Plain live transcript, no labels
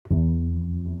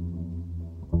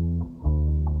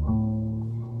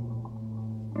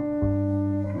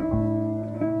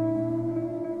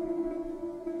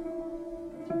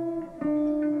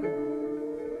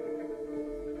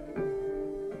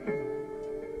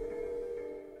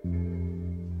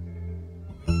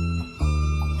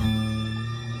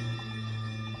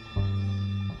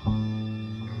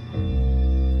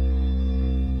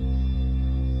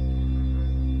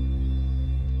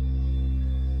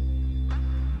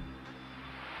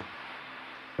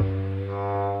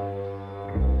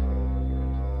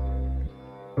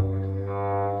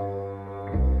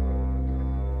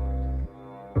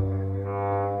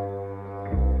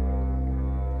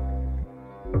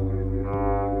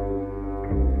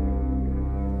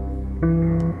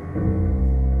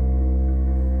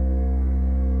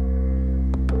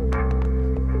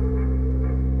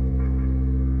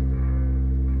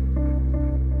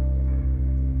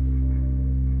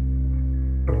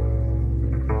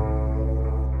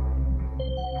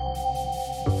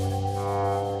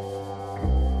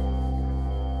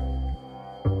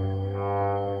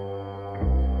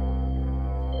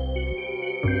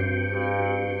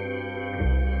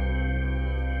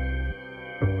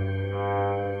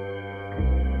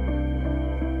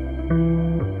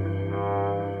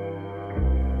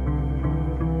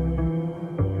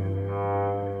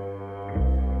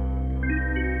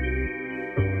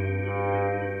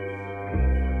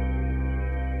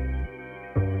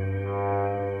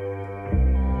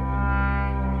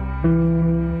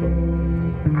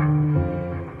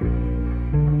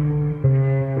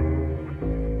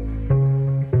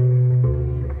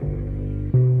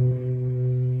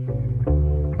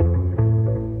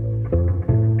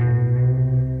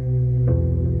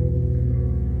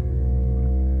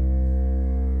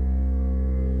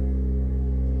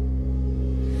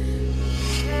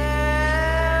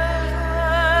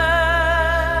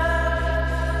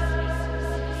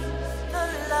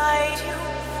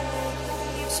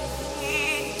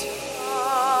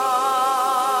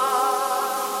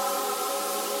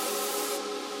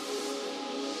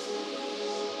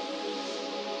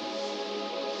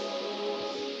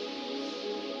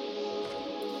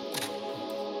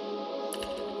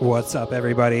What's up,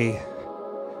 everybody?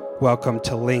 Welcome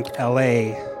to Link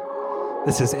LA.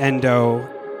 This is ENDO,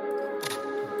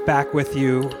 back with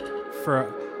you for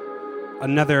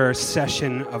another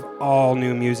session of all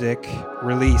new music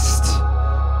released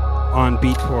on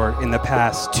Beatport in the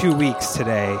past 2 weeks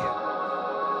today.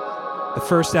 The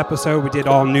first episode, we did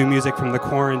all new music from the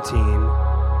quarantine.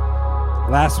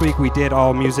 Last week, we did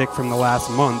all music from the last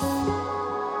month.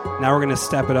 Now we're going to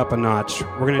step it up a notch.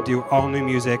 We're going to do all new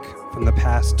music from the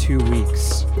past 2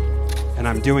 weeks. And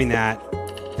I'm doing that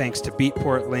thanks to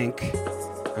Beatport Link.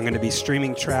 I'm going to be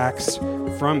streaming tracks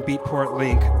from Beatport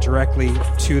Link directly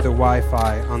to the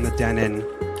Wi-Fi on the Denon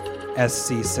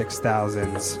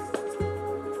SC6000s.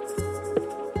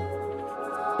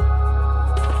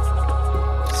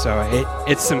 So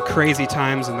it's some crazy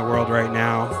times in the world right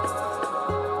now.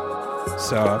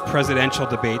 So presidential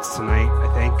debates tonight, I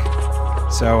think.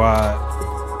 So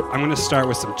I'm going to start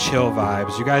with some chill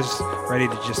vibes. You guys ready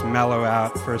to just mellow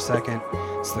out for a second?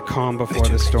 It's the calm before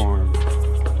the storm.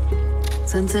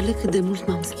 Să înțeleg cât de mult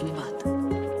m-am schimbat.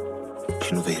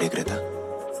 Și nu vei regreta?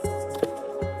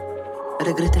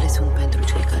 Regretele sunt pentru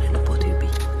cei care nu pot iubi.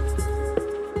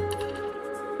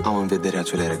 Am în vedere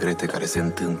acele regrete care se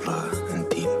întâmplă în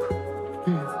timp.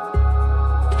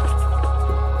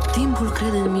 Timpul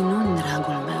crede în minuni,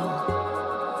 dragul meu.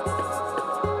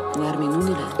 Iar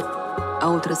minunile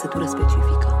au o trăsătură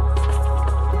specifică.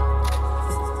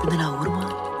 Până la urmă,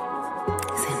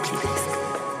 se împlinesc.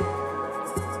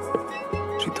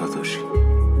 Și totuși,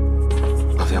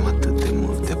 aveam atât de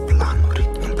multe planuri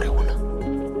împreună.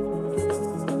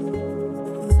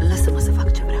 Lasă-mă să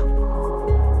fac ce vreau.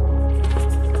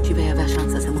 Și vei avea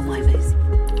șansa să mă mai vezi.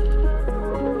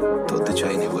 Tot de ce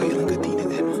ai nevoie lângă tine,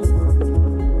 Dema.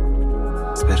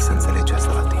 Sper să înțelegi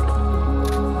asta la timp.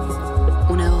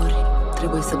 Uneori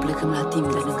trebuie să plecăm la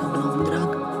timp de lângă un om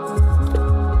drag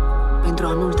pentru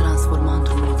a nu-l transforma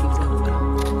într-un motiv de ură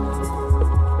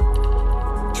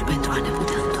și pentru a ne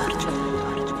putea întoarce.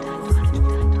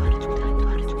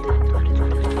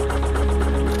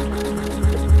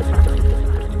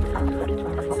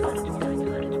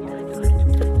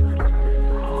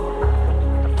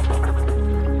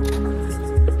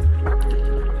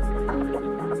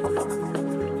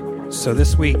 So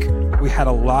this week, we had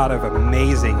a lot of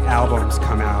amazing albums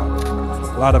come out.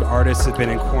 A lot of artists have been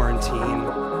in quarantine,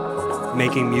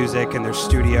 making music in their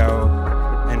studio,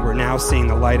 and we're now seeing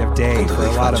the light of day for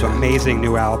a lot of amazing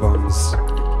new albums.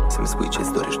 Să-mi spui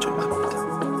ce-ți dorești cel mai mult.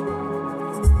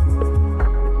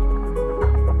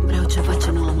 Vreau ceva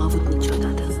ce nu am avut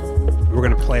niciodată. We're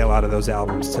going to play a lot of those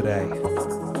albums today.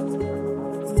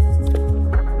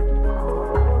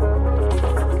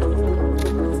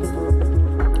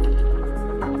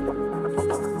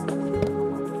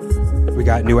 We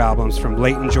got new albums from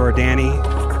Leighton Jordani,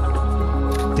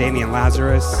 Damian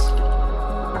Lazarus,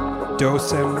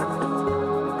 Dosim,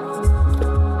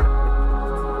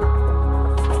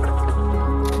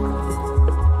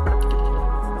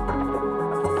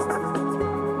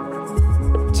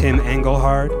 Tim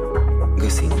Engelhard.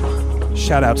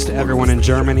 Shout outs to everyone in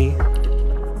Germany.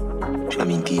 Și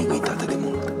amintiri uitate de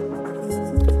mult.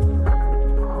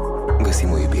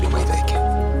 Găsim o iubire mai veche,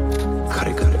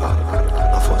 care cândva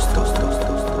a fost tost.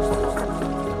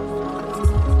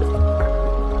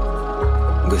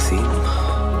 Găsim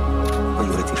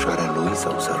îmbrățișarea lui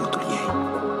sau salutul ei.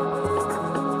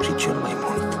 Și cel mai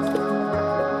mult,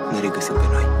 ne regăsim pe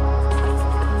noi.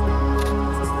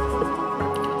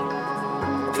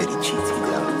 Fericiți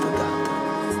de altă dată.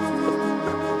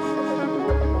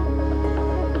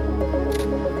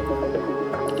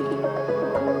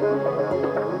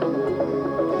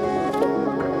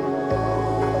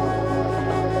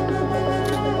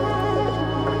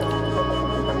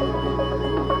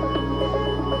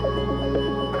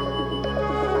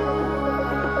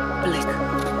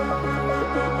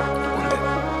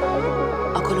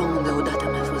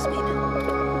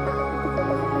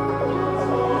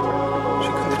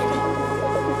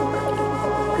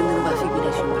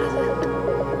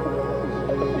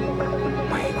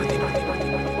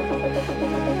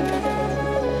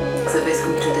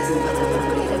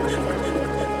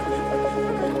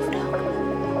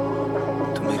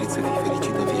 să fii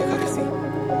fericit în fiecare zi.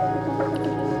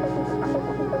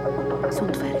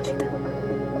 Sunt fericită.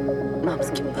 M-am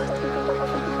schimbat.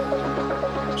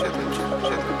 Și atunci, și atunci,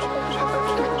 și atunci, și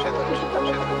atunci, și atunci,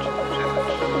 și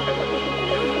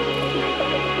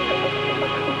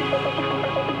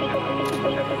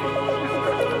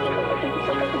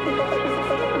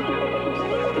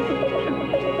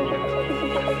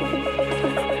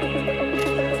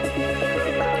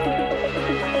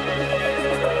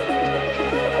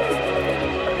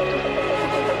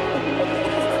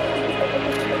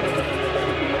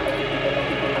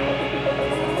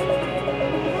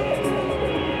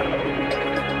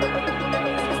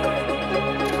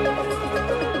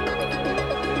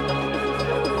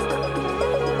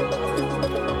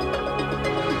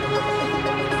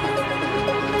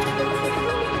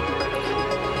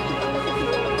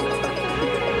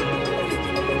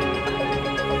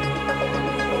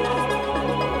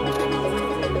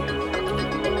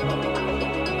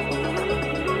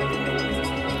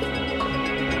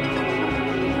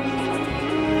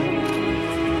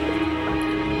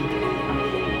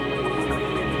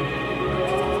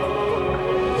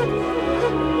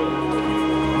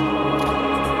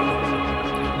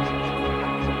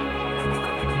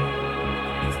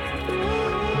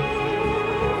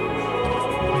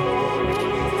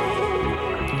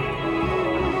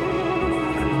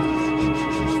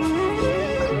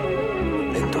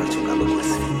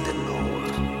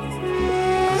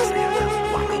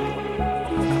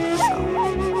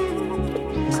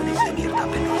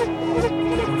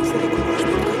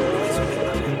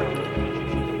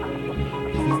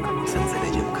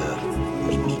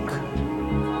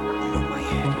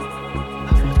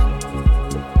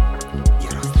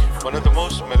One of the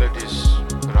most melodious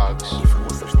rags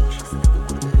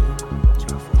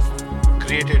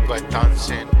created by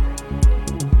Tansen,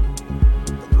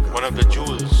 one of the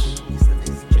jewels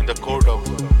in the court of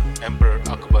Emperor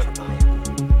Akbar.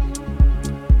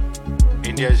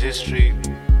 India's history,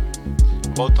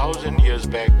 about 1,000 years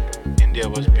back, India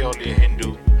was purely a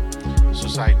Hindu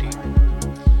society.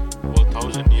 About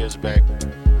 1,000 years back,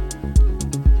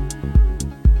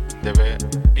 there were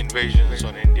invasions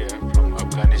on India from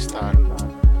Afghanistan,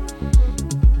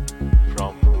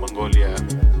 from Mongolia,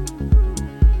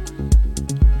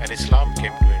 and Islam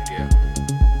came to India.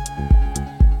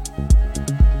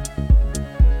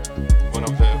 One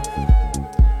of the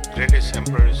greatest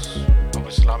emperors of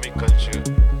Islamic culture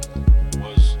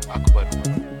was Akbar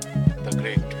the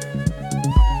Great.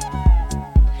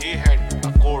 He had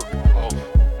a court of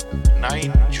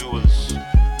 9 jewels,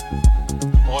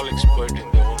 all expert in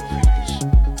their own fields.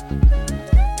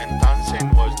 And Tansen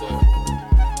was the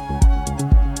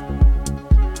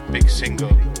big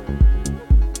singer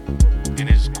in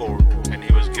his court, and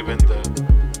he was given the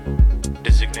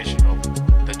designation of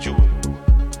the jewel.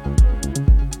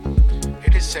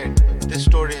 It is said, this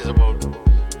story is about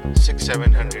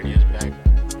 600-700 years back.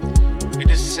 It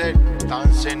is said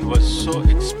Tansen was so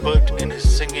expert in his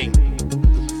singing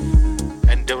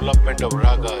and development of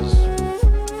ragas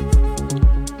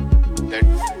that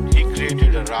he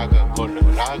created a raga called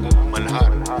Raga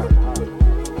Malhar.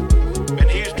 When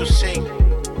he used to sing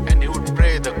and he would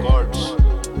pray the gods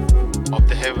of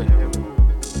the heaven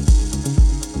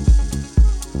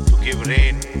to give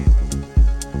rain,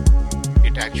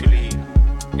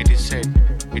 it is said,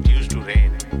 it used to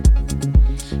rain.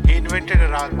 He invented a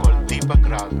rag called Deepak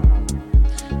Rag.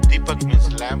 Deepak means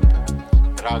lamp,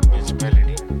 Rag means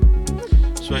melody.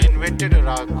 So he invented a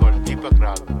rag called Deepak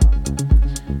Rag.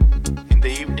 In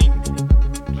the evening,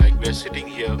 like we are sitting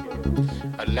here,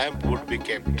 a lamp would be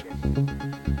kept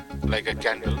like a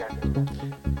candle.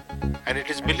 And it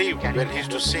is believed when he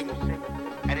used to sing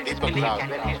Deepak Rag,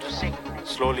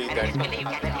 slowly that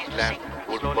lamp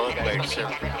would burn by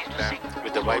itself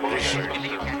with the vibration.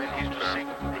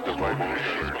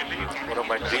 One of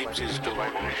my dreams is to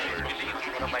reach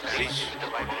at least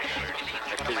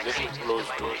little close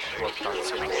to what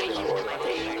Tansen is.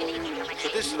 So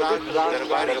this rag,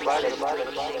 Darbari,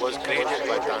 was created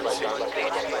by Tansen.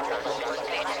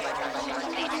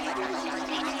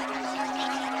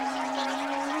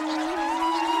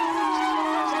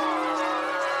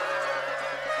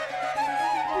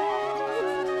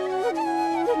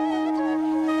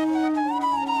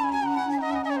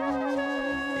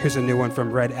 Here's a new one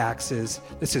from Red Axes.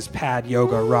 This is Pad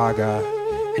Yoga Raga.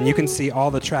 And you can see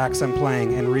all the tracks I'm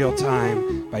playing in real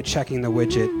time by checking the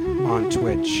widget on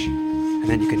Twitch. And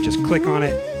then you can just click on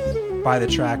it, buy the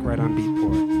track right on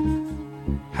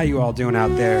Beatport. How you all doing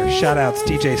out there? Shout outs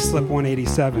DJ Slip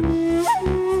 187.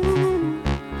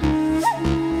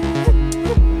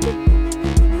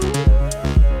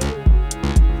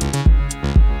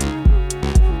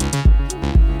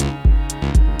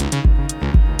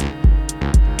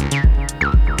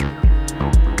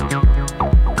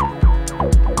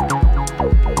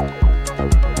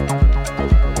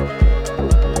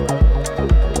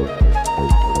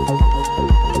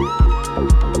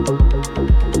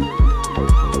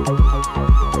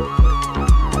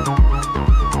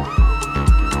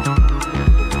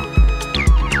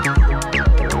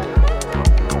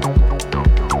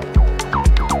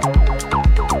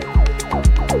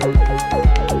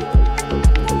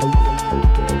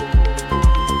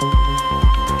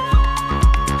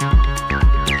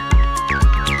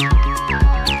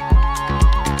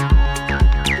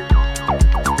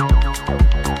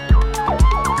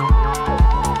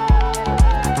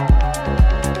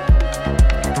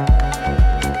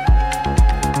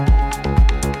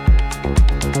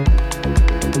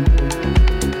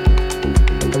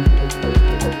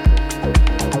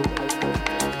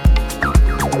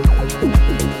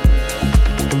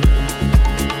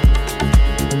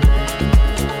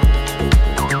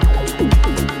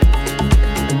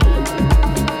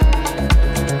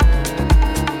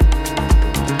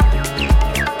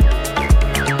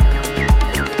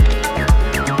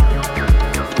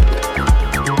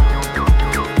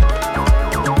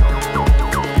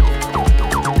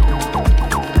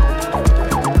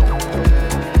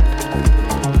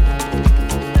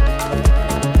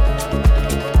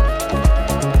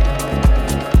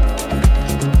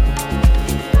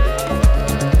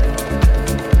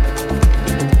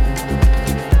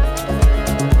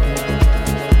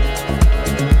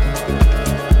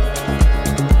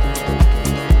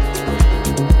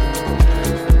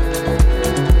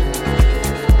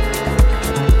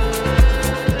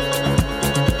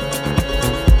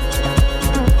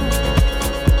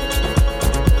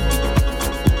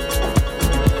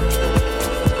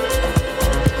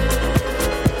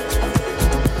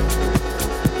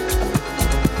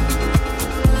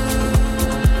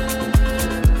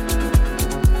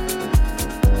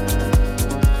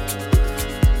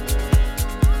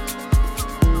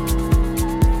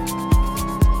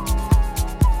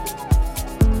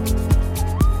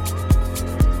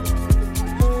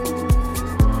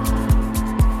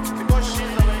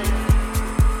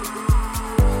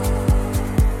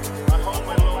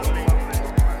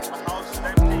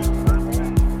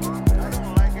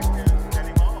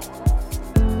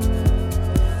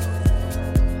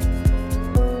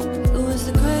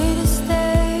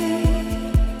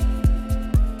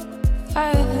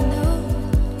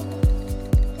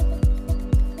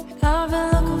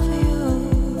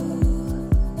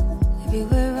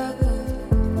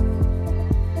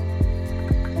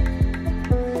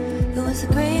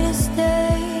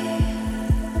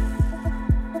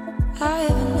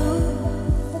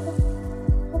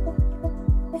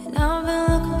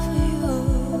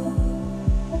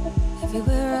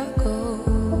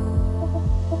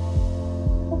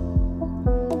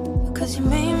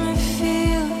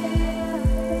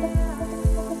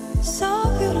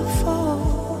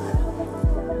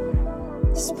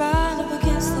 spine up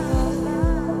against the wall.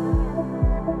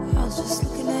 I was just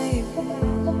looking at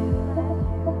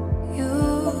you,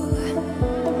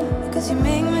 because you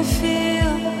make me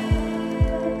feel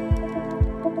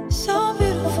so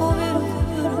beautiful, beautiful,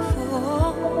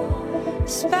 beautiful.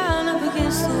 Spine up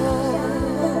against the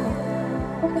wall.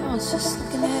 I was just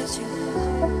looking at you.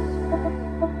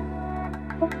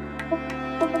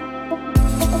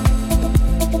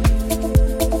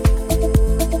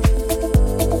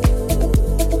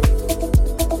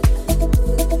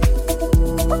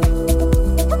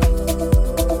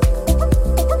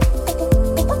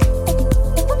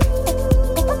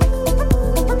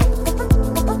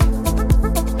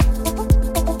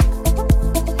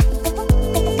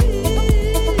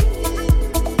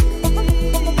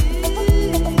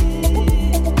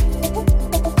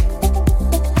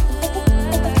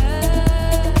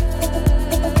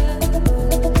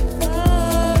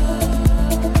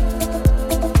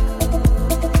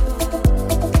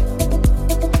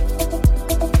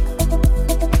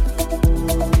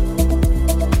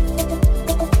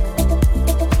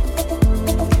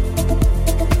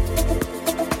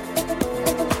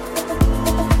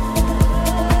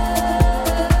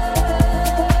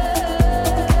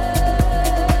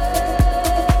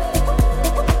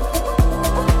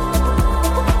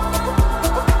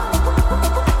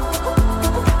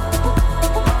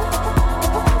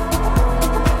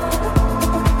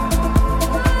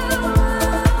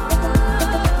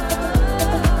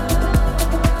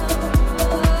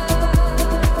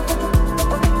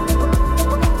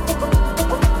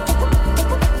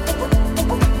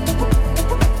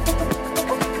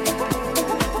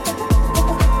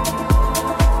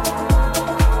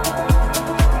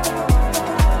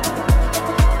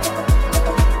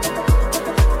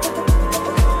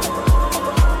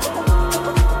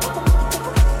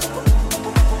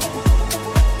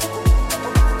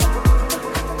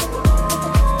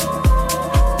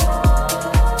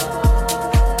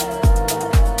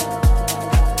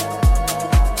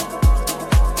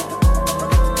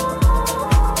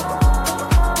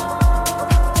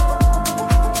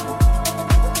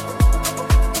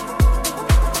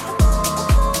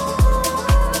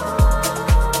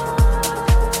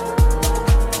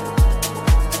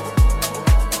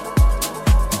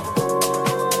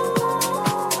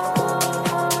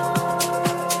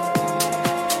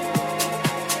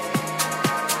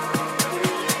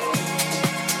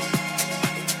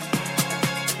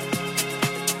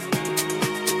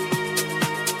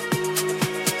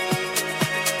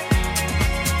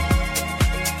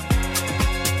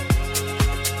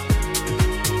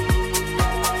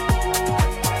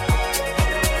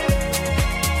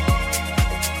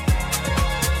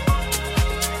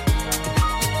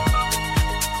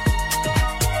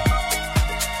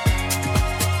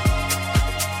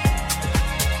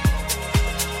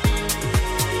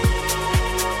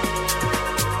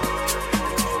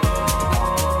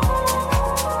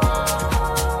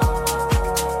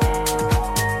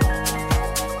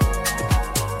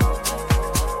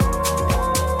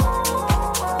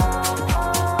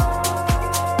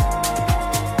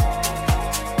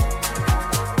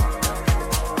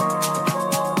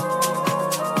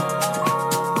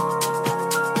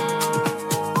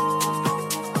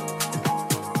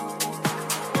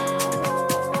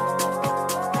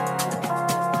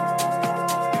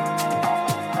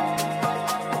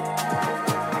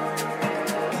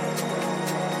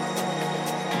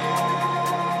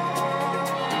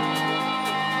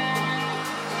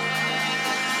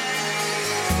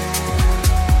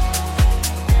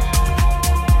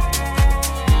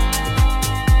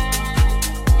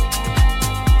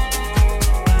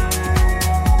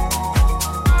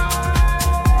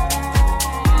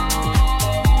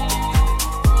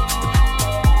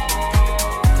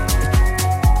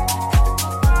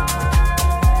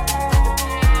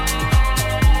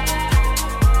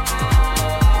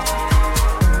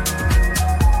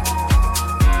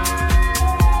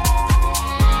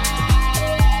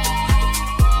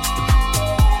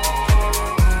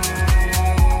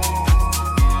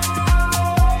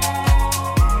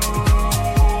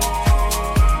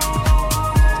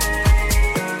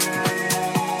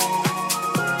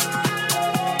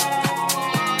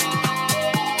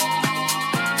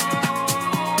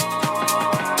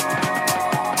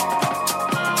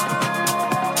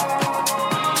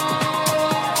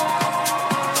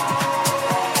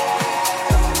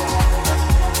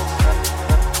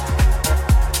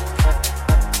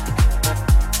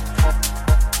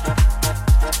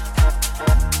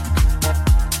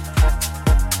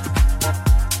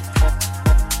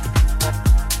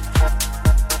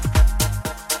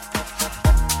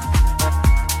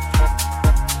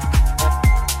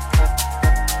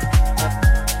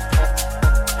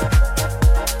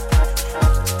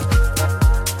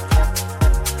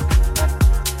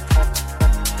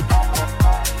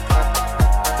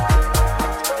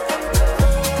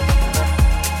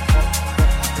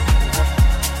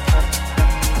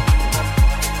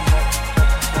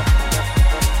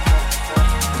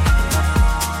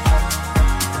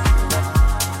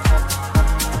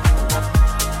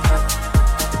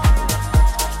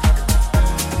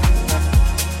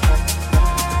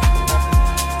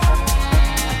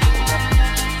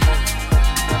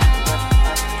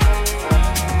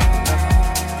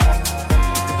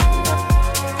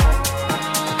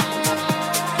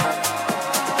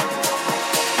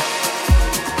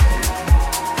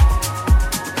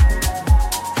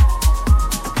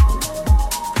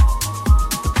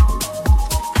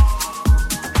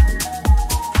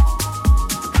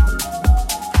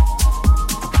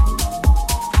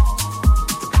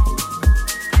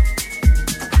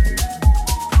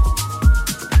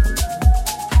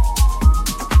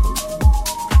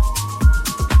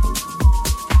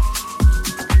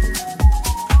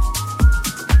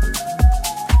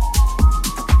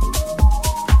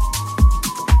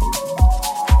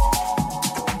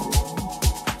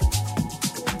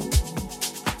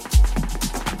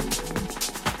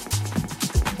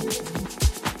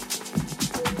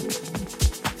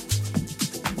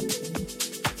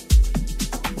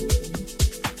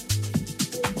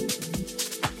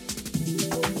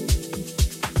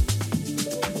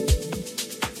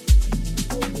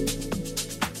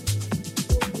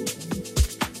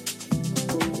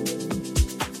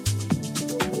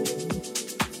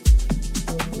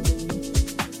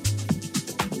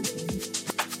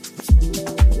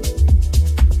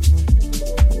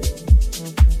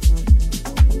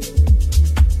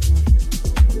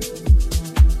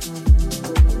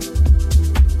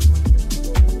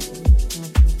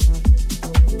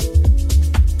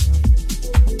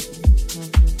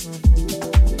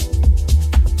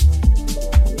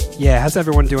 Yeah, how's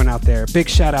everyone doing out there? Big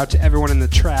shout out to everyone in the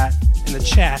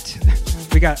chat.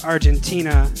 We got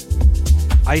Argentina,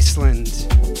 Iceland.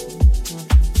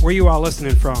 Where you all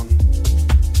listening from?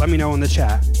 Let me know in the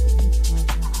chat.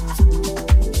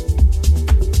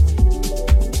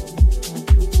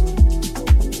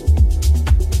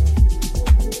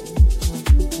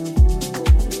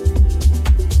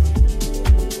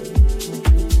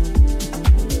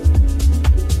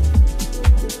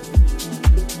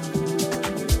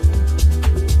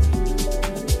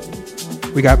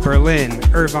 We got Berlin,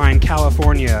 Irvine,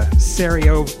 California,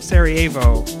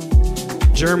 Sarajevo,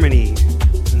 Germany,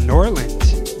 Norland.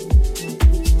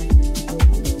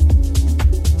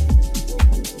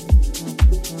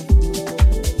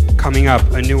 Coming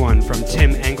up, a new one from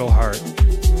Tim Engelhart.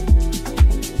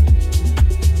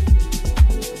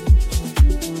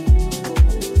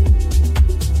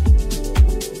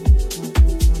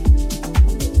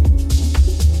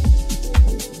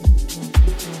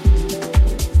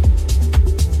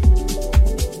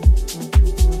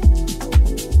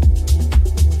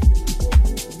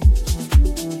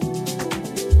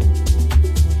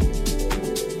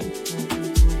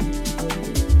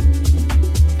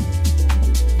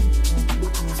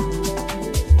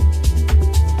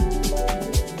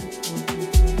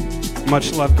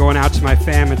 Much love going out to my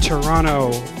fam in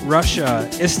Toronto, Russia,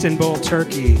 Istanbul,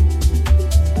 Turkey.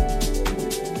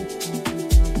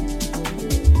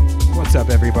 What's up,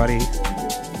 everybody?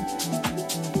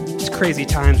 It's crazy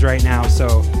times right now,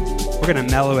 so we're gonna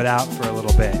mellow it out for a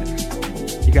little bit.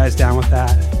 You guys down with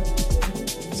that?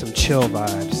 Some chill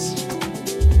vibes.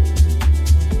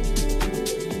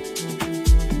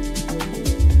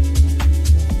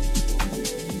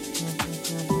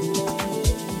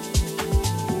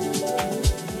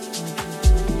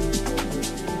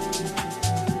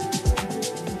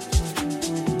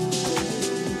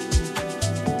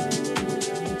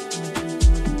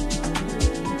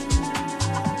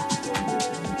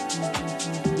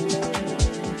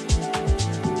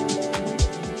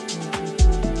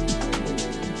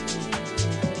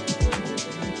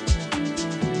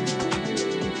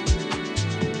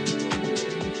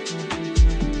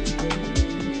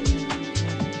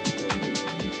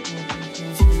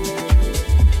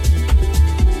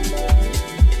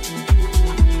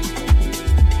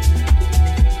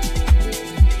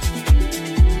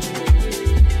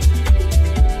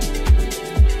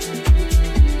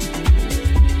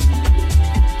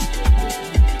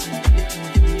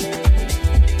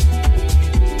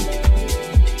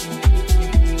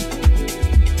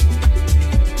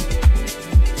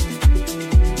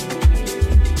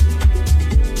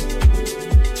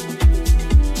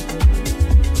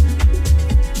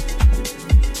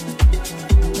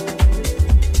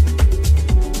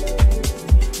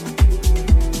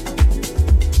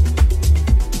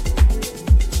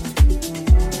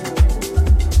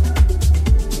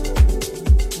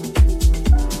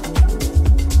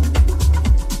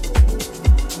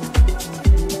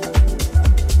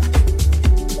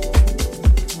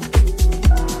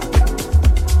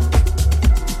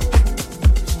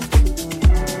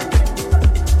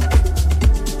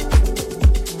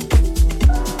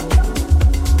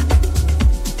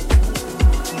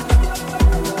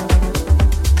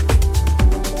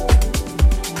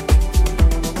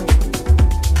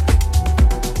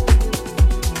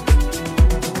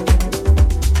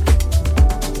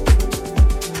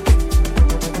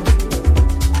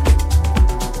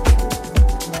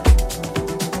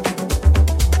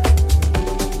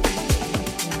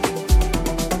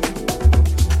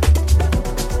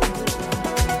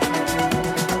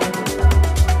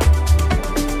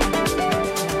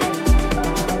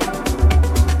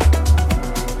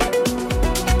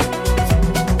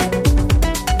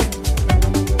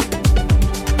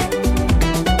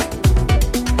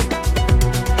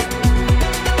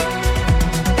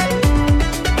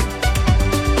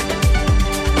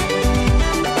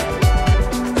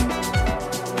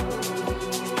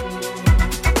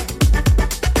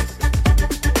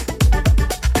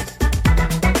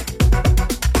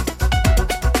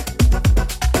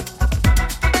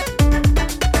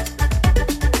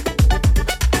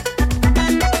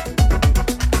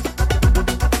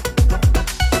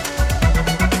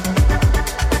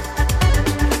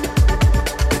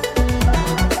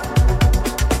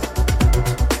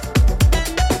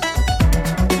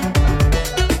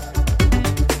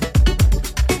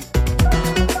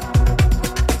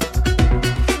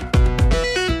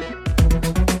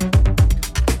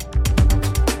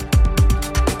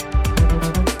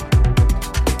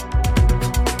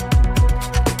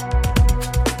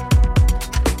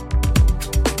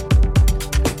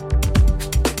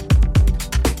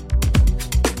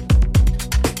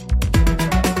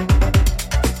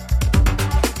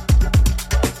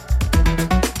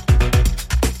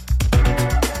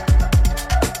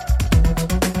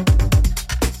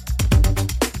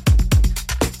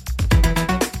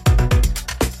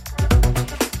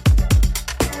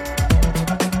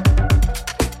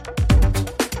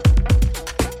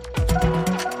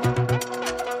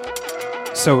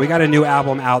 So we got a new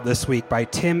album out this week by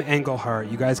Tim Engelhardt.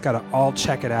 You guys got to all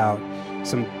check it out.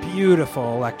 Some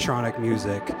beautiful electronic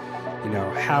music. You know,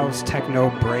 house, techno,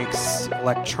 breaks,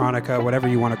 electronica, whatever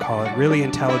you want to call it. Really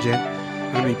intelligent.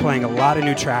 I'm going to be playing a lot of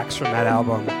new tracks from that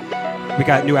album. We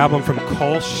got a new album from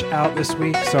Kolsch out this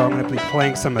week, so I'm going to be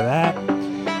playing some of that.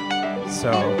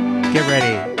 So get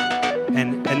ready.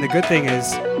 And the good thing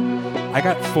is, I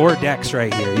got 4 decks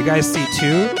right here. You guys see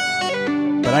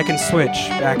 2, but I can switch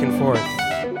back and forth.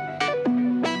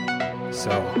 So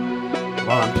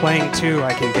while I'm playing 2,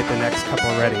 I can get the next couple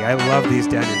ready. I love these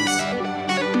Denons.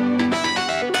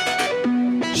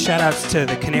 Shoutouts to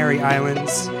the Canary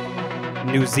Islands,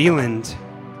 New Zealand.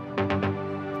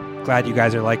 Glad you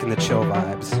guys are liking the chill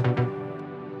vibes.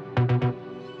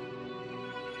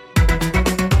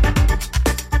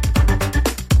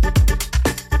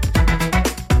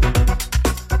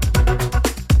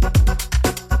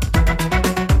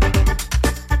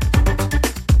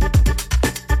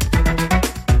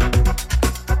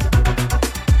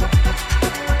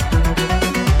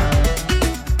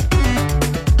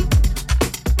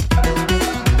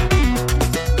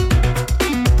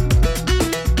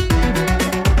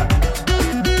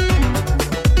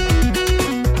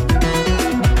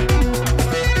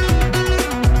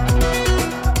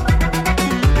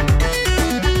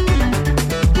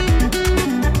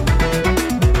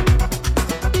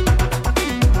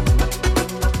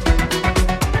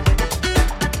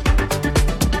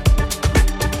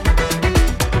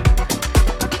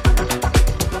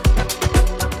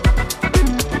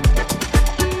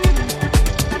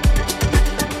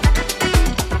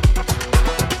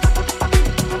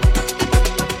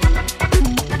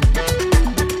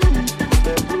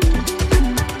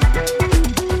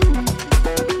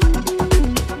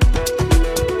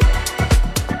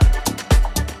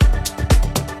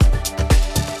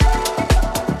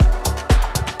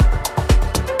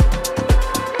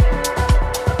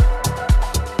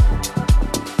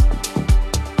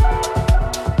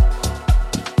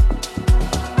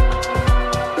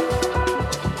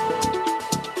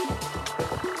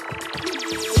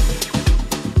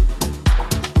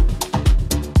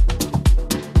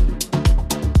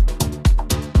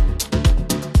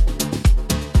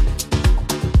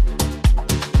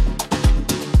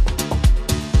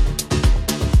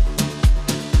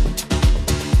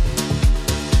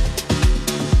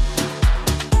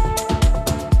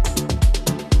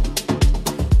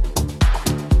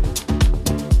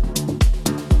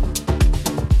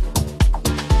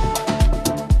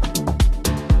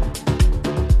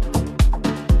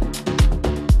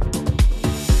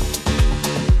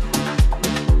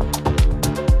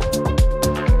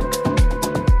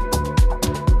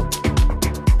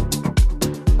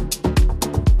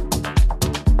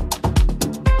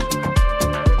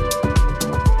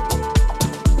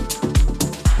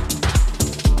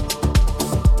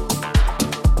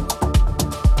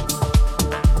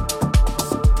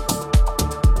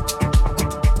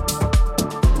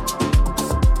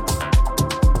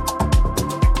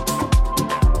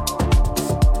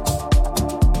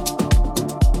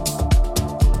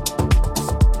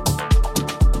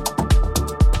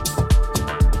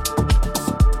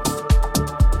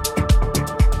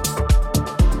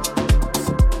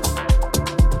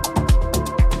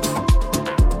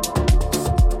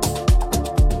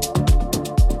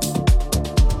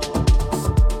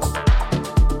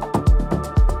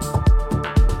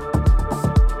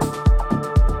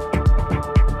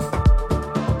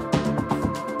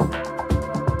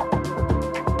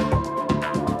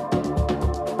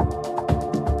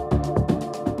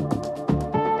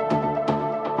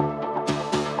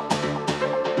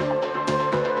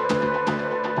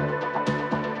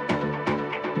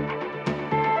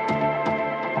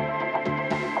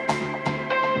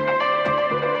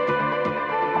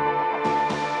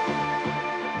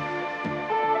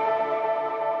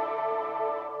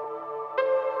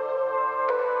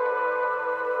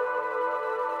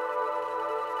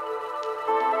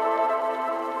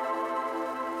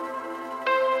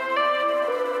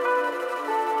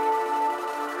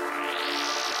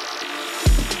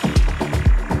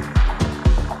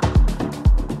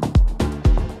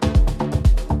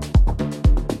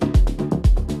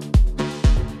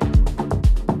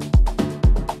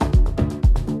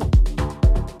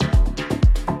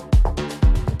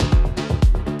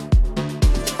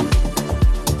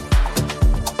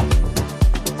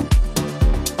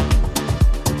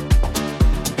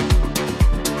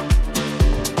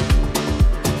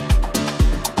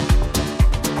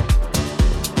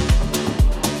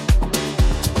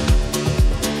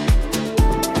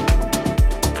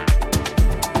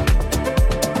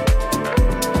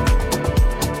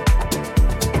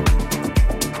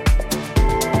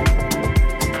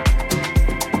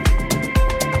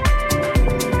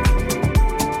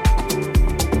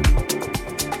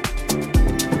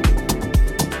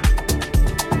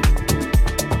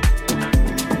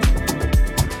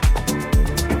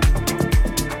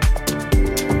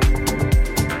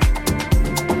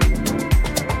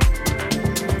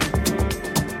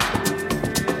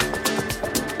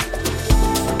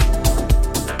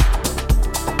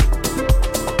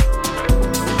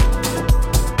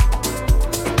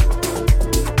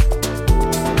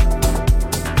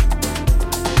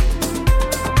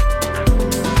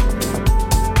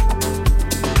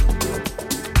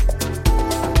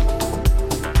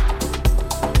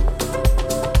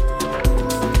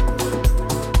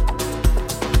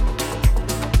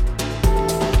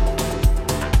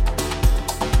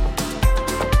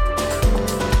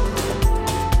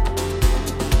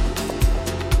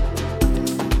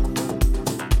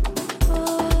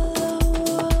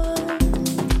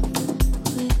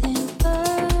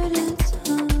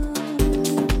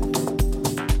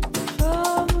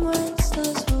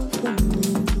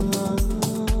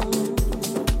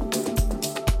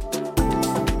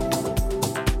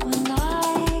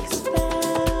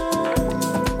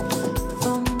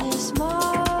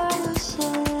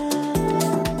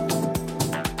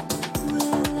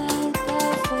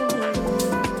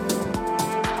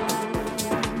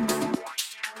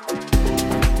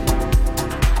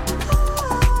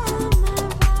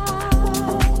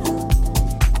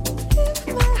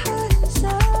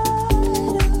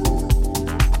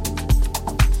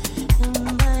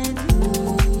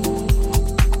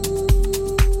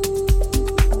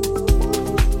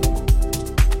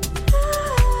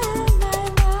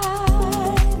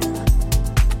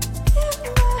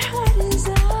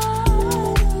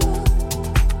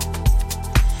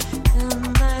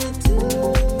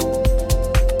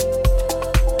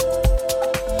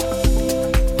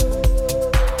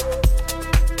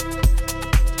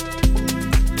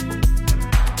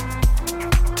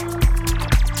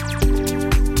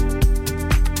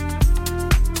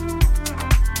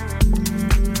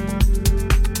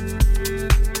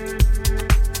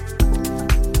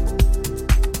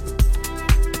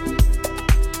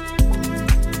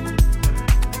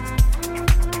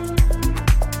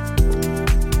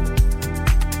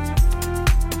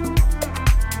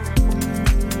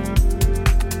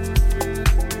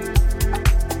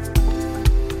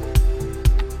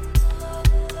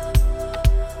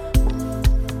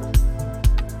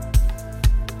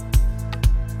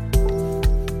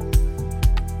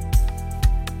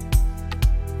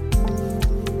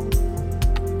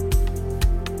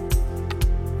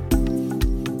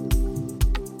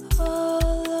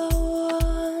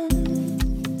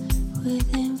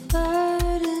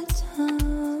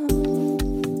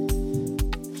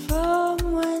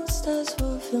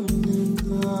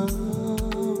 When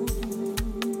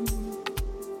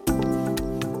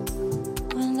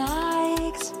I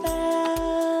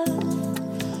expel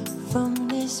from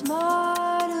this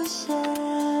mortal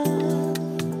shell,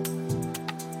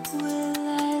 will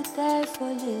I die for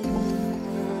living?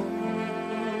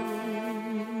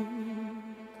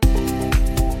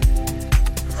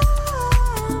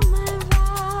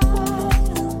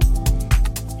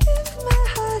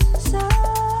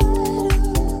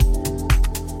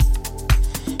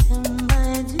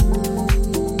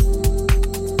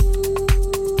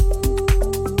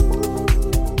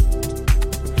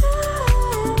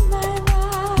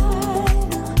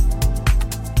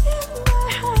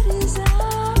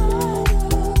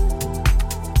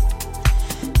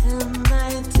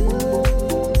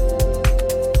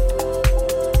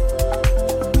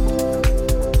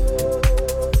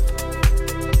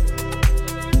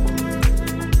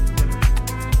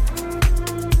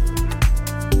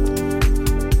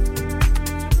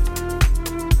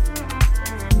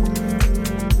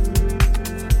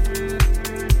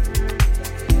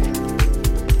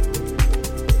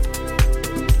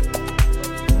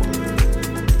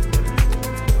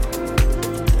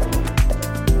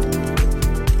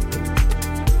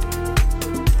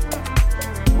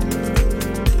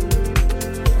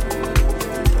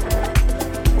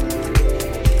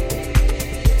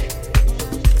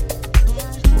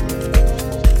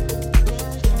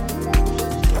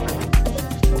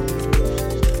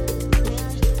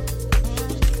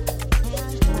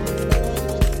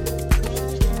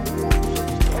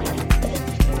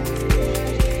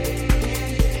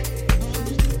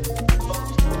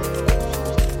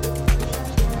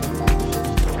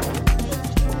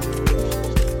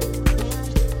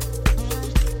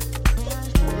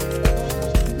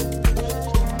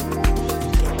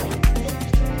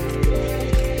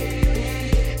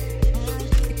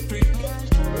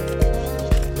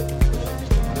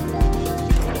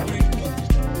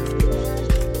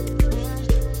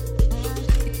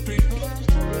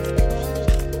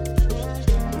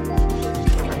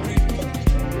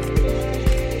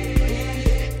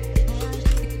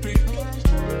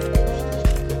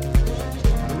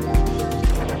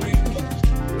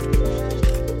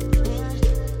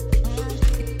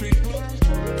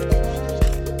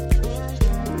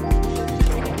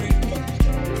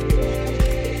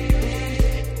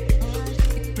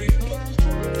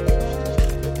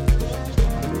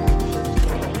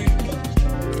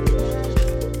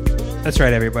 That's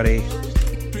right, everybody.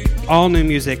 All new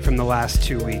music from the last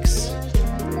 2 weeks.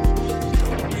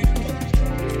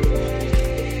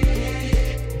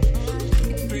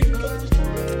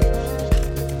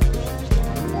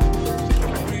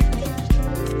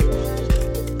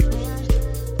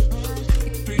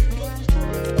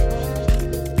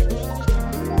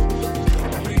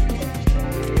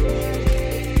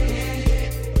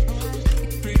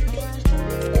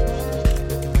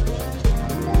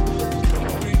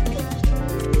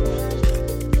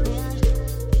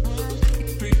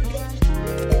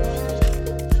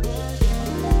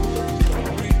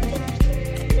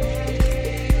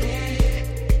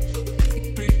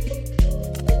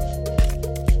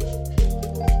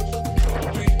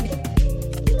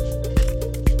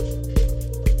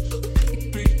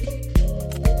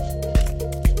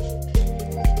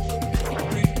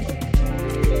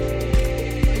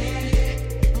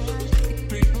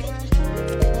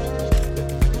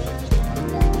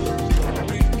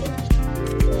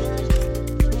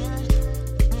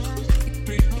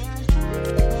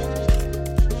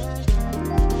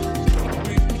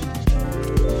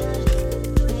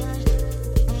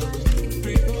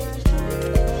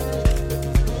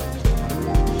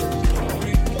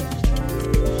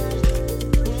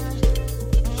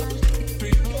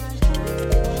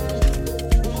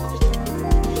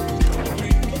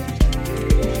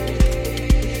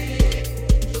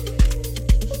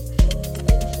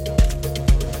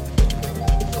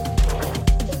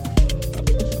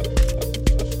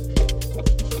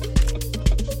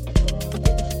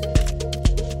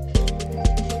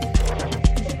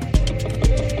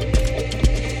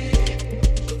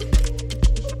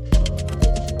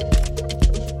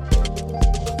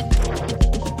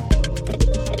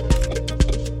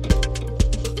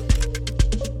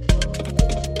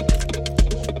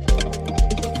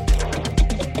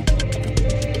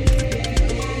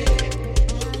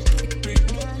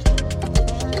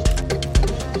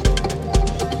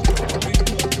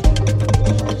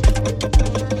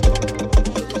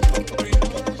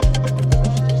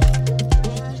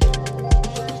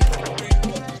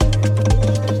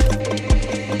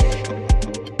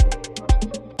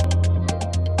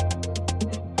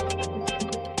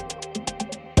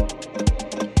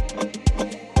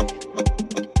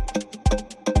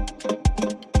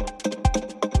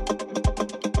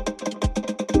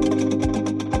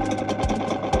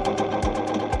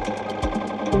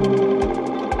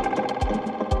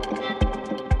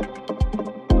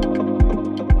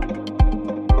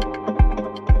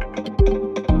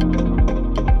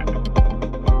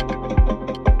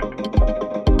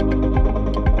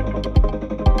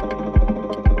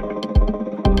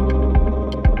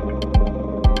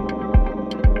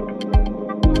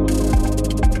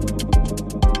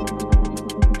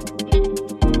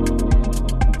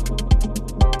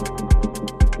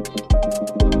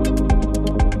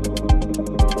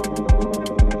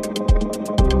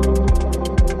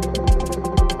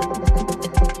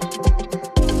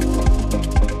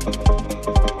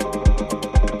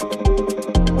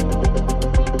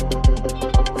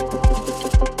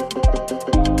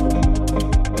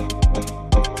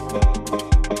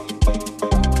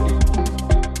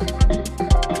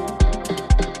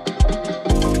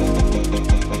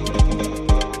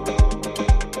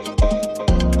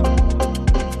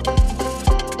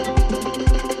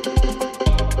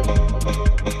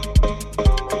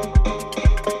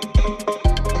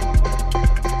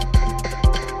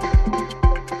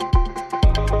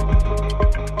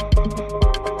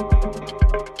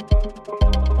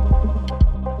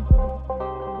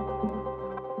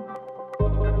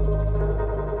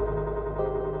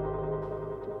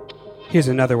 Here's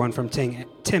another one from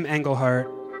Tim Englehart.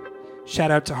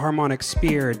 Shout out to Harmonic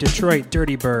Spear, Detroit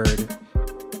Dirty Bird,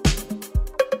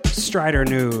 Strider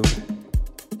Noob,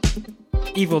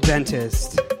 Evil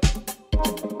Dentist.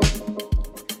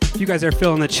 If you guys are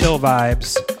feeling the chill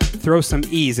vibes, throw some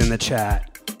E's in the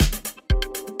chat.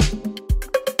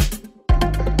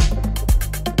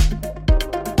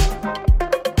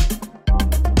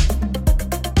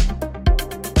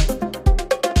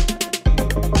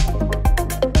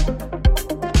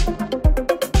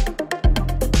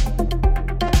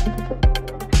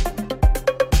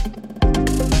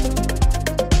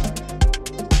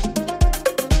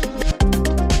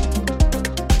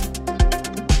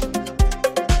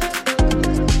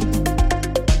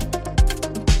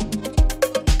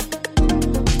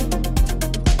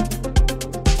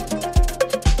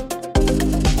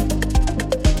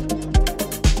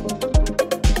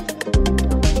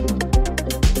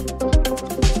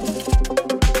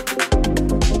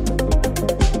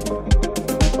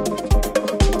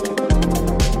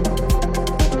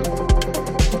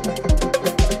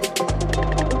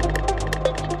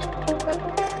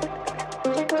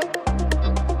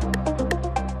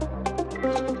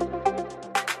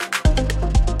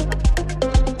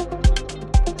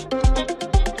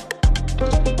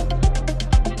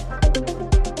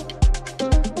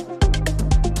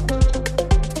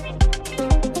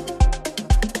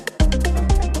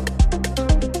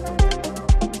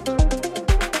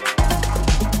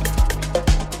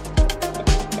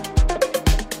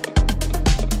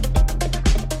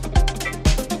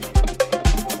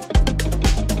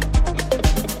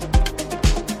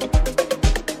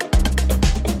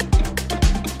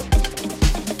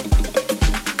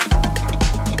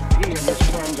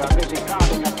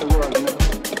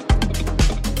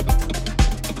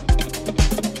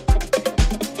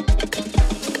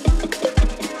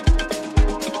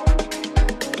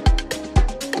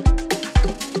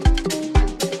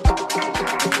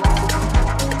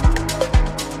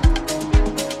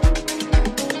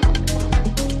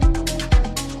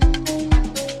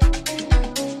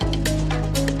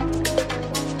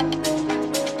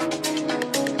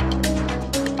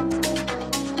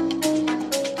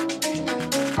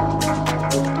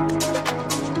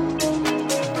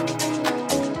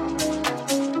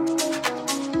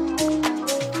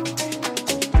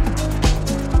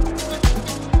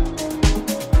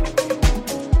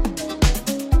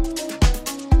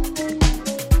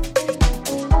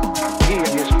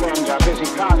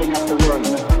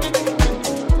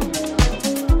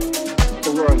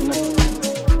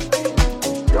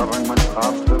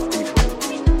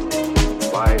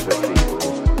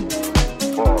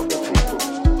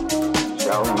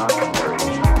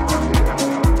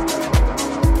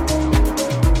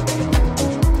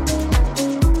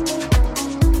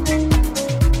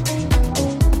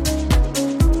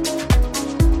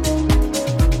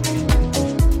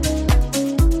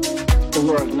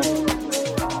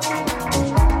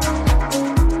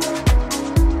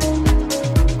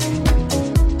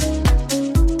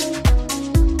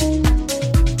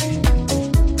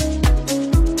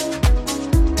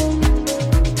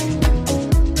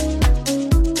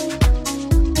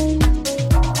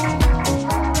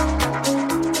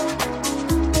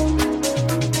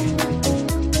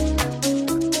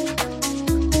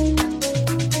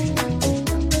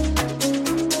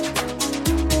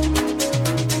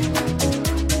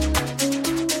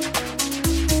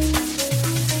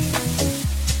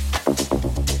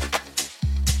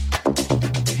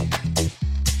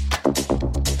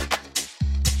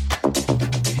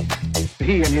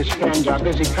 He and his friends are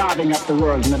busy carving up the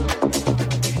world.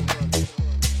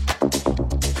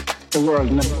 The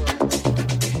world.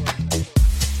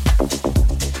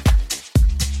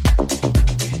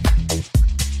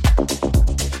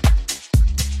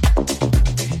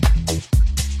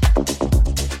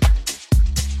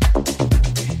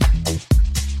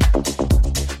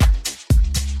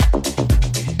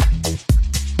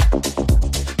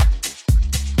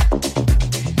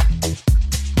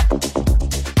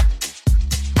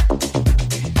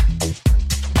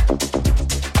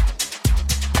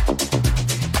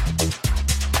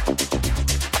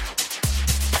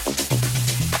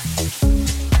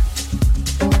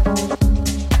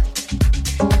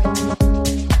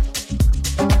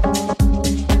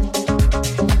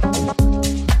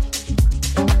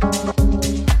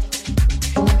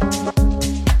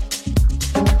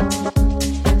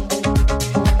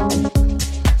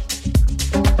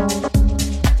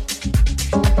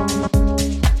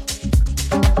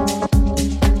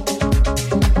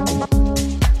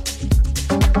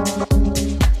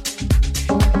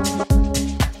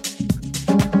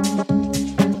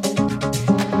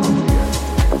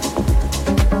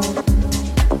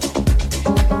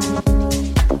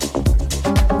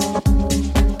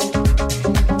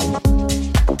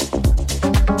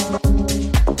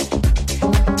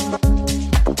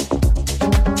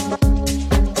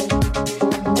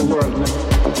 world.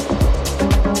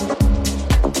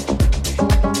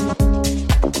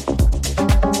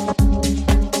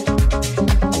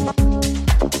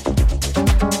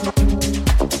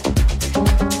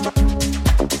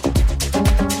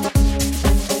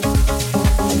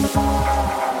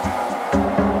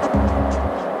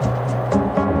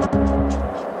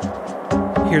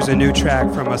 Here's a new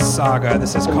track from a saga.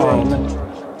 This is called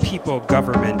People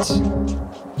Government.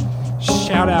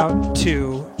 Shout out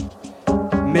to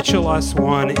Mitchell Us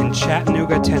One in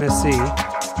Chattanooga, Tennessee.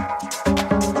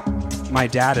 My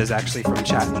dad is actually from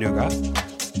Chattanooga.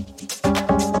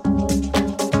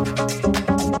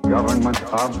 Government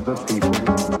of the people,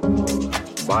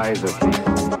 by the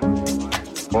people,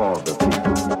 for the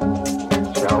people,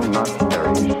 shall not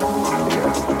perish on the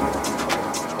earth.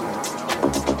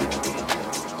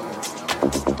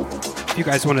 If you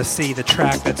guys want to see the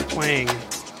track that's playing,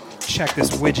 check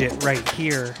this widget right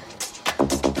here.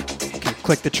 You can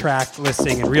click the track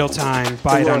listing in real time,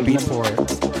 buy it on Beatport.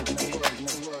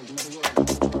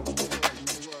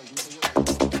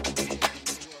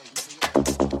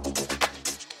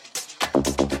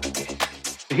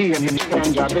 He and his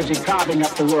friends are busy carving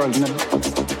up the world.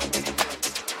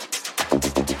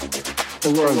 The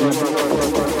world.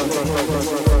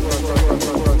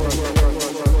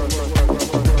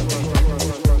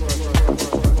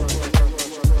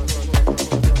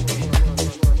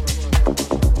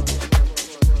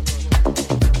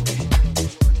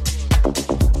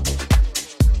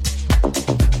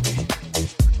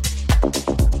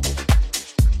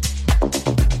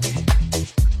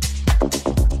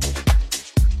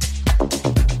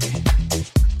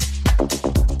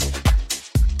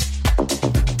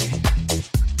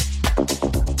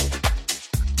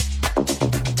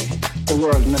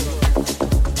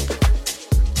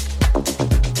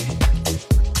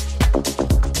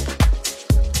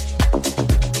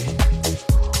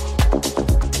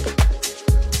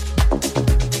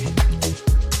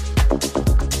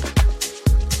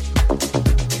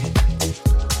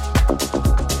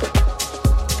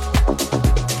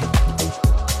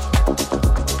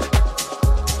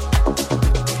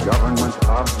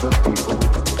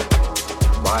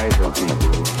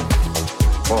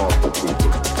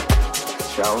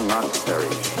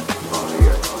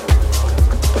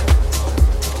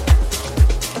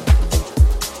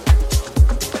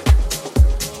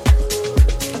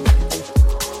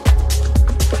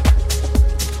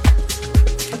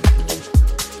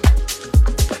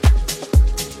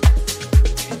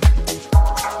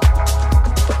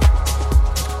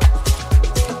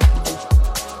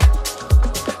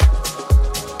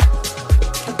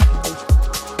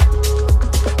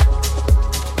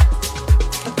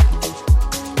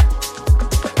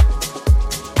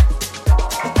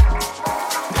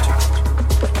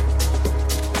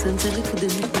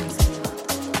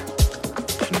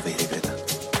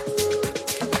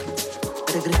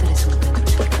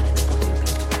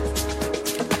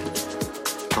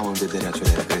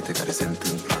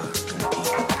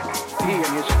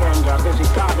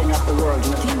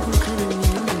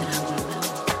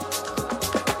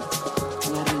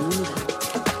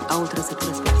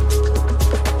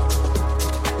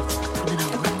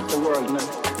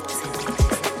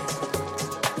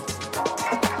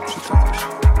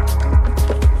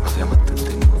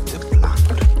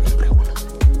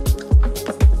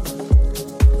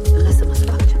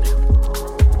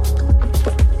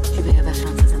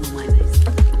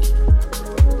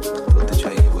 Tot ce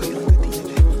ai nevoie lângă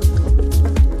tine,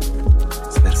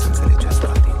 sper să înțelegi.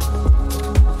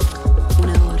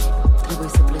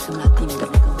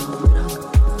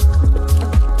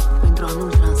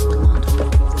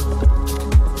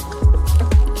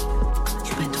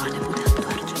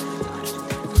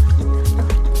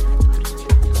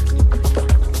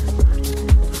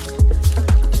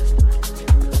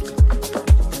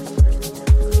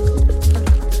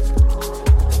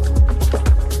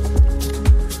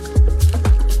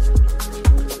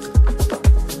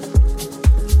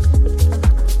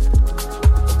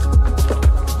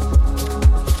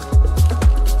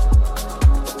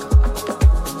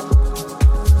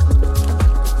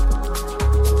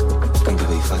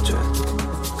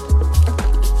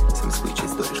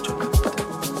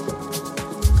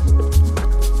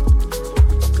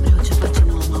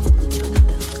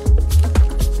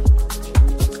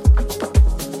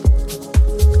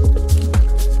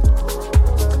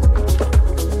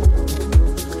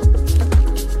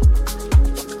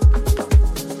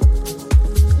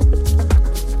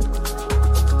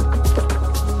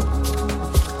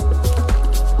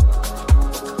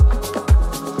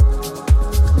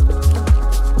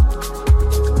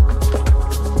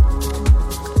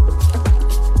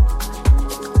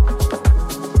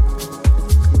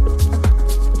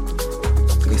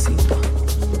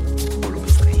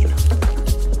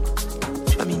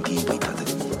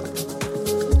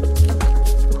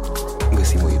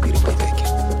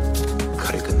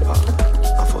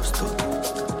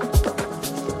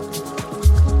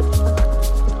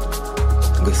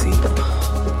 găsi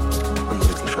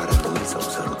îmbrățișarea lui sau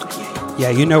sărutul ei.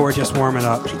 Yeah, you know we're just warming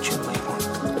up. Și cel mai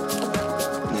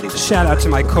bun. Shout out to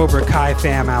my Cobra Kai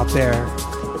fam out there.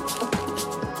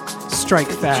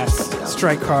 Strike fast,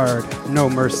 strike hard, no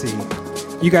mercy.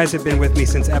 You guys have been with me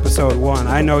since episode 1.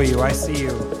 I know you, I see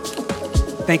you.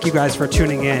 Thank you guys for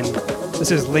tuning in.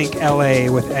 This is Link LA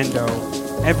with Endo.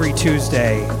 Every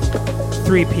Tuesday,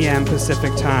 3 p.m.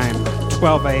 Pacific Time,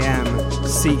 12 a.m.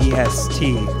 CEST.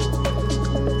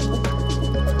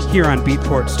 Here on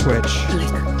Beatport's Twitch.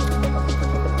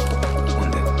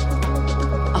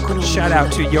 Shout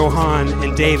out to Johan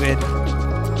and David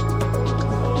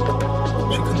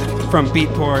from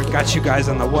Beatport. Got you guys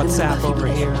on the WhatsApp over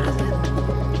here.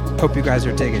 Hope you guys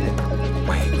are digging it.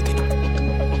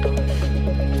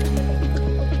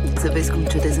 Să vezi cum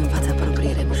cedezi în fața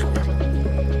propriei remușuri.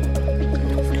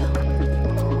 Nu vreau.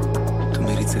 Tu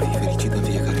meriți să fii fericit în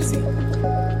fiecare zi.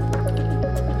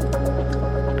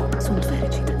 Sunt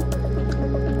fericită.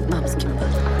 M-am schimbat.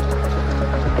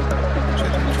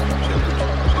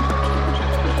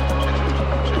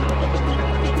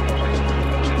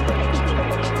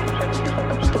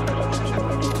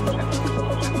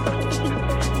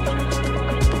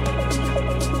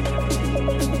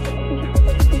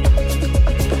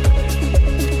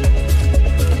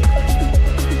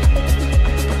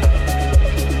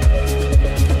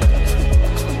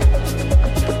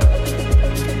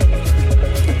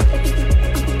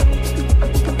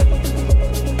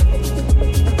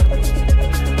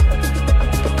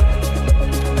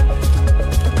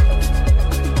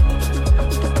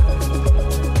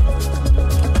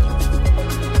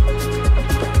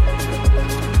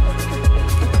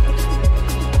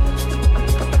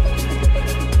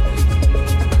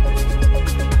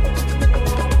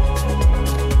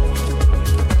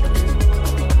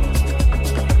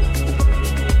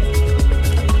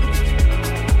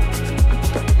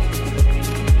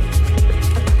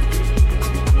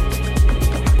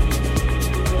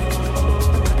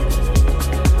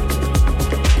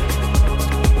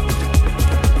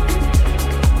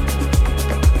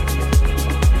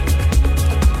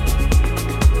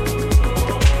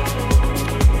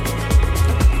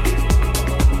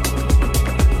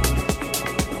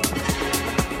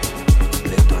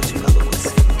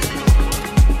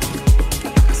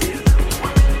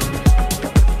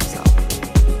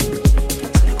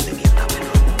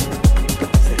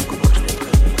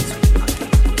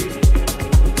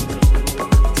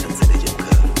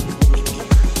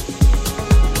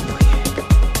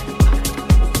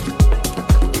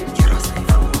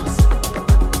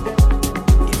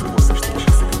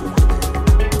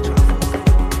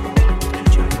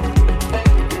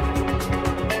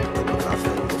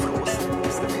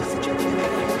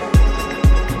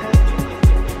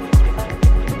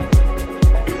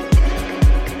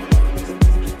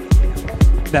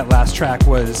 That last track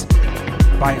was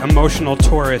by Emotional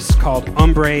Tourist called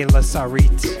Ombre La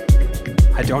Sarit.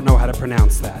 I don't know how to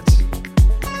pronounce that,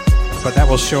 but that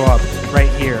will show up right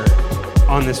here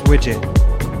on this widget.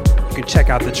 You can check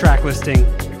out the track listing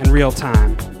in real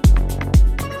time.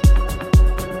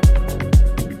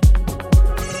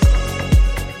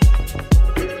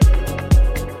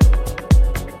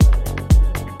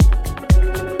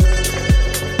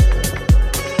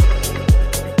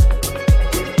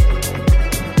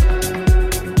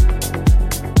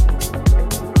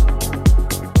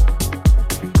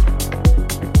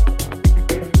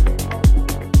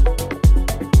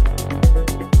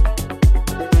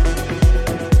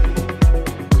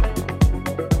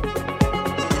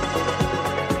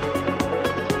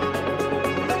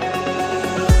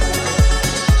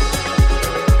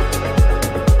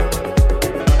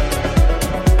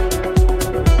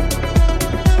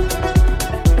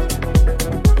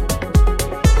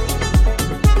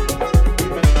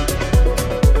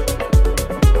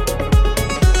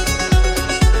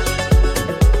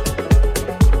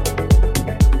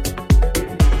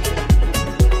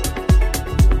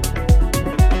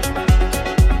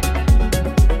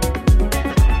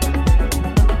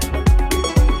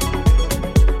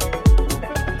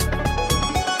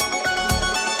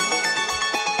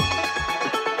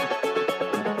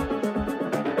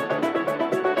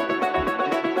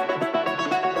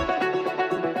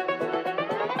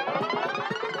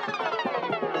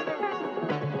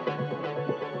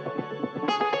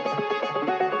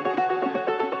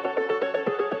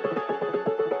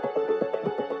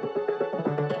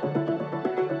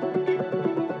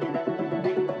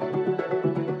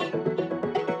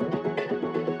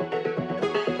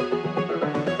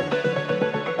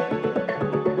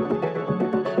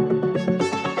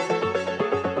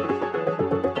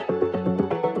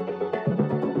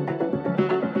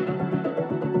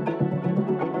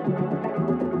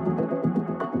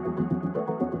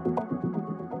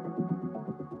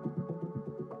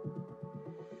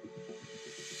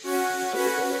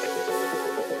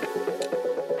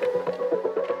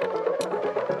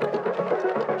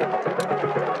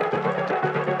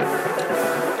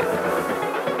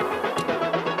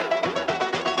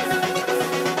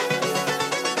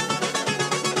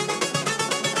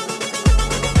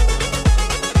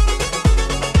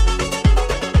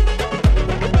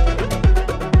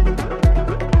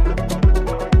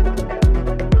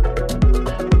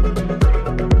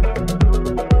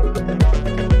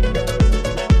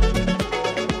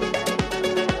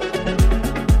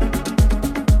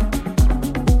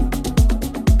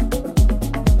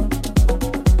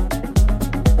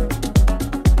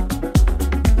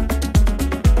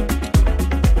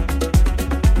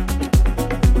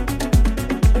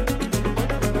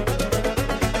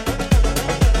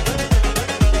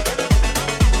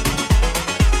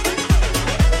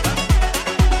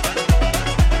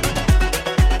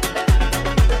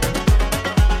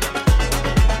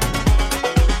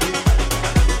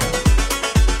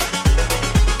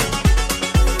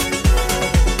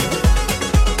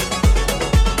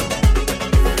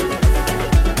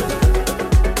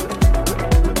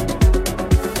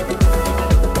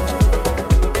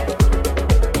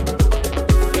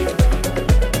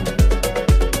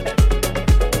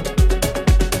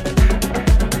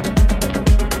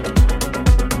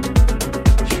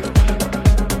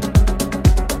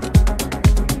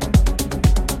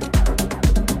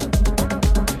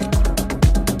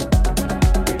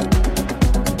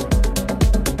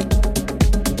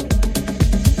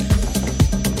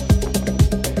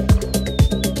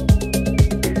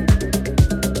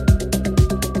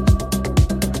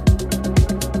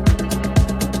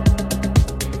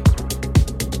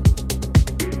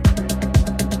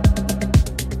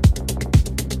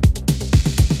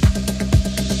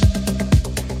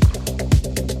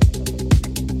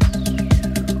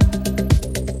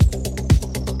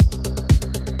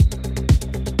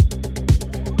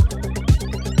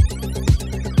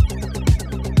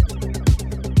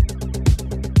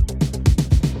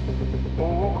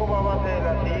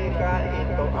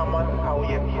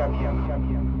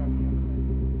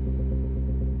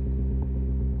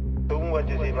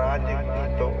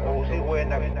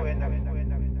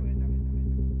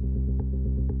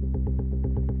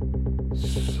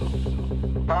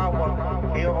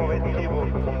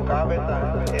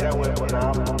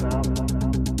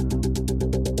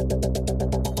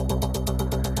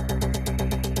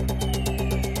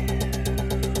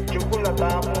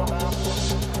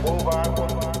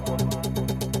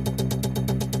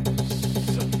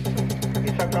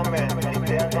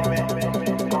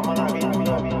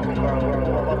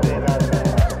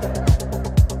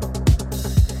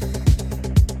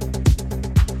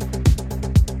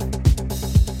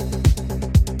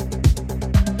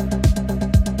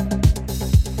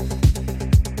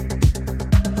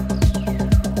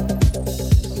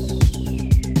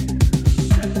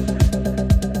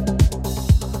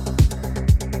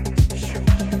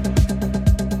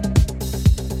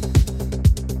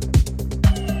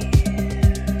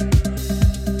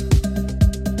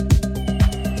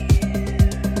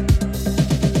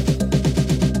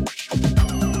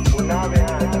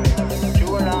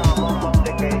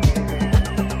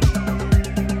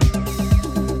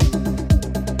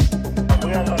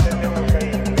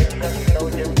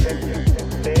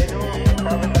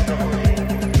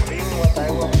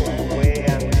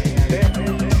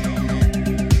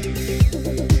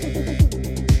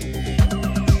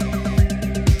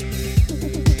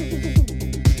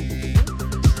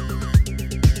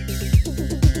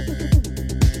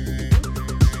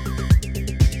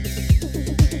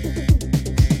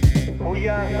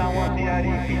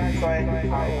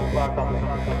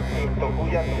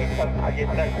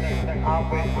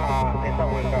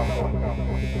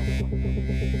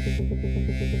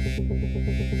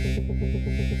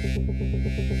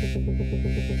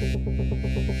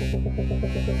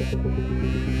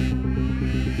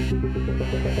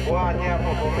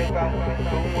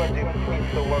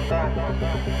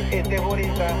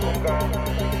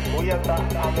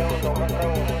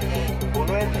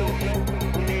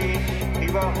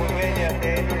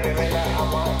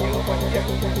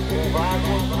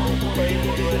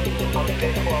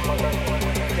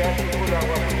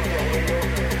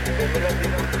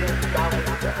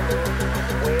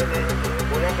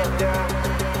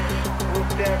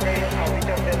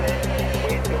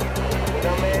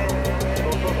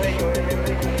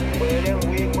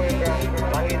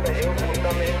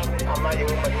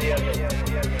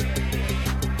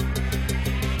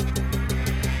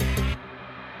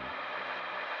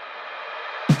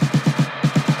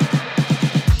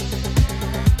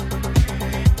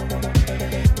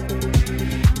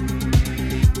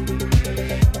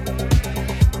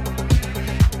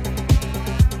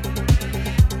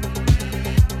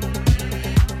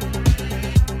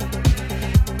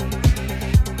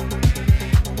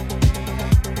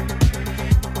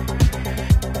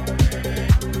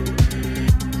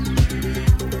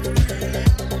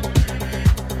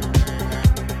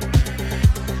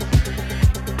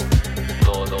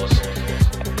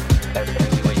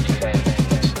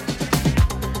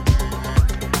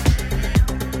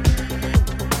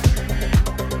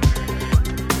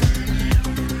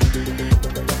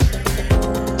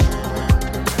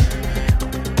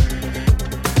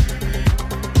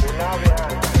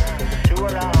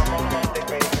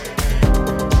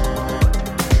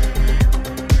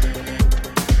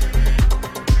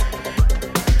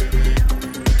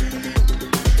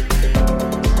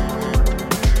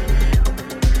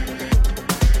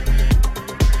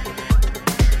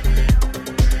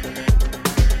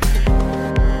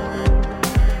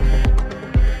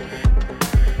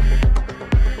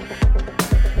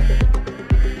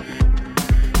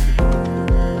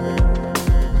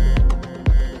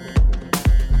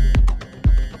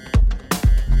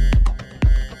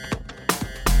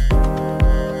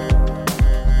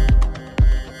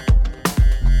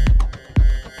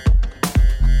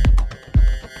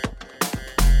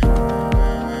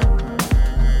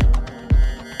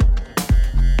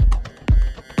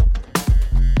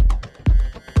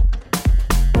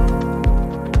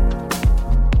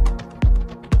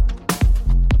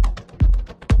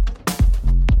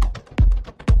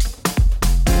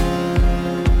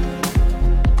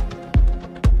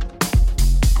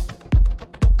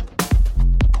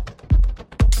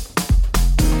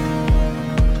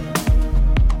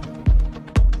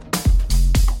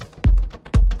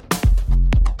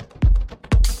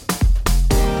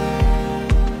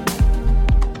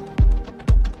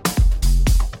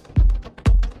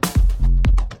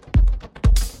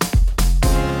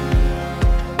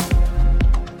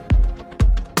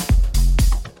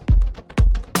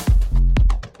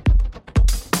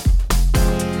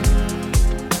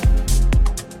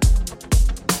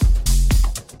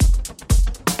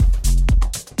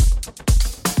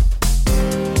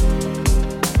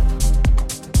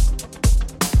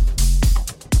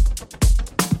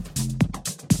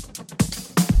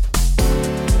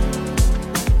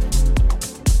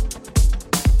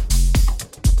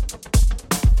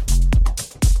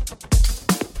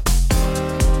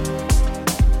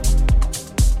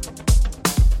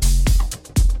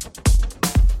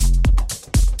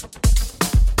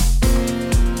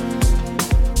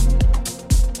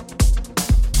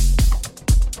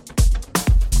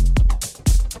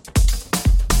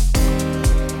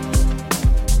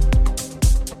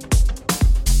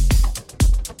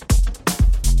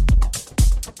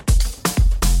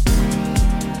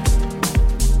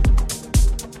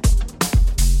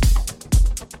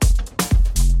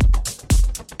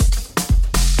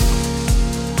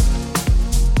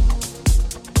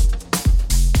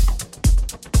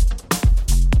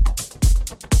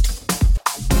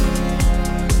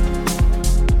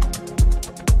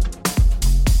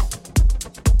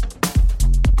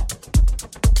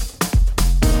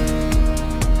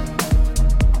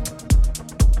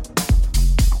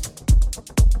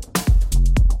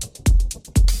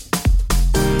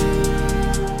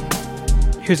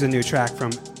 Here's a new track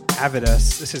from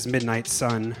Avidus. This is Midnight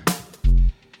Sun.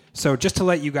 So just to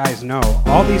let you guys know,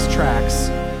 all these tracks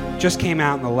just came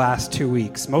out in the last 2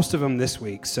 weeks, most of them this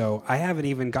week, so I haven't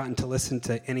even gotten to listen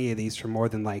to any of these for more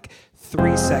than like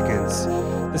 3 seconds.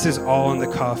 This is all on the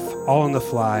cuff, all on the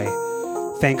fly,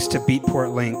 thanks to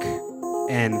Beatport Link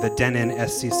and the Denon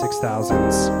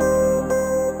SC6000s.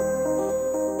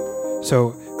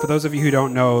 So for those of you who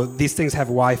don't know, these things have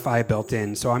Wi-Fi built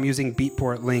in, so I'm using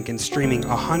Beatport Link and streaming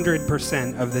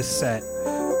 100% of this set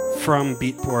from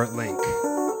Beatport Link.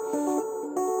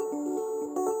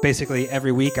 Basically,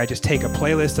 every week I just take a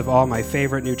playlist of all my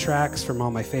favorite new tracks from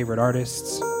all my favorite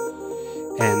artists,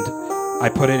 and I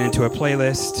put it into a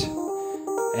playlist,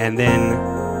 and then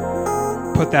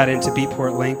put that into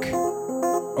Beatport Link,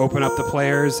 open up the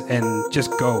players, and just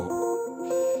go.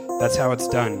 That's how it's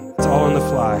done. It's all on the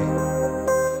fly.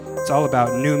 It's all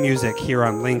about new music here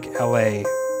on Link LA.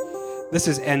 This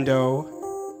is ENDO.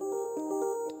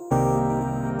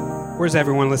 Where's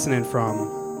everyone listening from?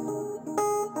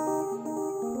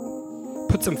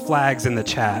 Put some flags in the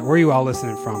chat. Where are you all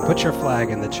listening from? Put your flag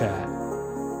in the chat.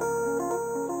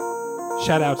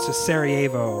 Shout outs to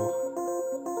Sarajevo.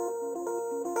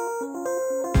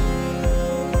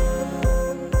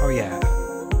 Oh yeah.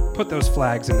 Put those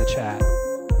flags in the chat.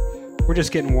 We're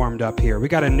just getting warmed up here. We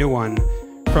got a new one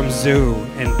from Zoo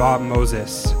and Bob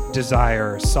Moses,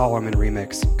 Desire Solomon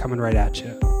remix, coming right at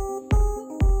you.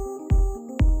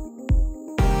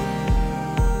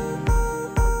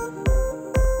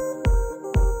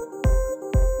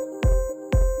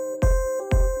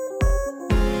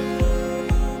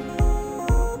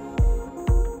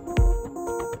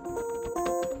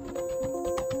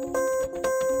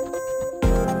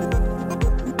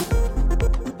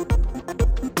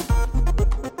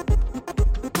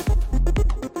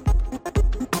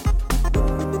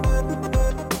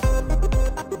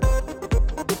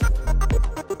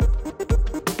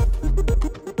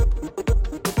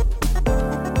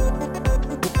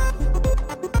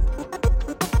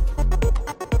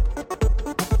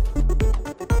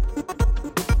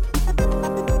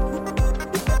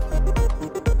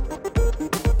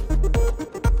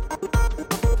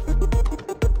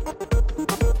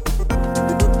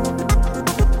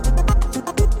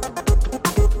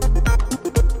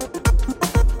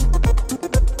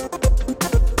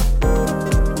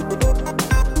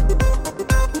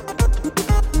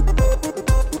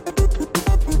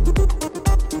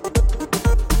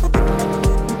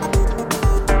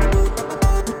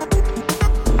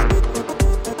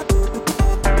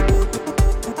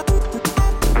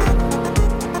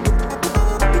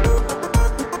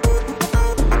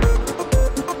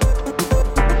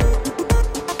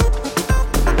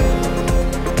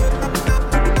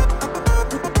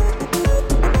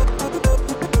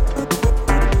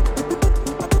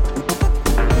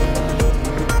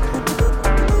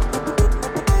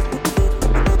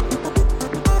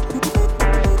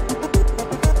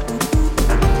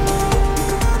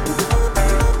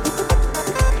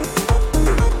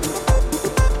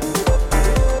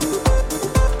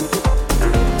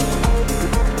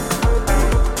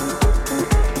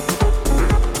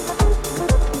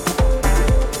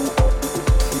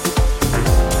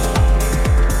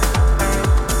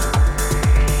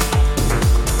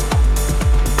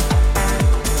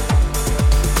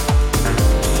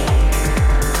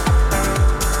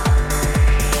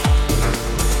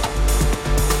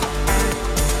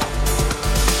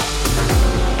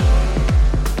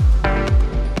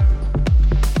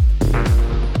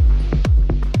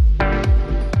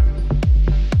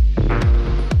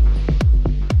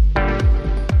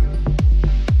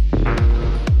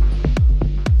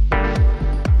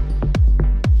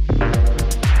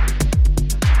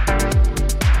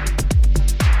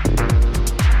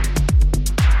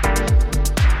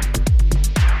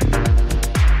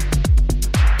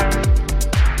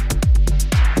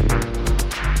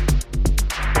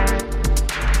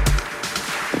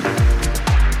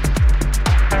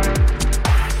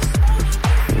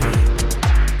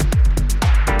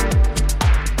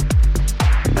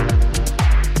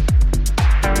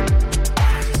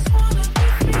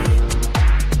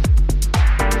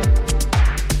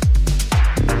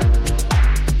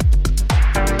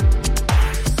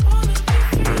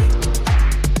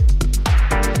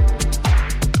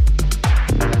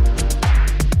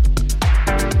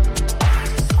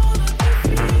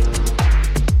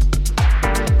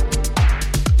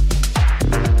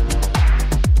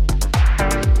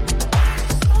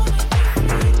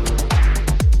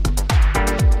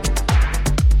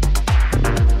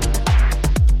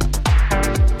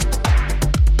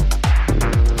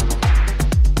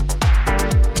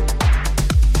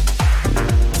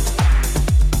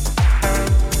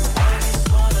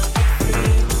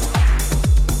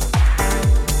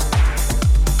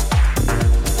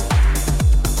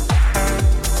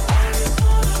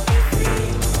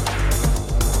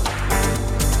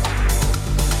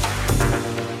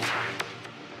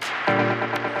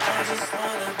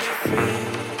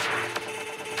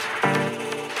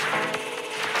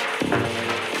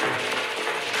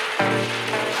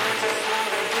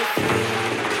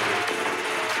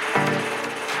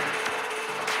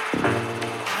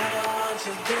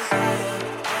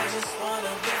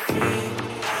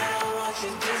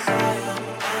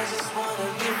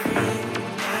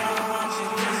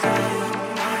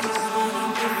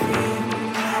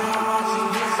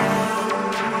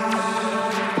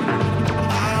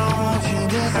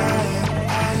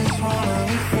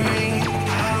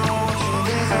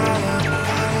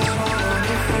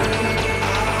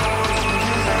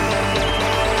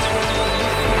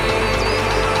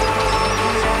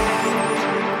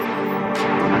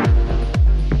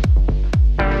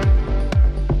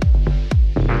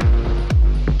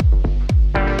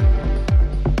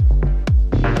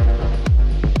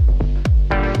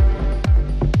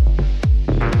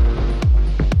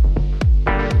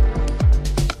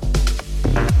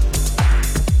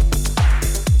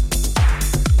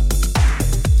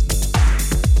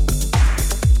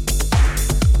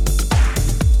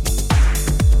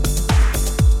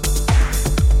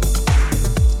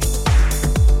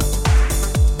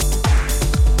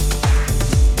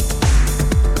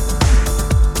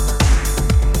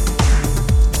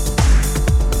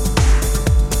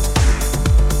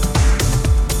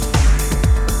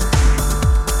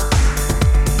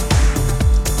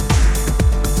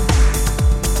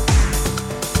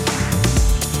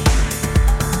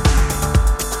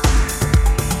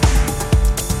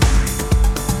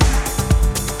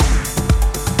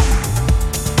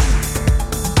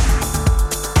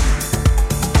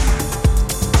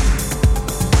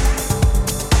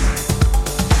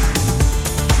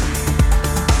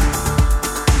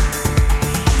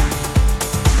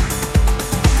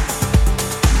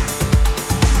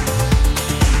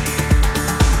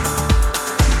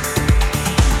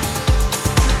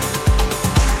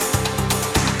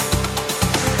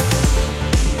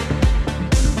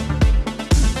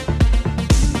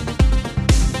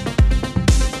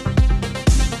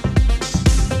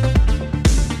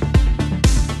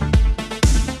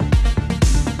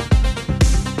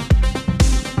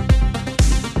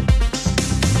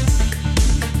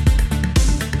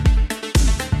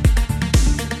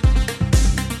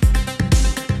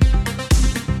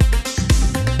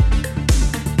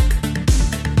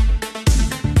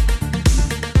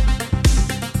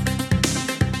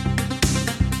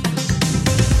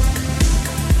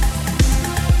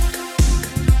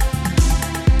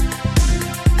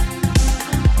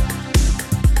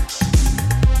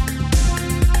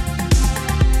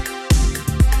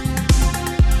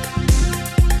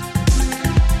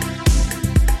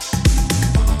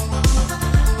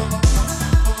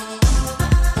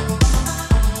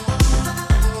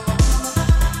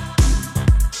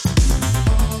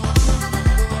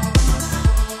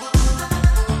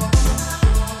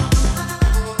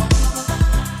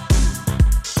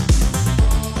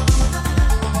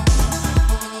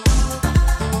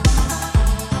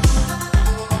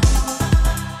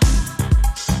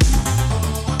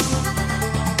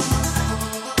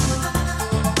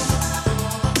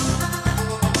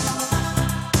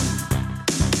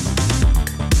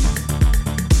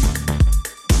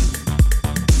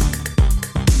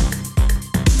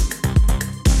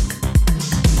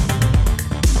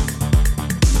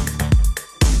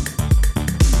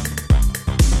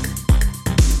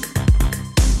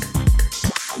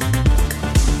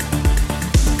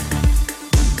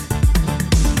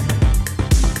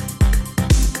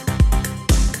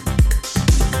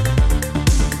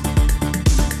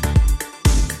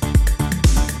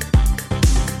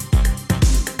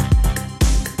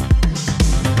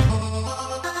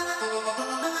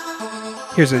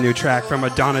 Here's a new track from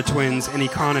Madonna Twins and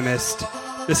Economist.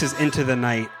 This is Into the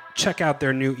Night. Check out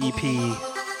their new EP,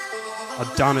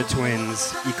 Madonna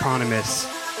Twins, Economist.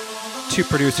 Two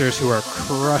producers who are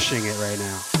crushing it right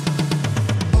now.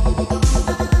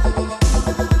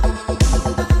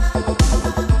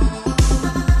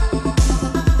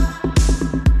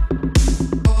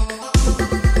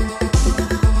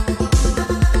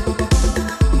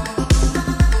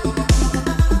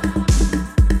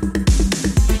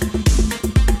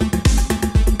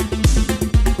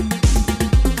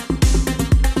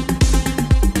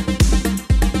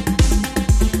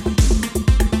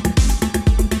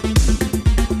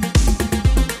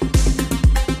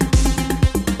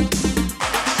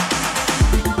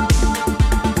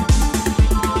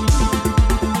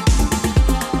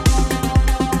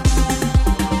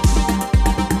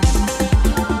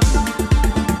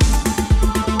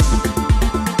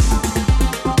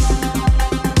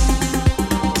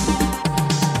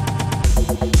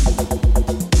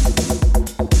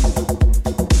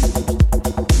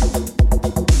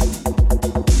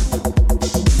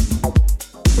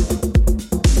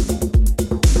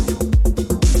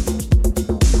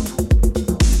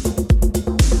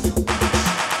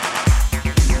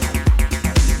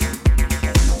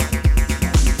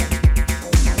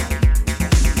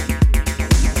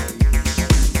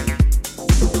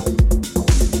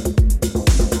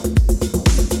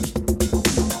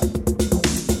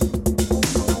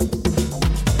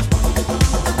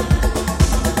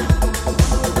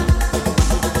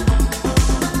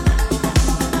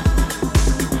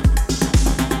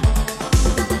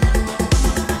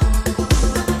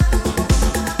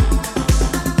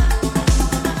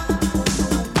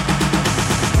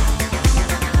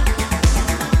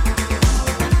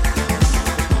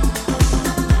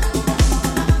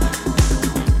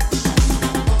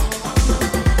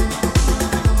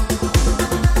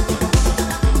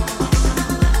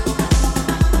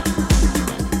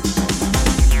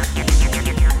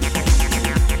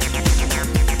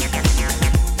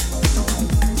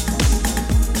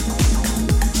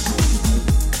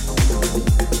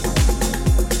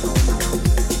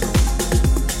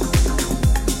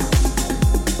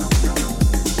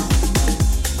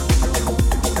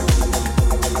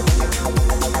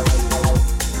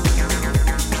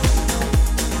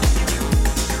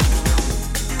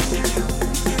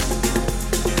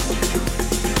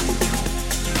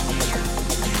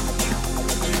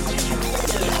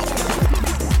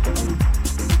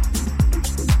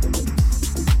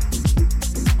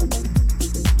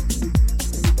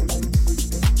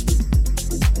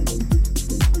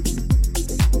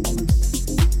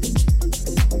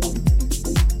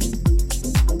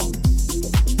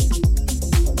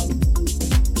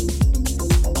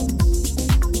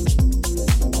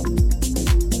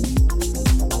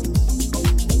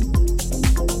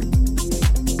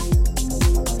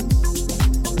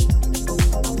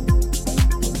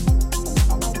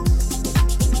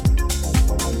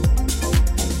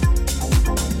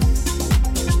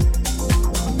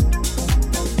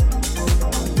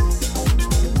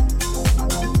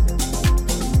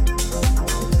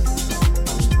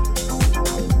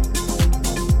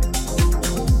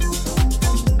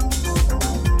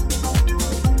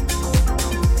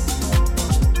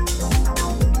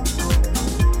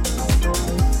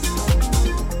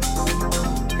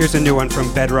 Here's a new one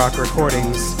from Bedrock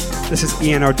Recordings. This is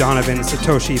Ian O'Donovan,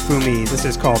 Satoshi Fumi. This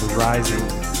is called Rising.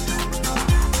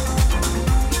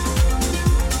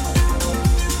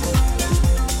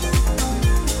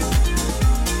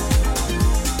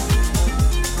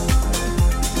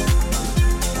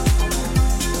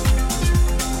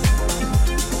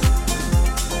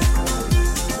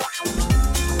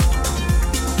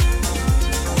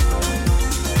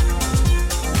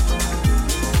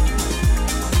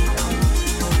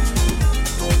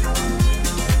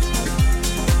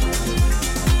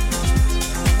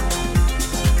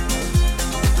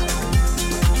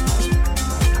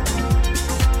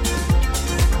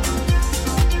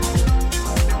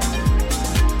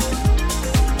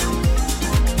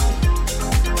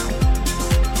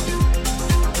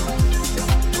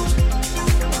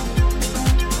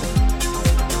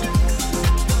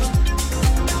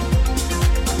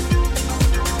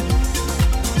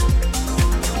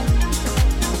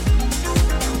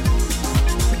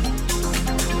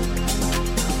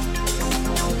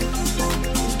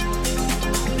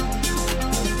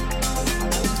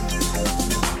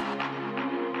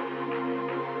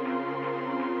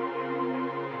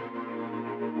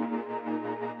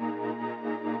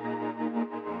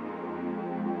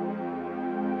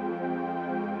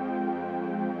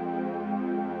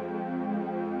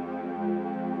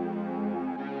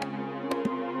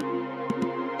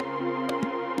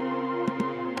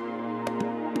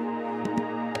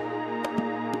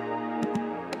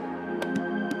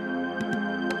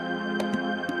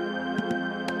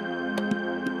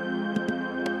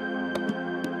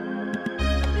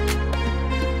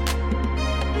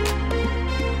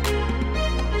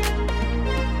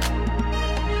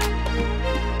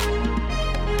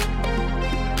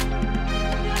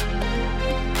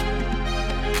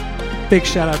 Big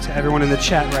shout out to everyone in the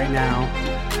chat right now.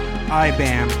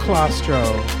 IBAM, Claustro,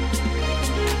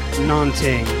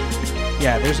 Nanting.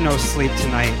 Yeah, there's no sleep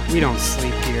tonight. We don't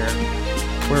sleep here.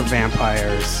 We're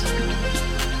vampires.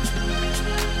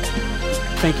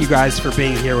 Thank you guys for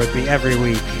being here with me every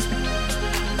week.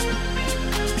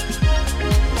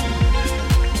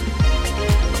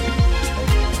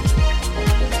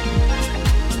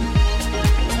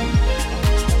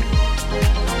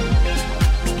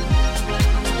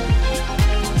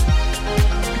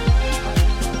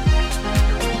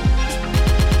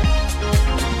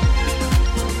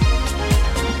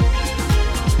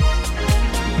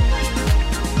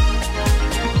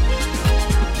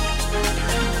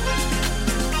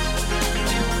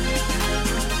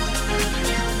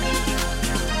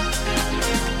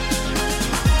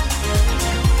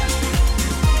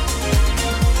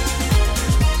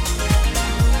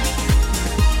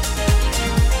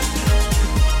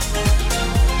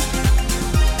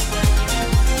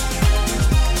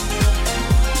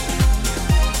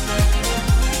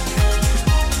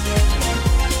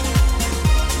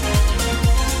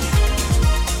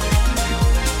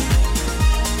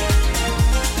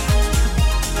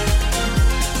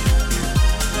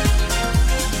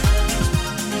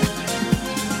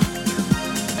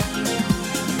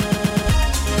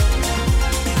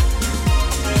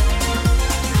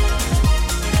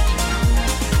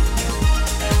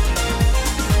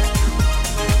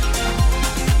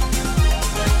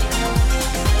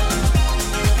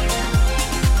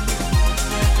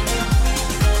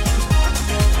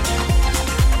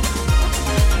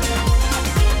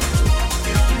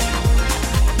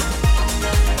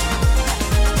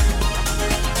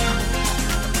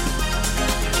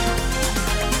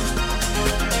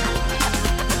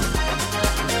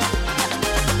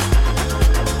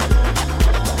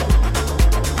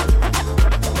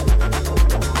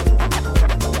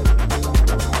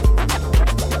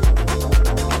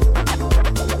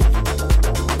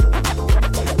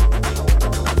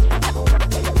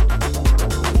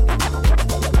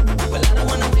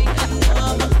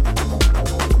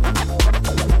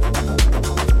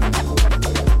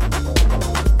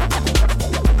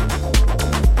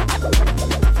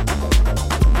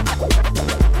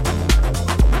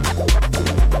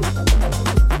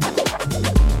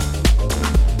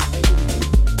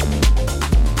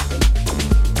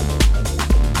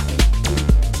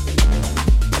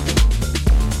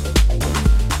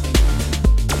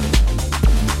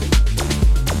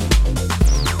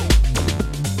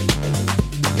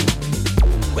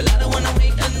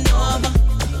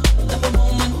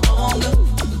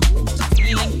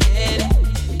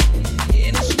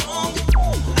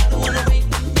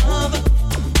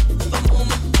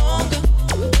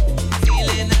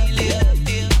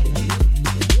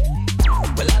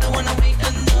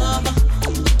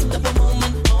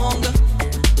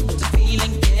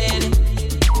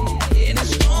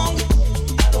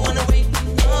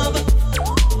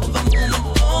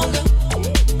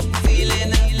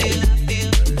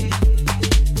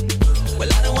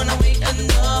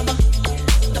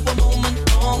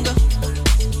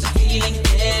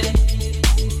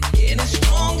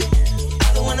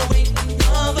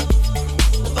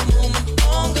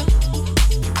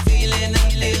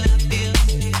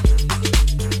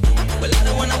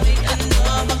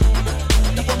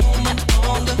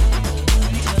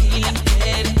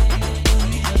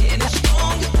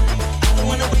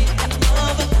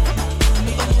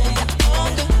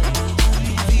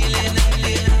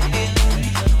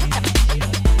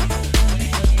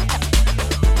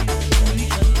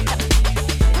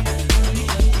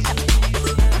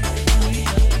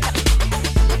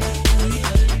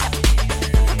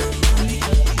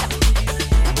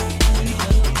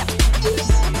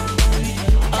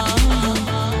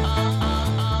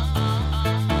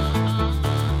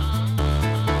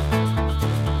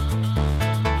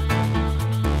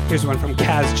 Here's one from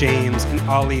Kaz James and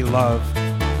Ollie Love.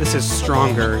 This is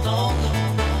Stronger,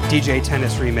 DJ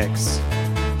Tennis remix.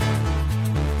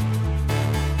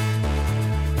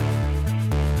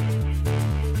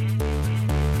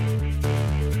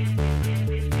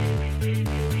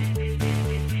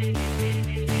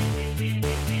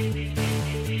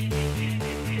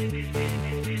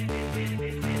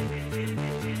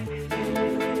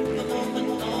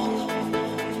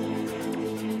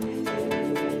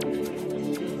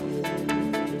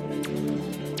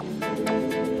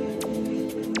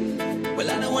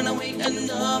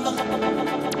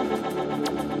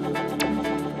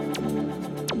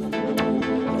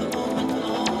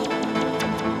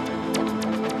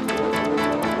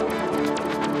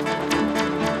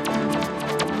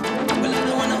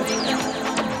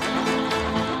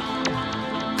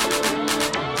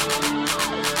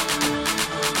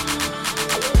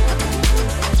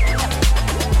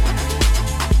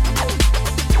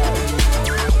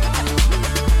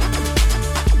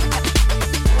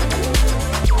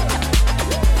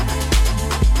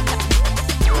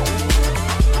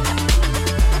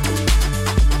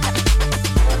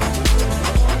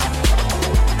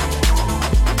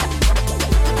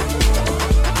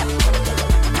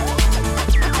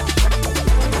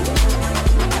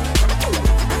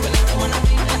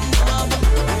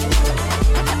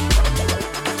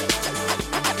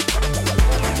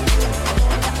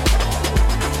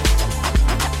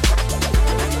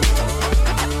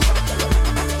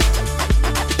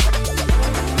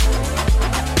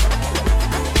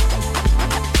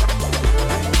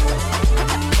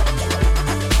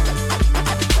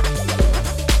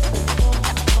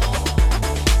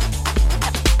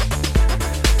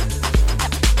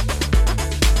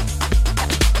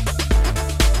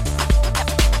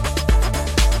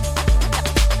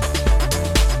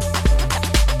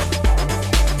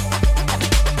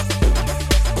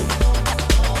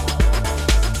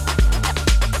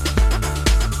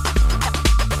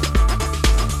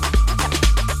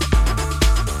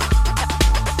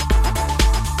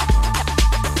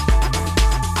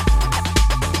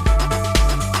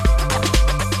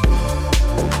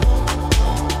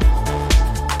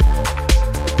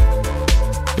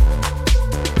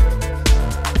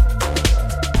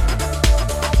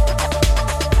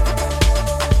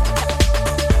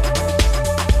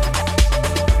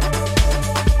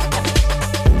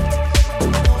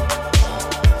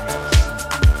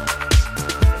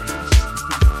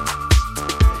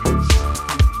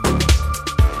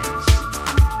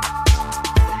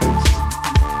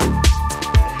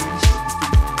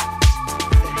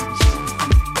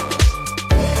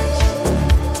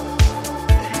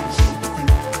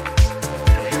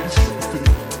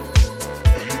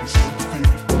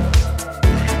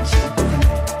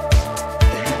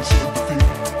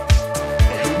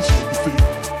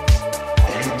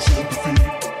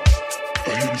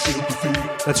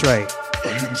 That's right.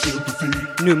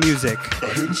 New music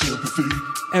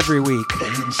every week.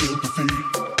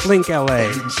 Link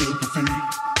LA.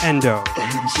 ENDO.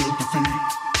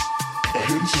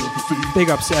 Big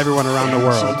ups to everyone around the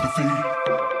world. Sympathy.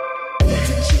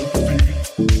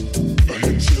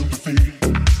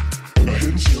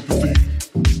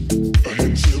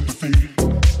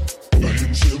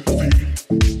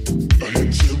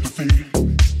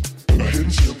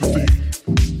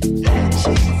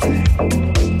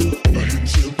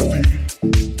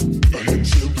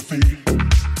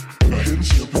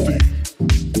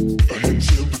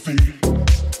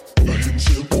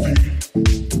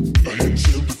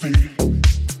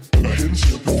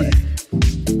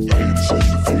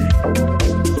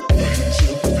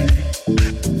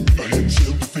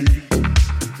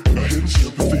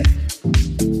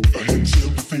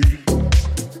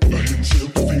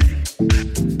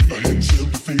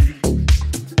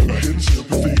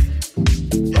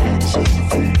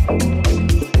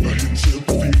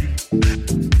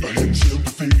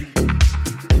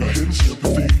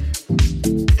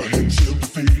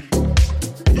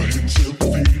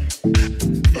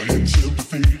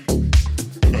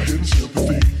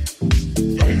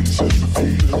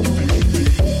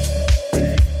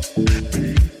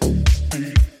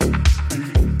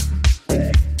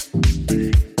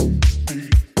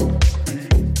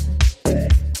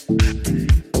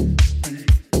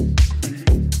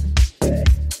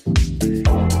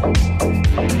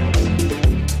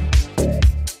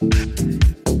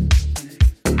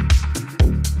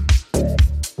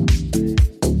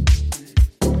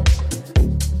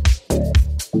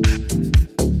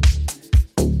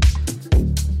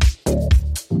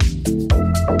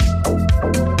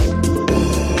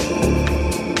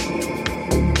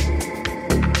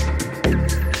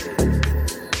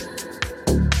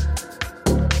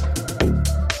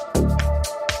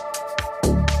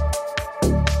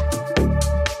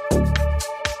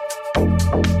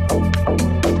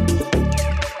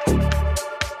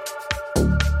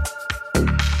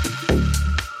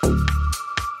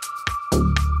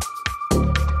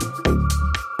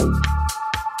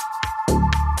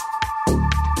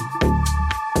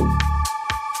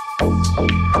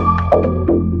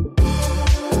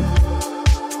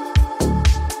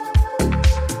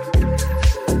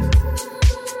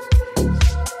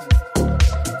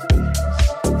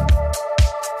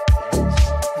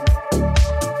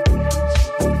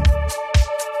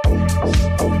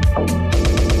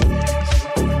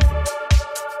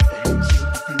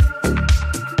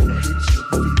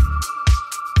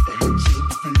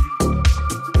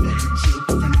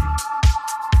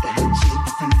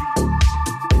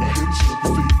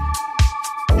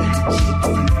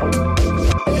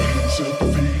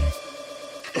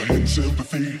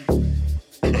 sympathy.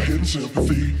 A hidden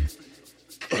sympathy.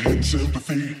 A hidden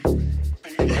sympathy.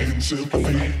 A hidden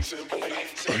sympathy.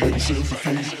 A hidden sympathy.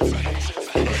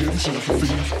 A hidden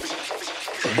sympathy.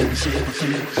 A hidden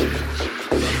sympathy.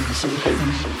 A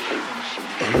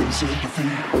hidden sympathy.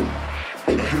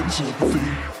 A hidden sympathy.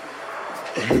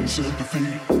 A hidden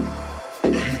sympathy.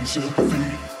 A hidden sympathy.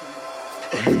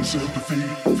 A hidden sympathy.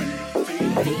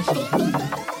 A hidden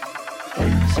sympathy.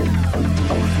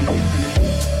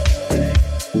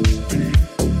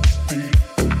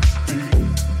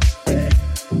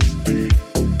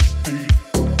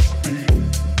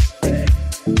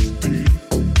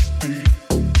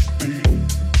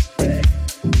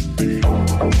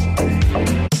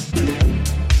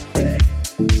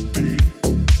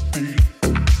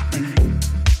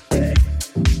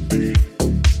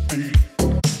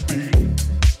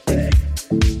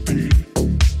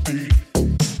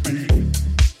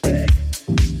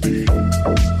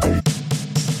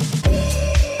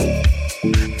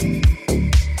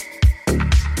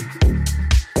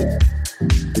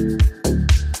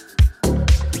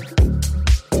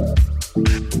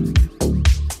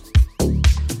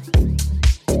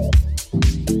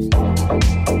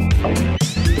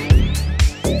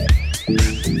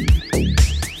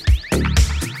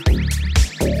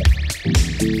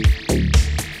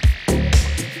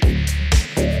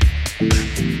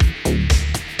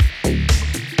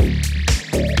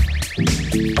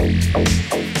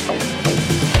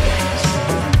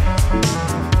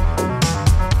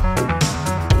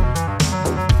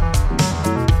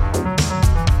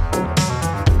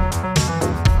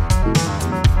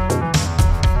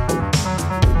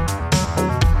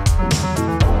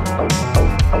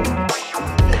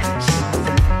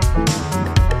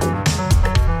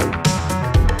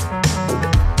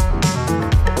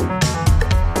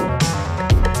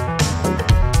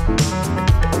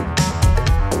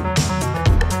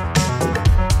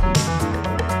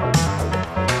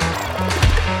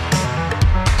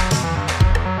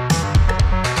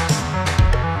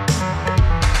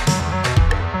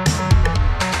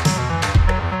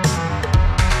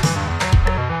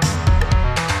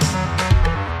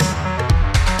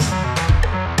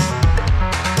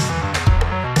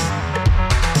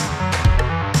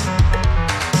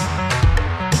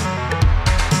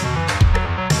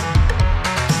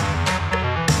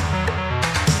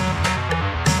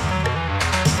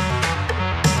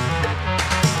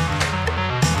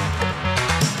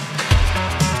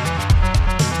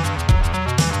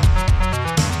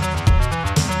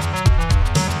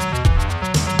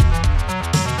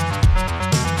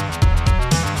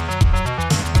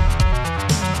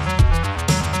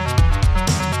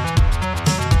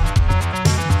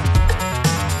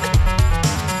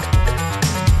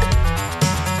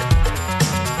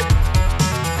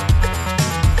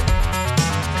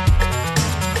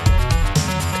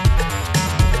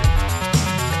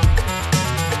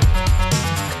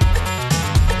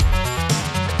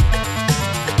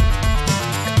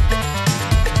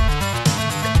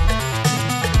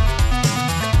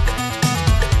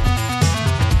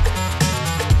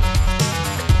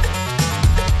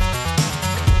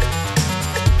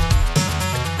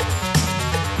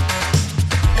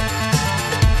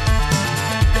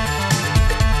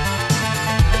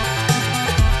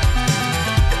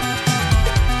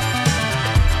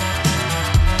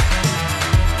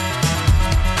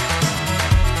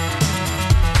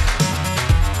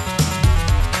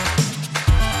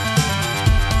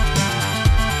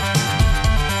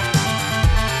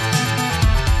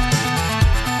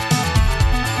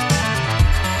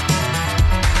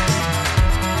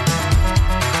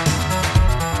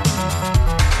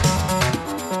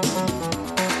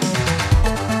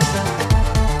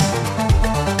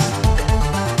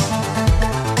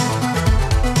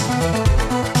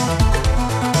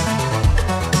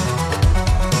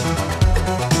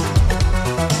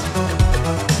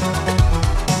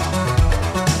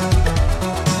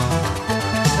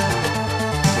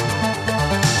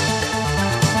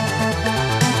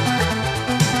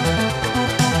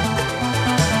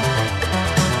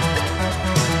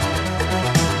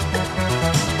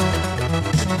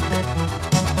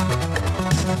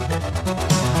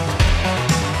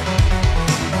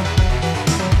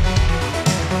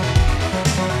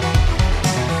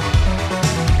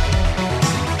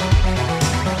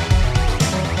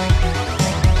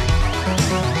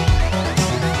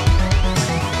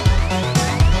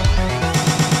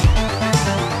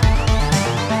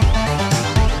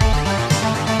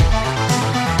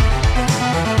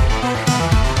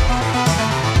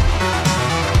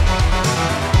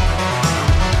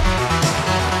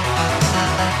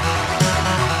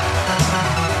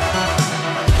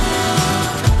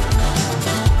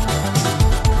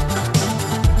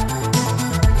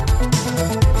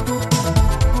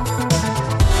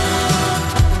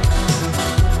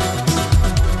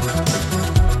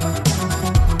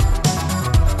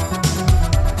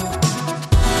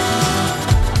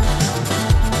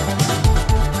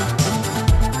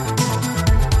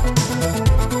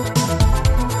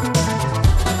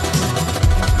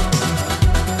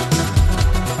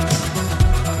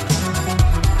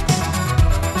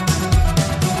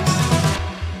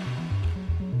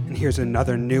 Here's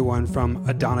another new one from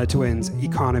Adana Twins,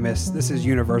 Economist. This is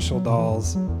Universal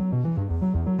Dolls.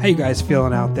 How you guys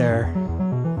feeling out there?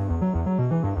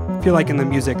 If you liking the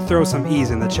music, throw some E's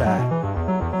in the chat.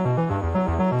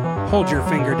 Hold your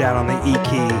finger down on the E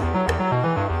key.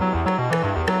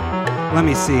 Let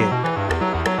me see it.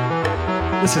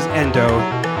 This is ENDO,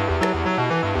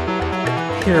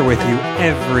 here with you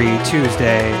every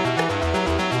Tuesday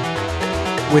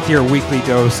with your weekly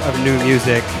dose of new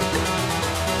music.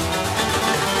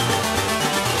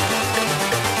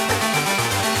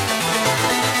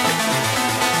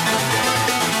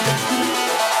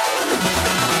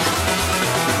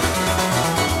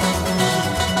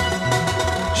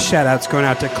 Shoutouts going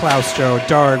out to Claustro,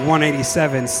 Darg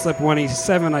 187, Slip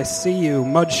 187, I see you,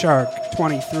 Mudshark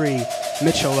 23,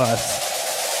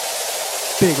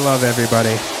 Mitchellus. Big love,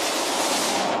 everybody.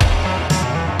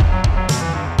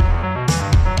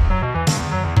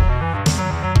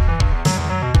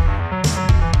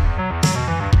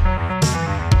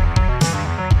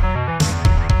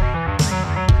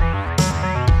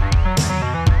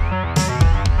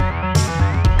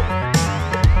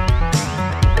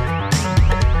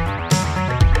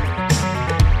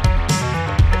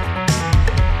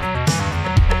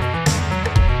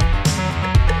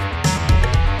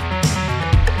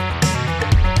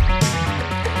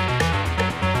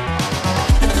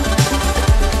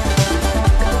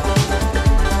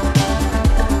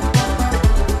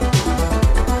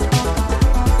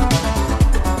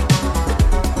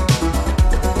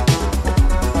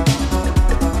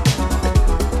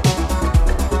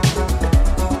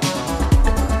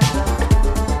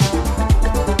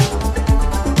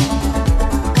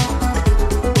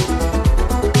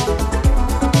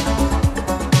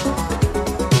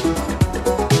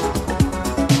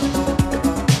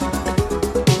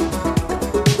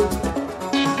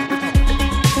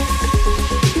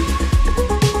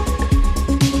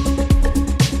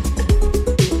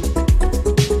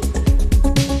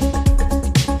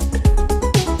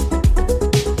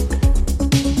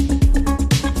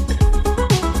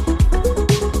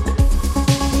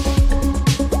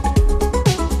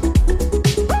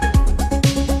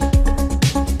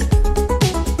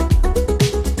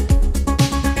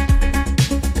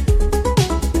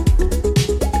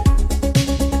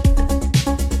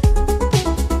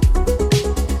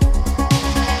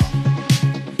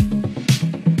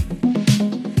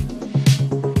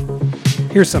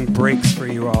 Here's some breaks for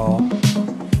you all.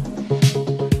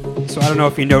 So I don't know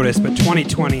if you noticed, but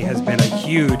 2020 has been a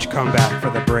huge comeback for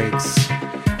the breaks.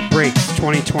 Breaks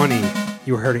 2020,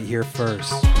 you heard it here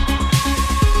first.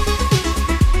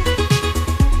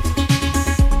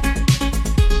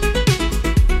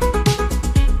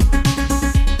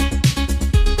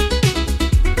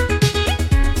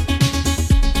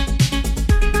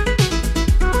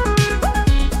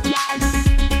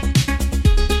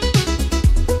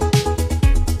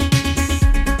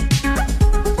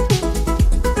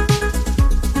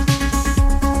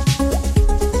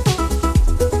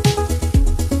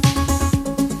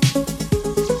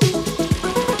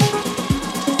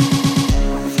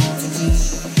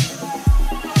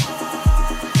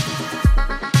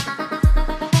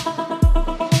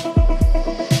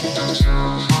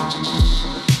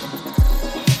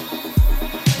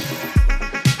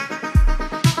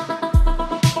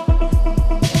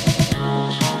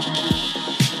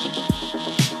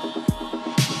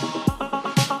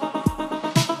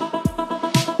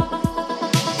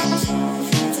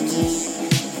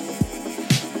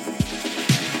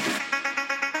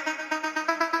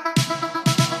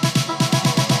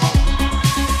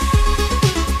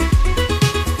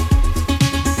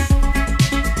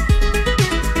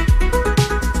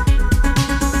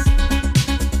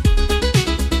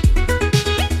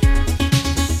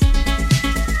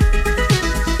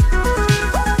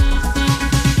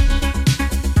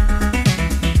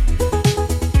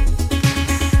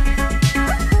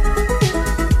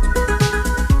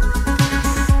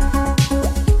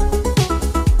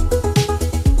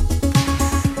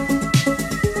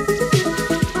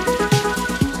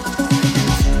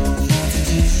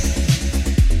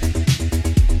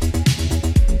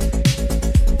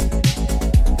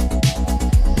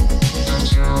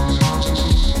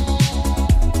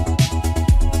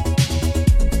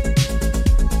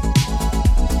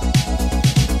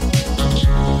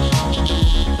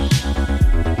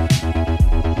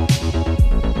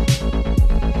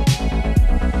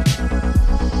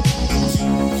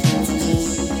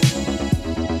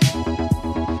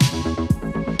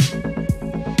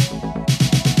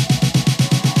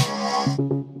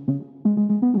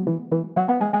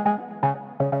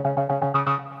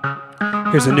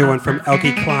 Here's a new one from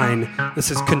Elkie Klein.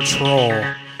 This is Control.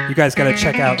 You guys got to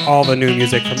check out all the new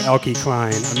music from Elke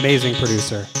Klein, amazing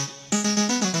producer.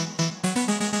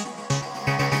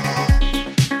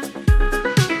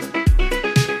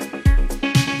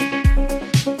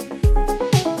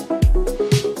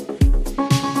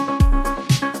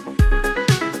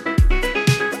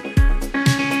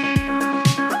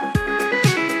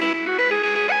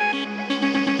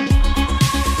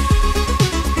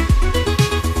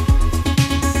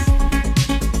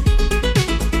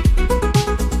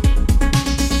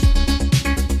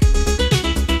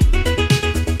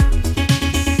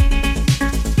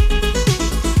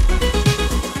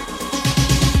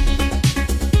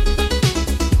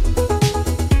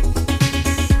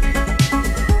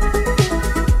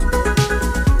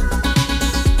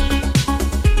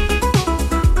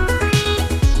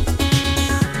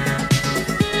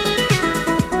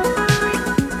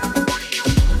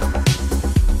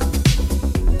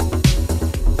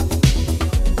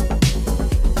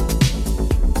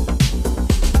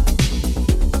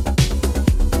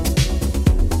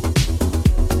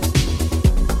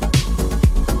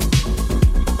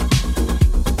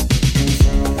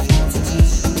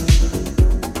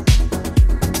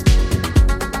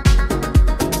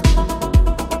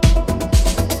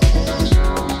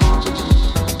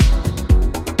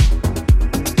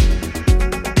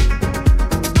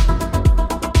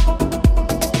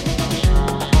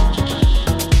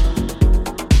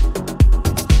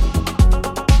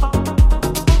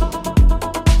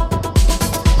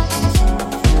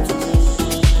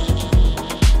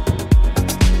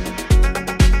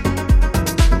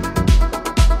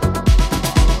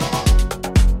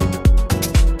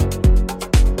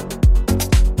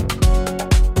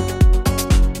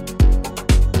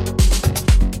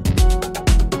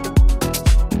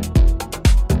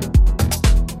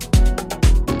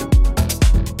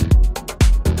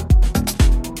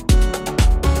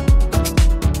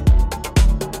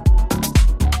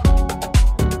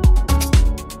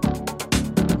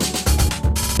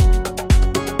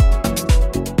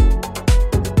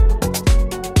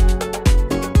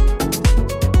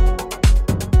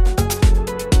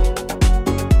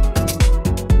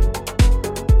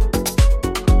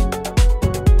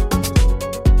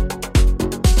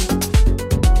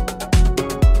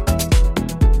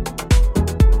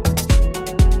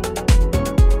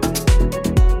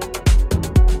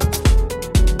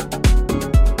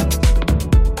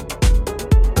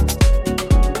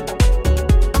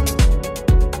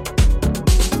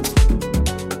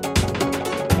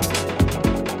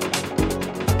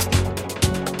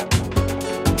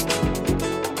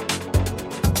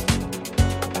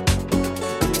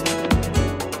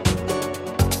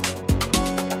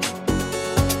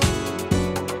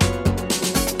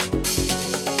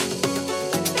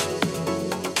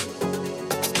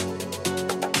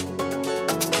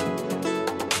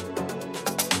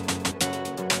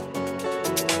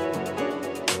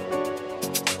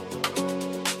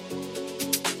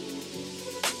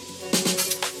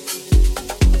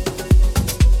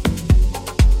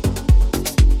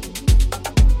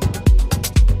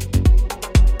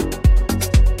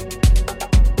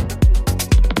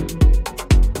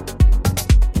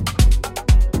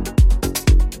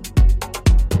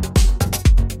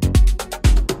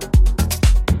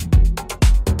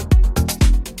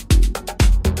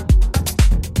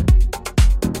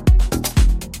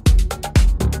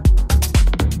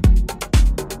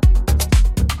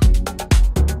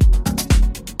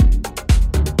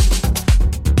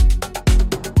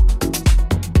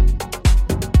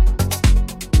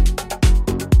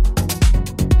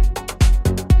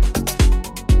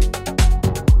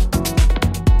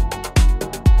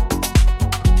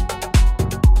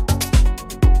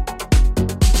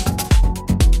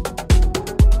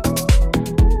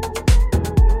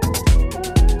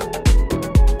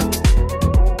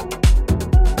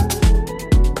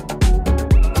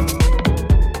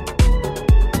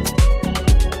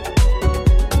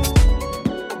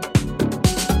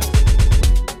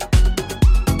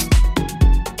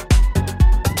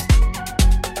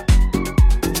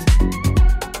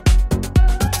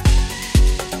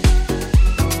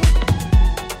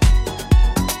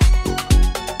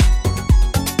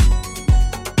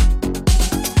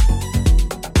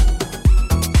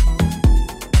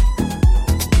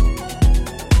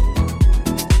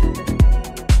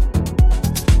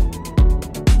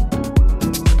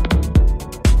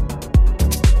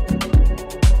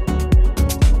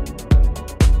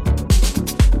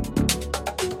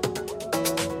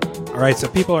 All right, so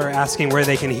people are asking where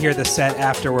they can hear the set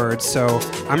afterwards. So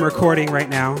I'm recording right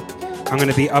now. I'm going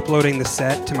to be uploading the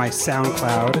set to my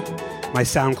SoundCloud. My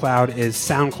SoundCloud is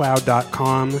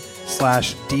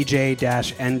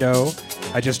soundcloud.com/DJ-Endo.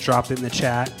 I just dropped it in the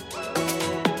chat.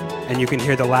 And you can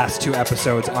hear the last 2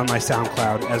 episodes on my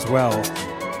SoundCloud as well.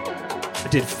 I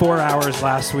did 4 hours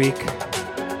last week.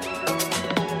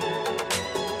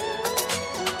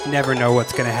 Never know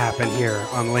what's going to happen here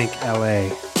on Link LA.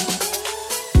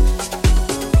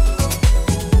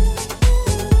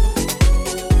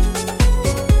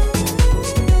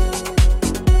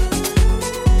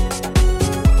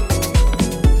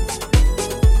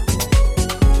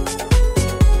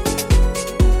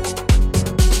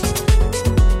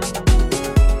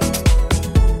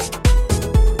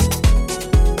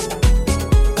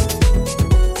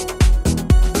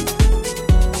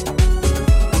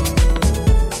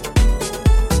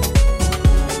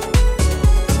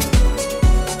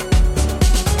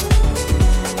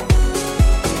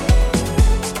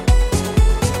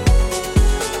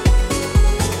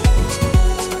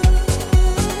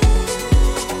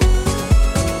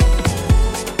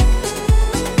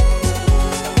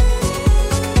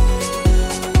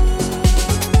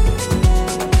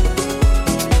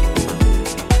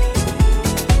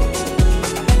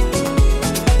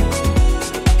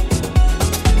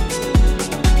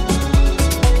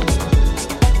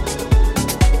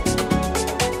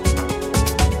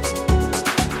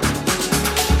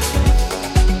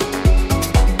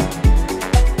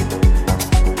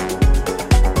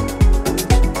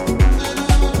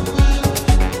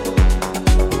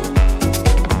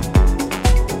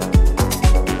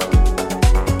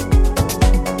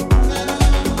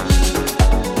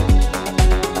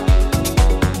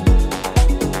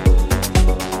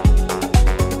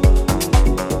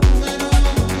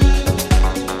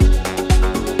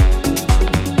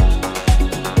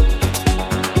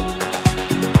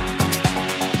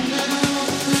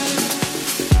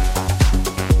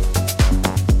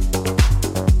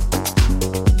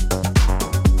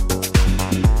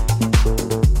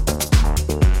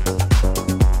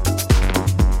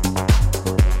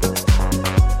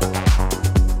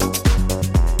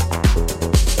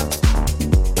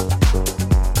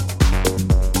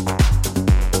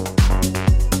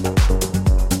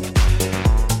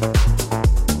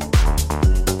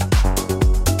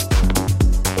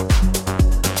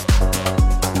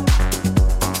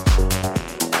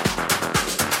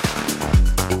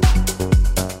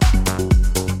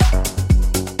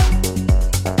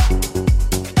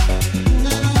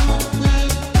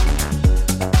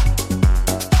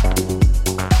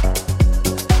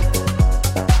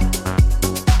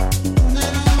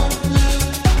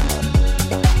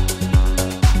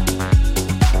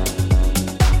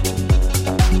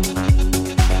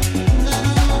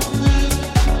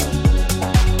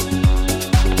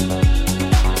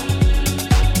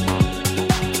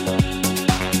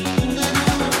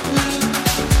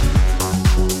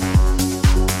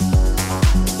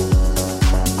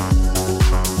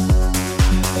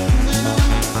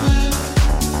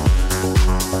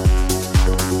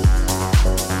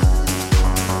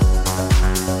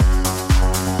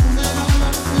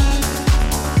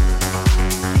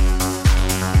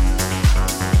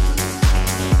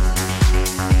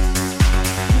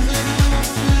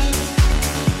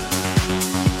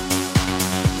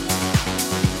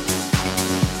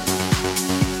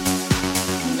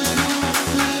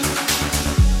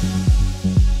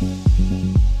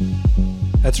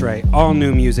 That's right, all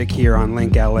new music here on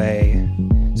Link LA.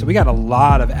 So we got a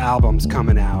lot of albums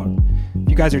coming out. If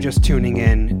you guys are just tuning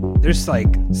in, there's like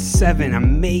 7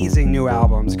 amazing new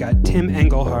albums. Got Tim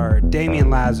Engelhardt, Damian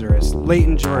Lazarus,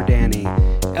 Leighton Jordani,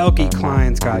 Elkie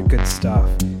Klein's got good stuff.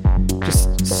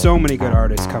 Just so many good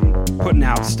artists putting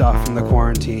out stuff in the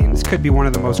quarantine. This could be one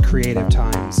of the most creative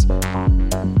times.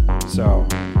 So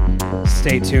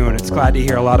stay tuned. It's glad to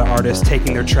hear a lot of artists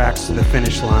taking their tracks to the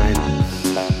finish line.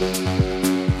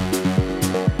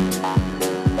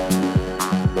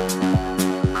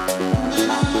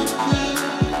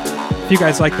 If you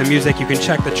guys like the music, you can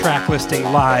check the track listing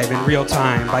live in real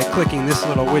time by clicking this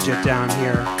little widget down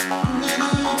here.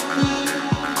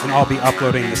 And I'll be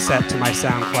uploading the set to my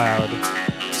SoundCloud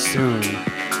soon.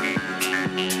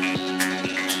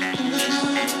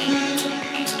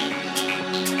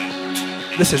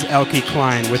 This is Elkie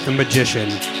Klein with The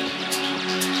Magician.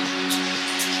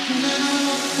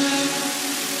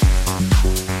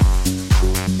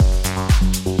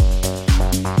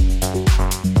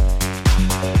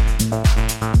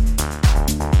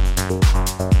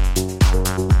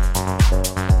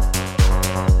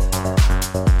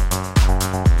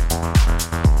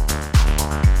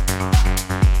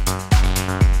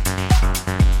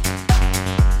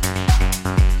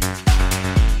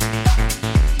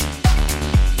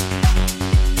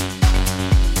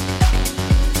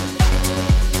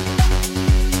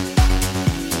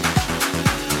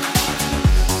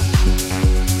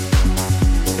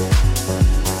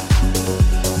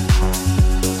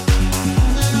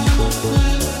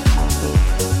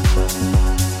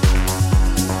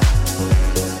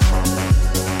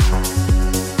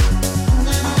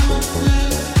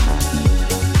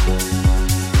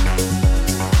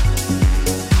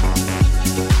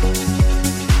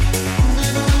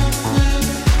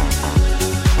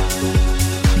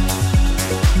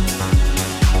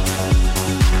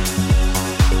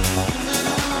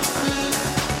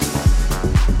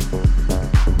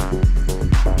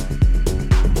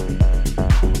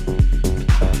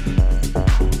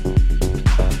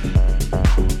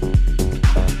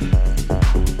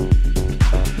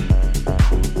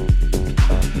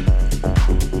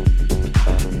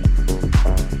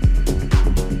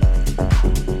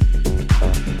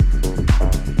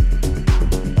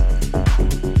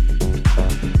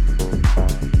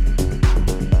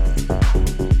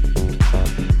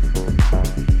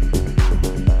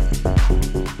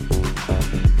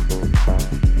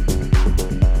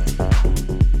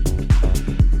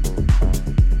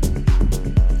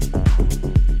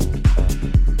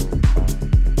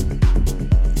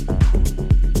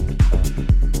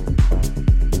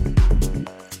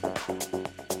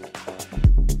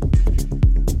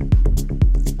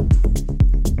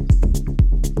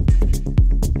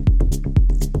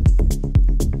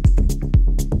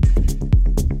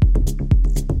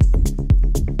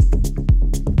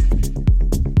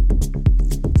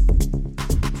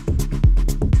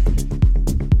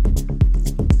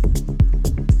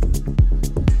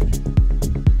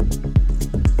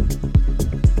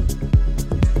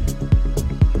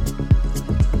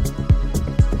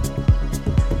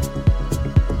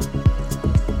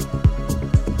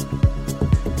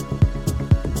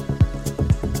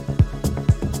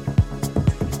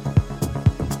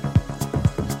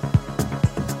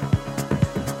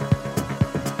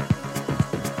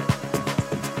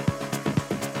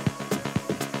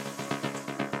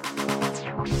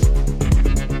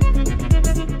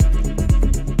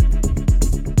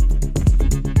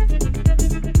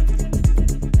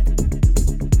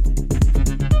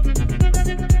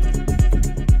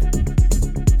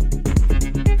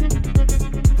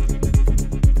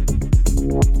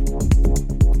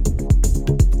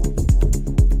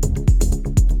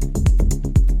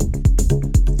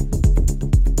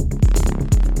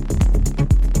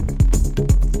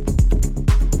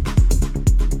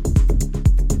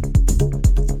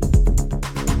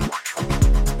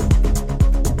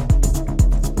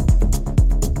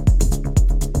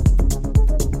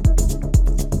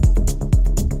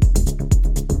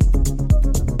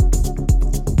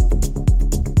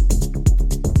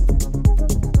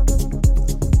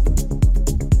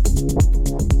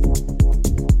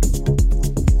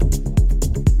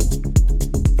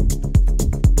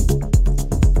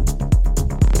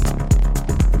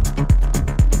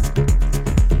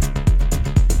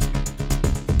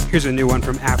 Here's a new one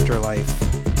from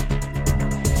Afterlife.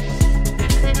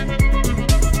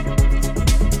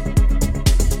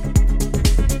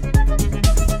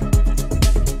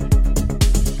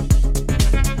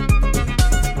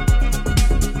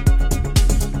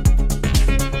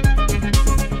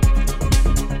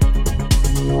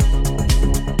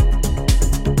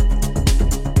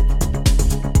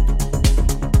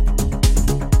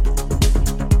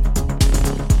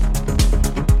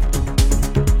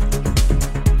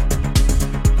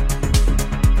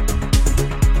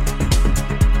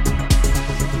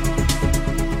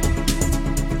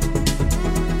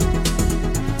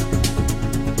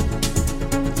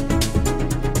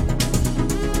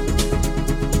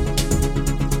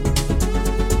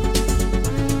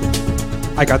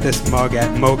 I got this mug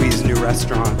at Moby's new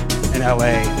restaurant in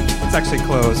LA. It's actually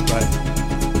closed, but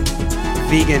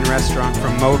vegan restaurant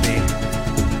from Moby.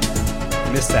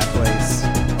 Miss that place.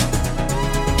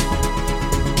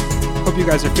 Hope you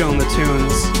guys are feeling the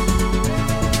tunes.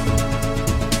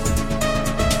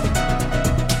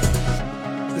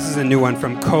 This is a new one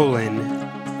from Colin.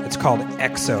 It's called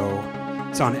EXO.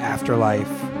 It's on Afterlife.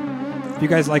 If you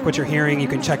guys like what you're hearing, you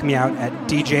can check me out at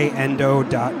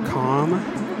djendo.com.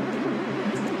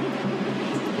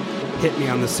 Hit me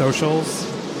on the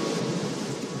socials.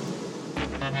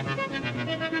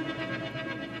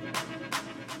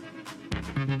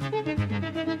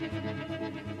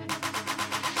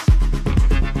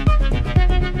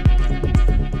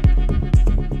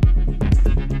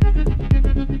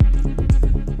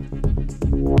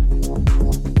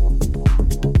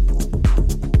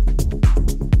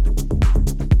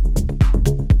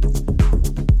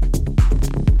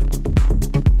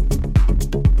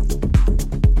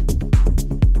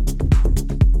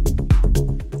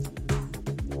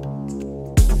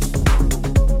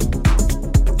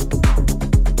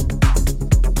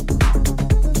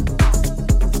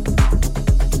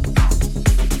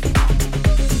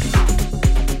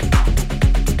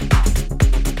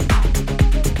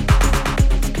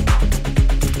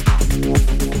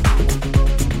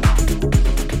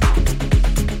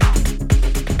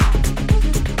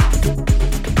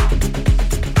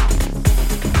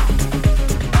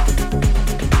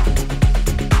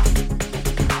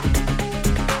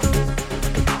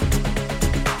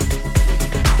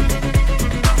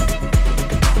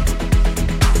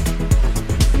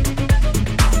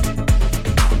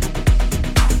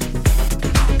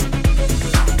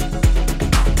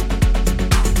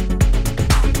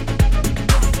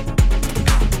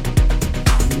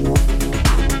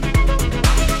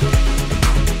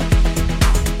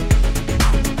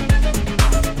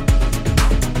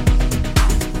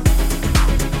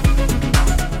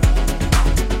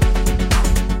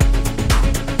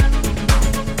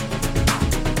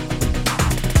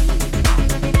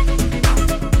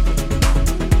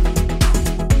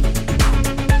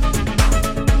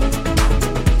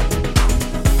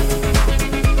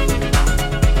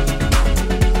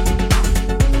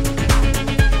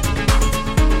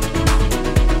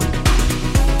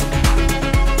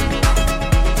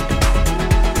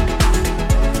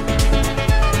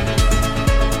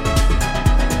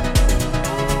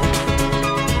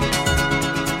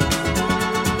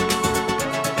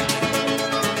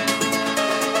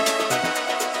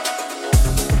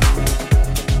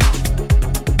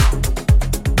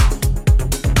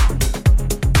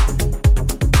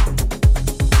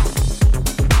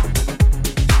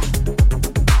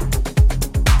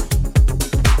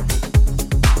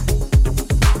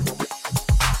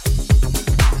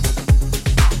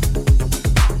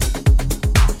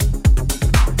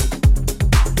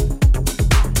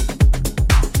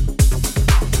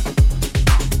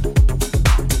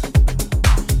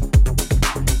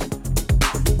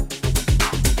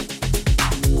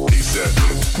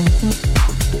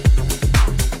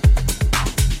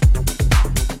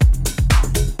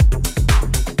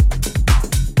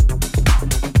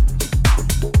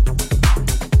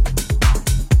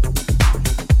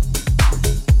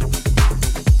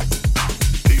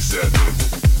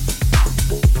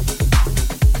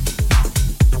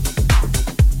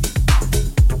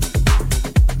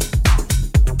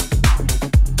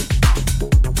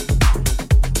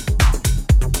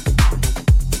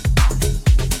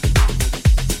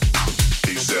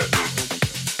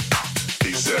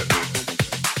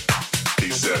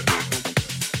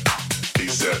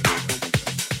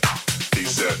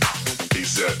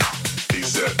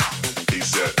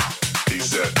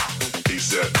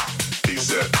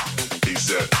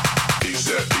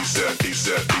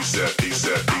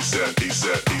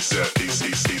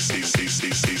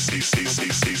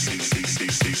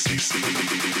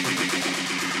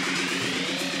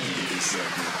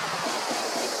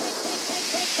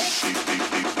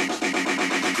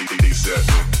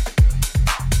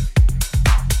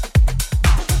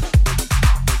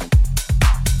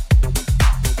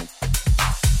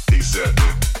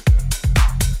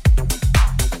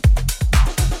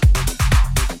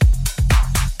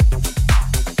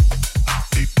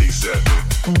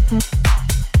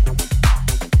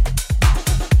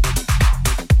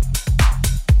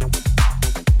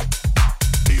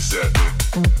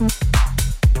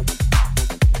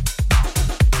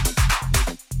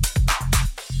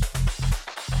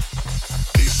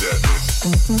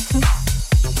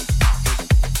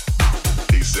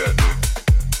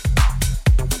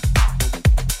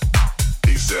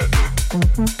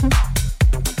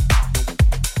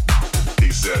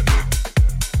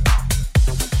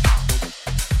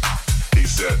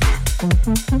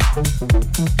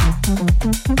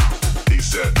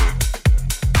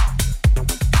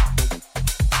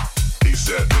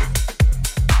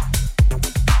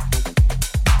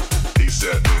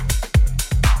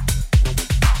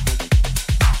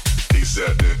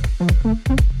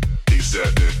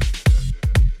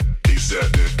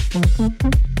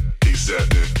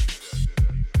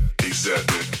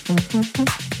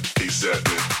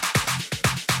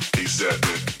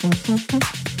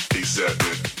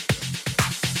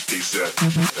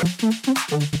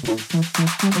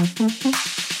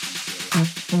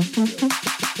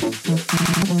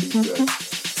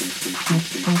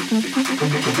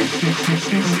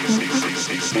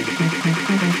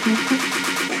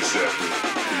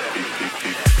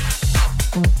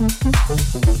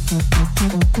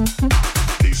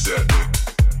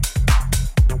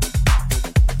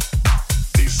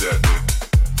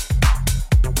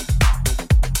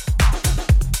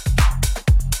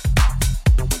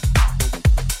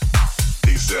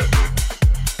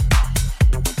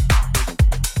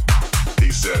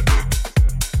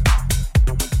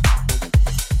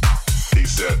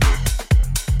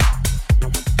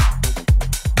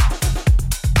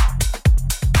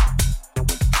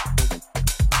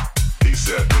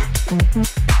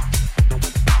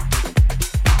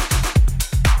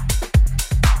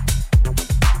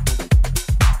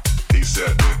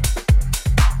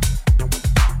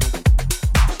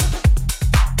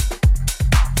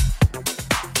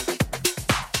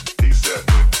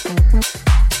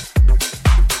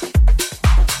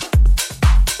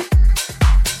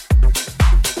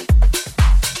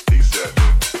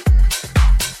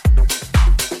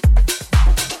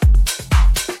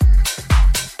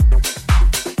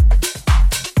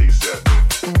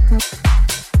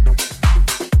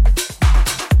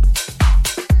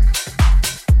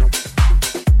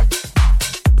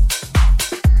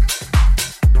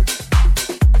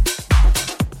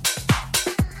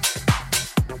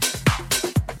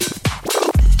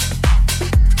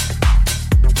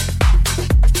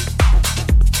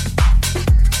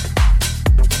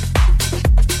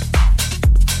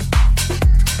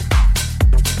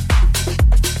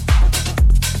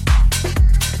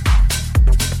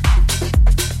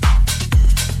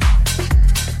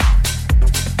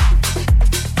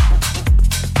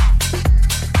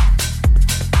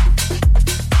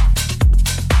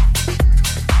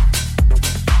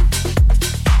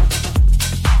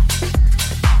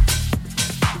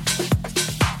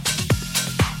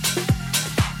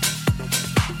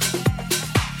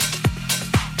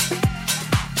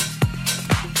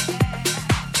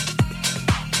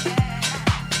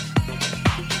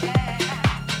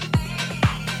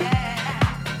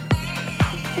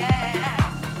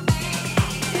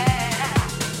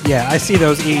 Yeah, I see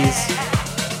those E's.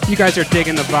 You guys are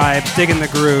digging the vibes, digging the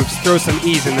grooves. Throw some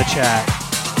E's in the chat.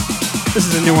 This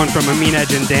is a new one from Amin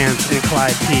Edge and Dance and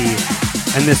Clyde P.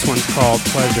 And this one's called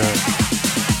Pleasure.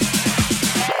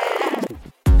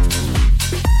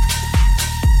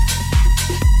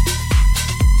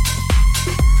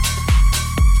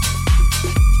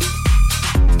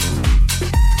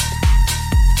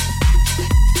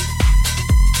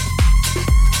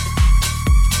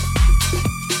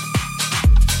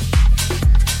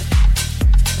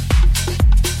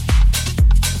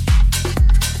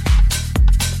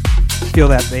 Feel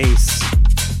that bass.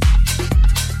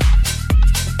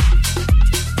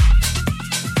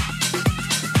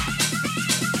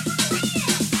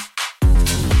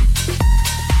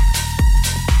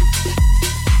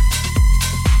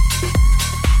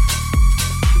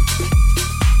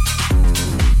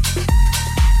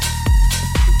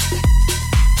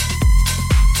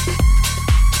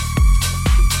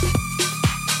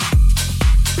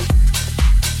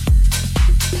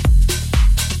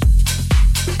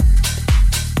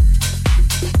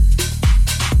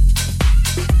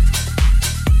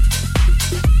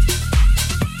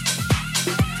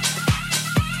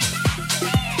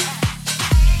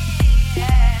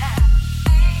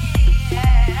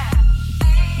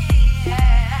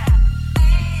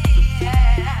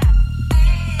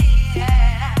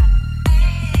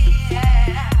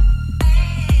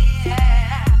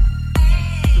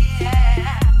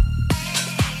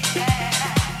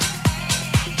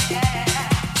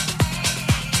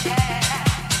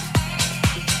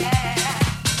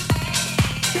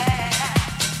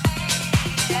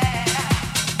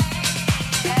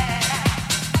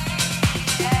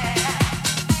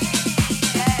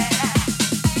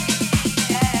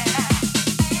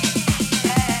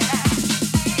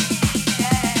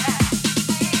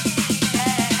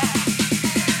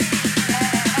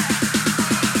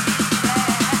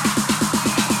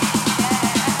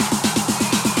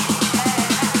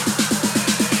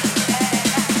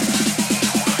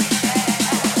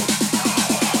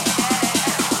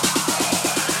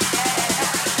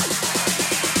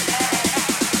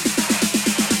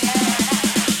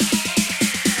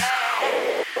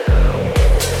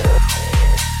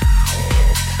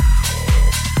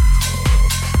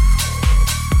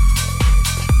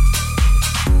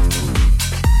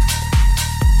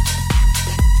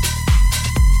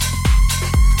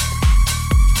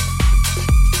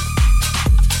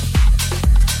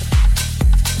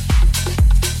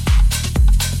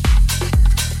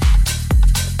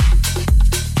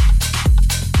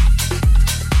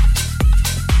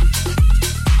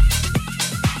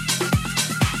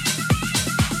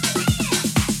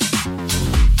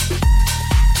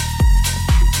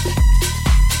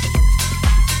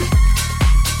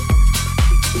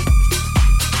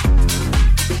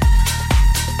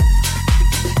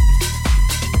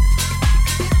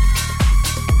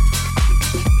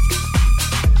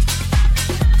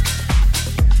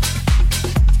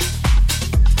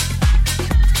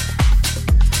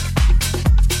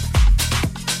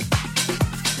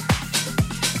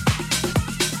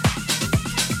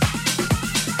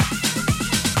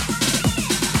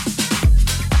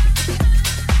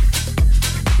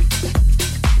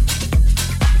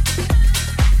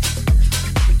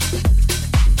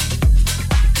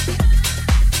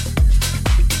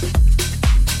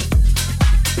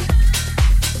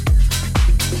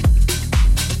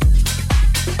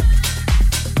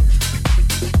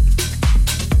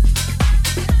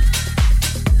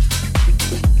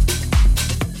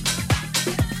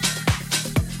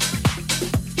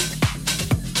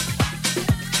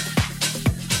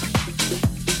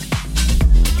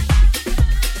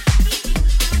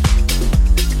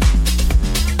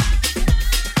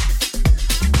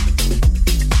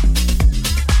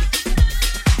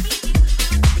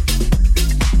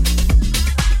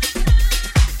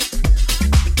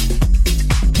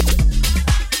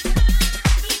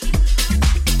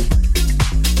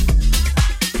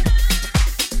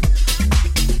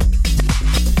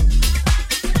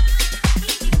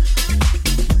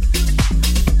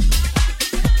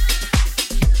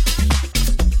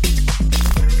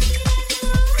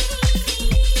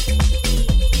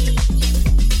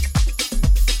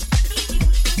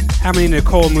 How many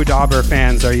Nicole Mudaber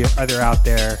fans are there out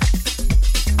there?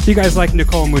 If you guys like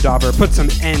Nicole Mudaber, put some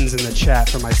N's in the chat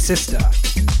for my sister.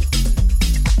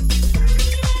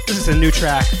 This is a new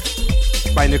track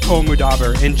by Nicole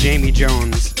Mudaber and Jamie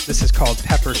Jones. This is called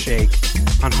Pepper Shake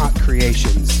on Hot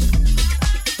Creations.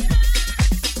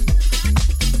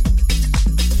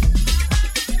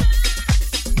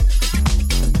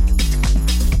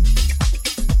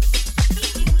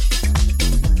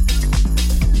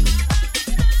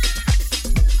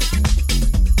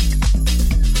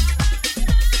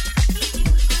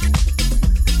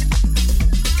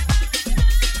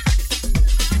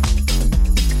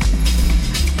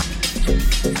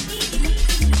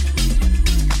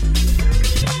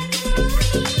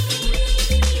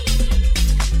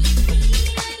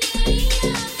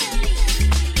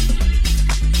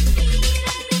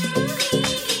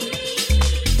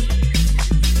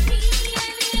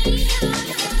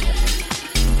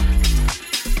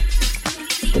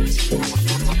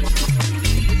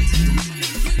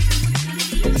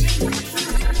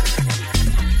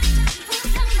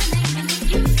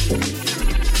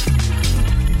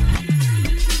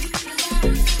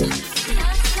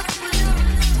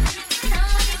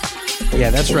 Yeah,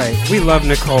 that's right. We love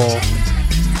Nicole.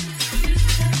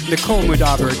 Nicole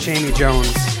Mudaber, Jamie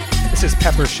Jones. This is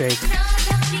Pepper Shake.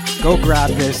 Go grab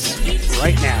this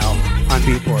right now on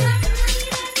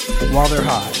Beatport while they're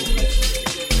hot.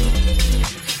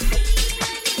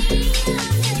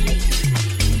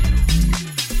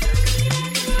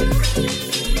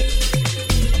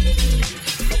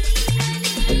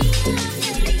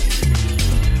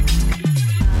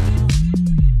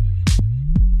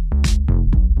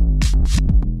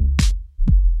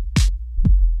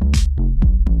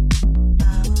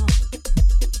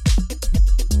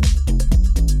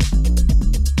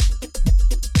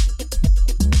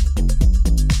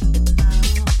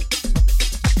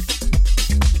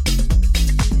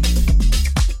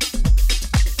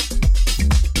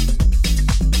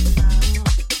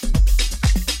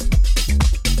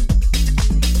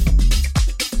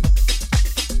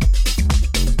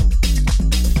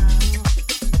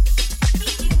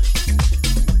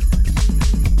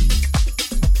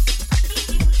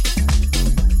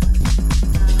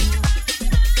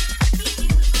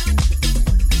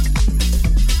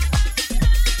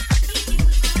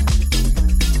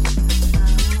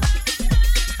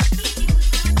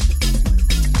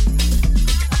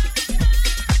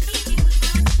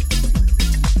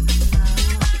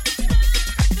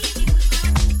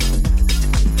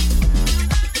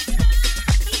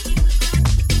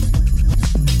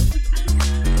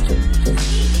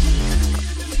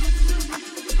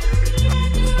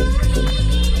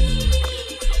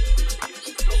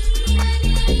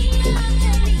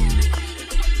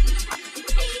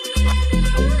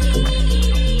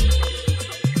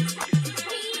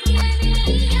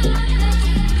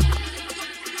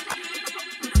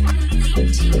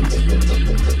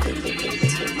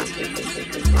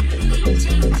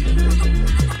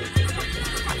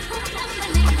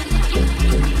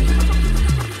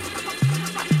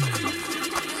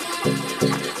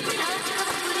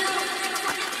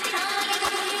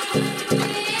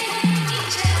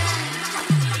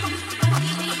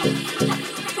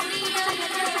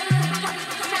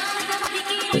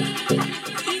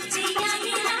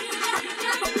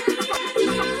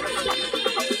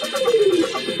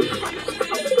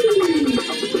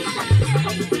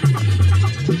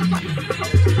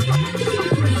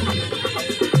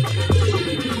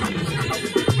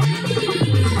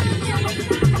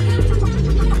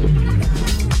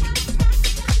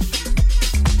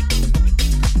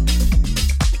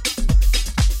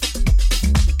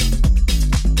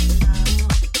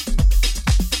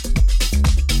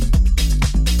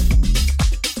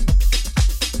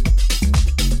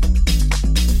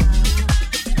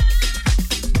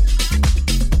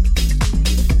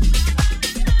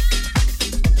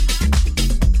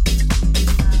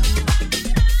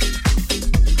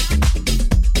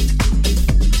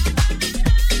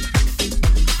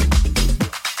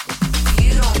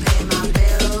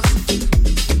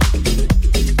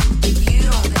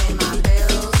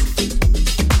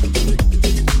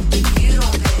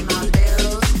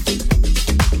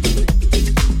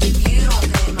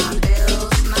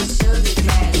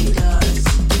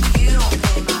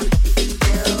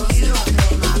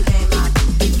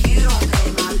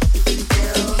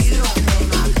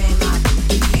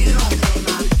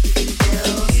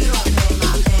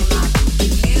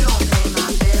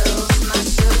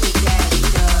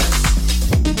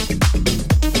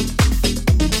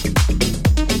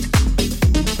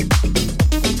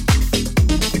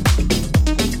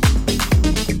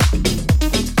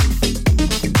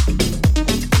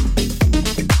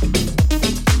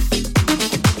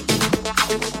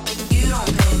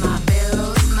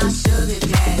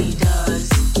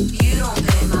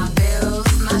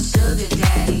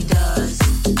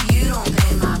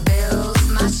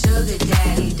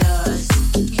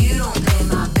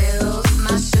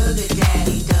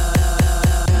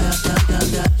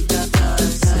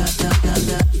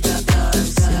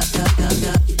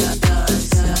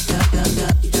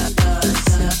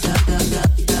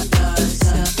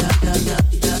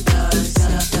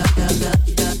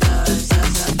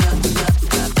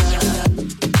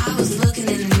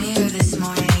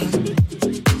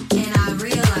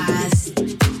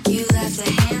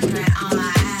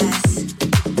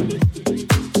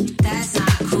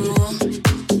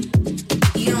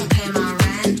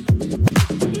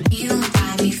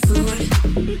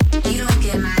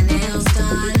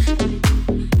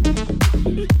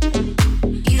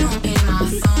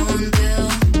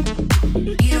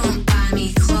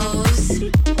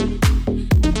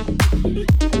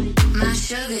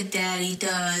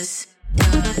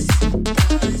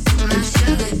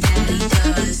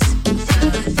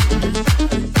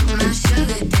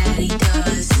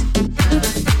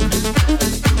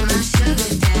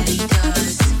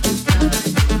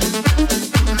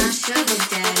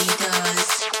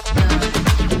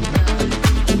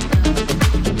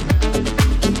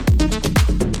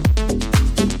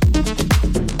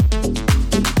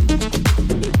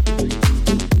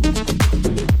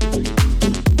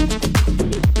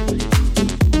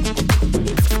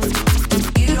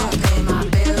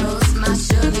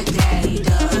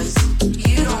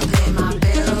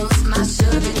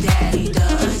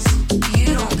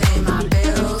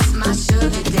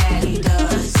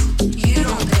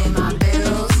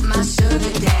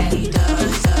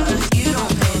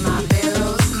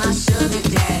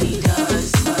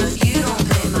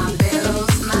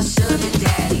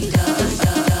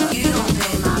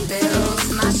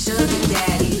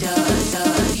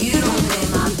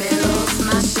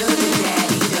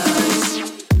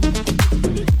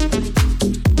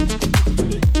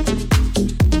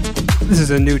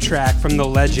 A new track from the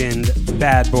legend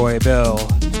Bad Boy Bill.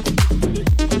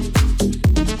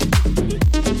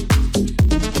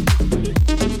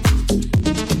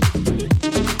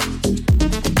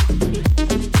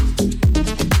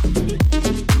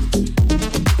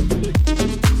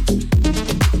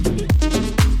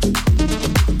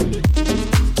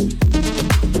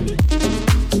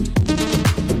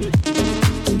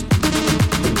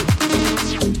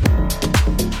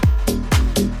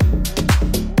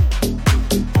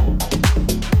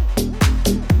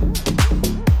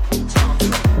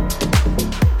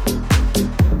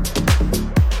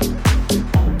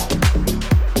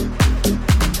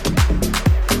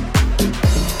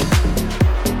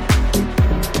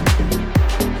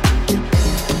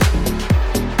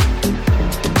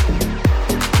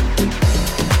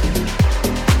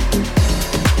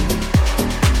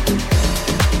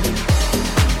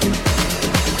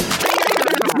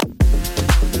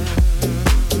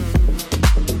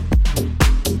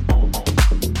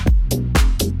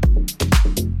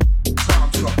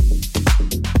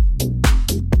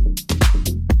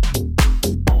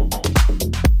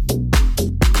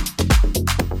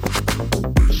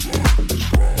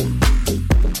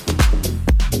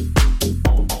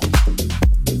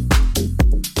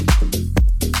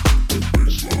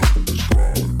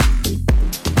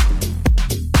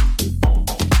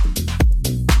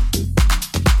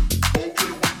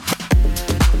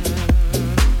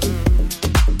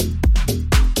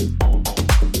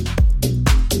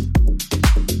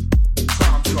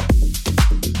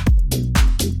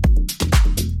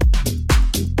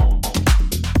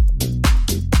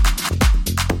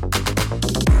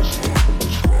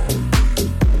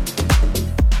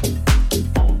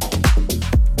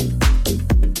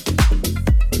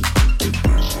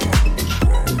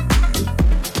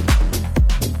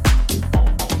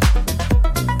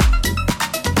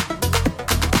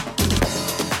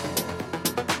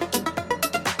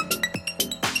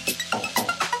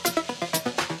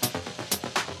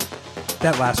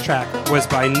 That last track was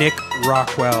by Nick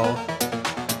Rockwell,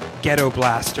 Ghetto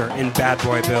Blaster, and Bad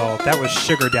Boy Bill. That was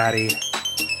Sugar Daddy.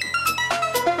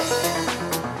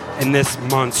 And this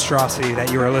monstrosity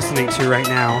that you are listening to right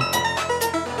now,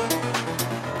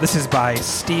 this is by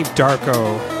Steve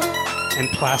Darko and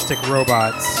Plastic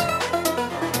Robots.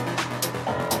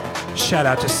 Shout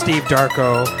out to Steve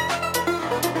Darko,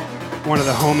 one of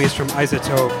the homies from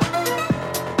Isotope.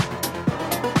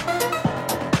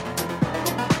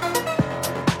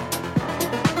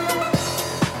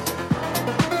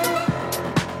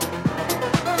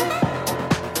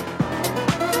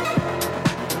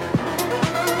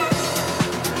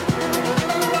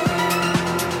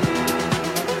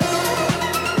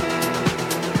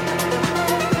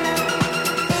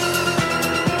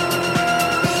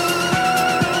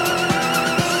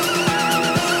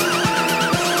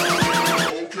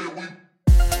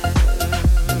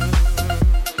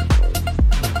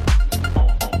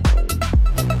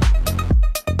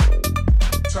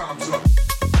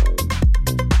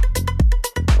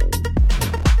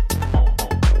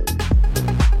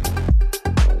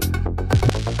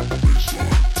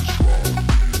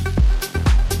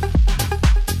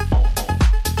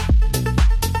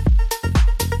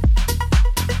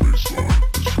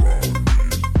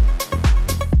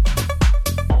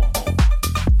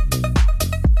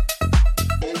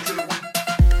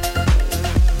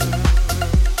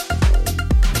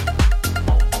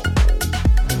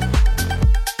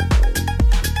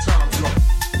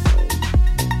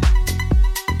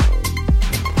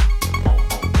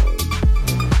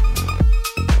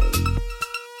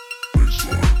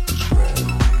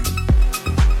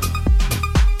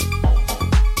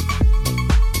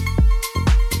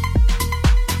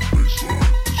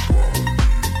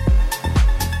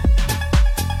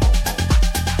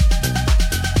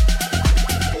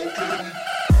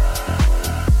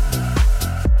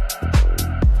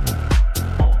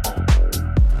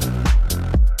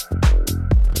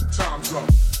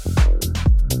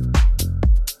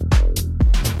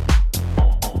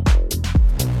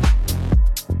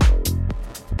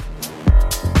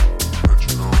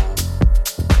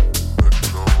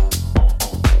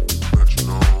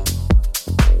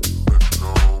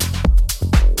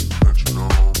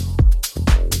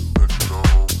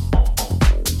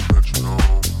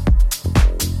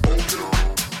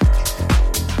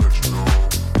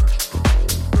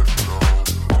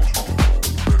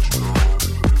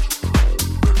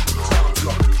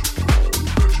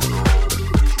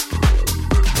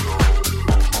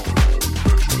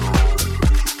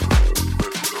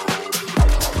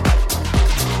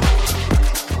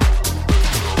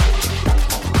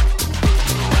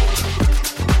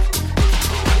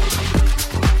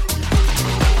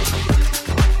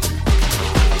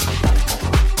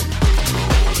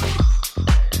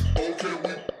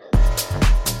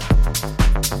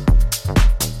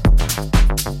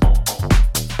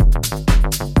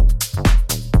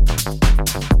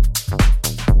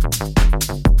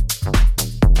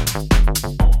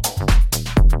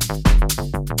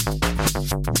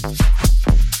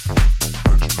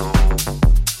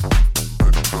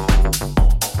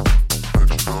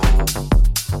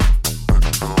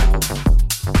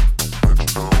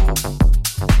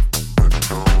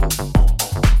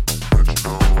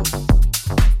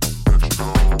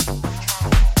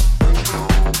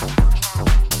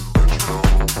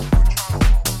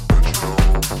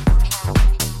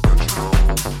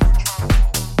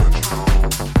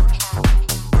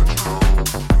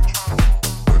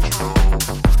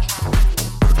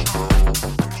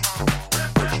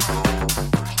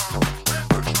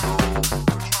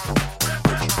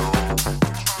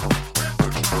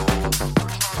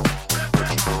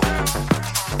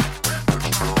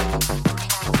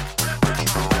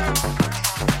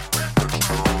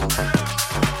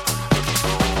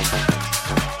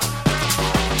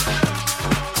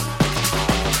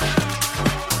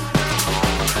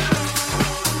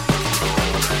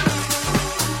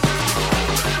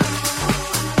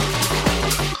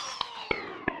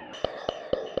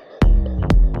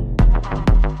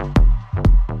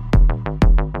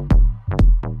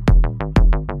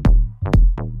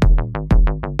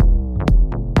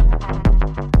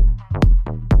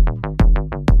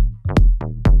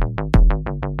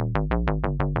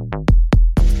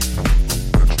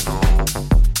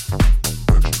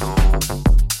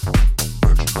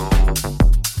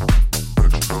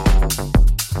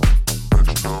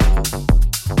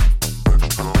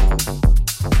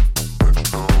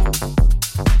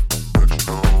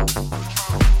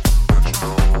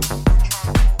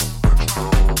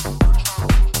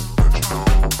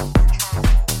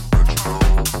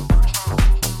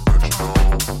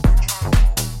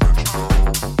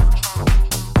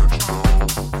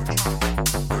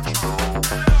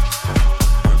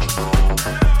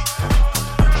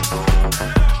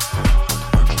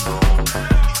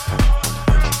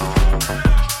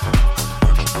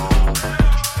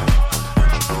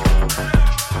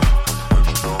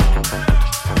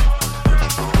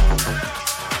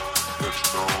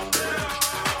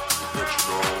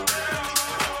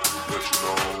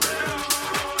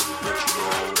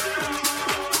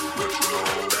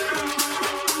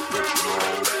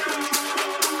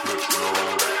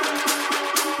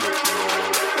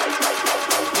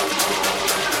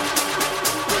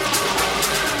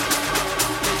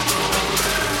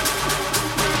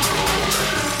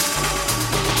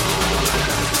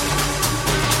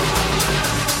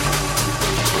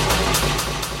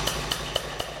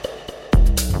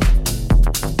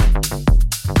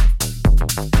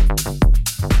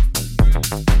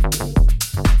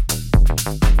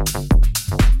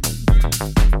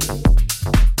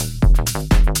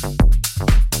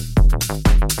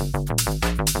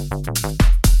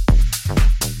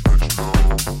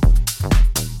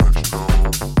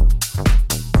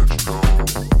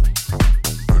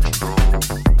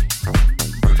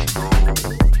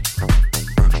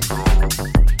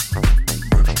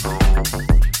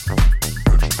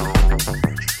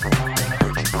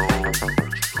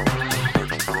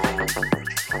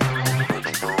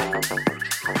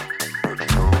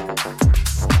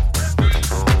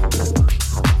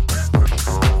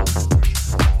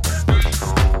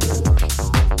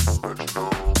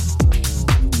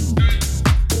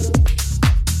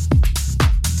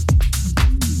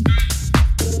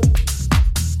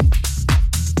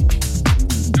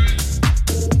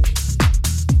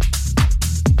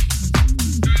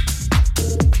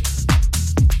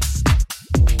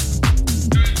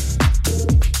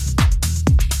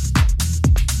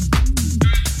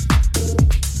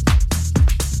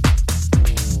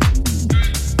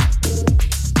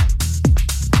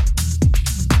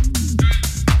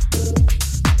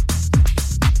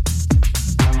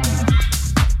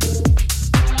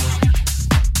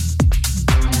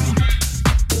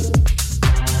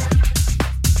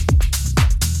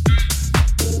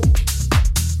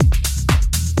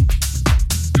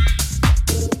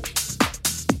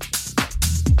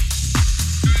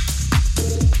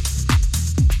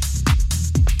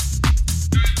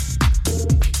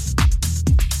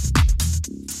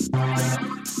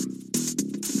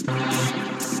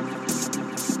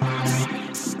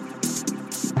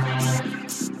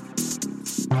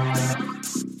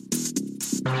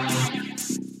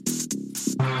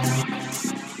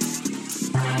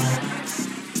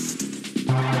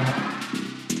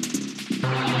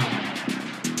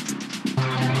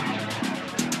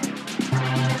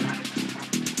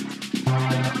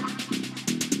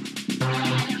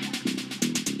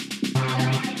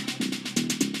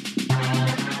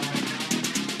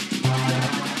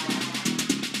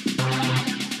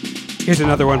 Here's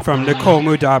another one from Nicole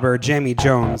Mudaber, Jamie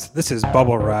Jones. This is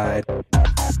Bubble Ride.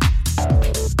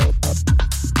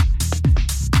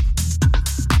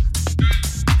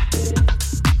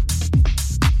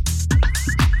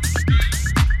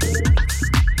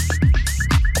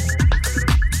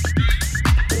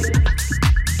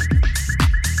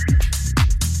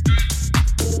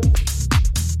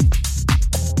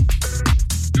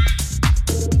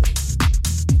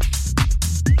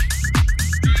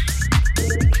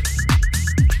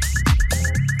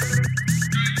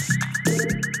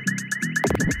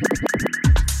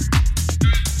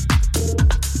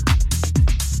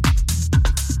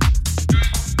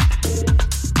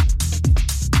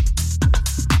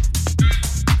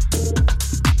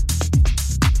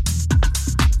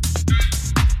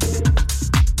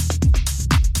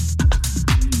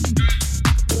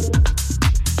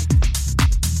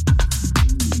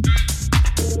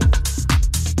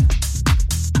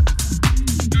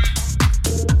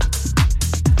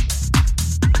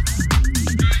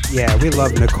 Yeah, we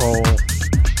love Nicole.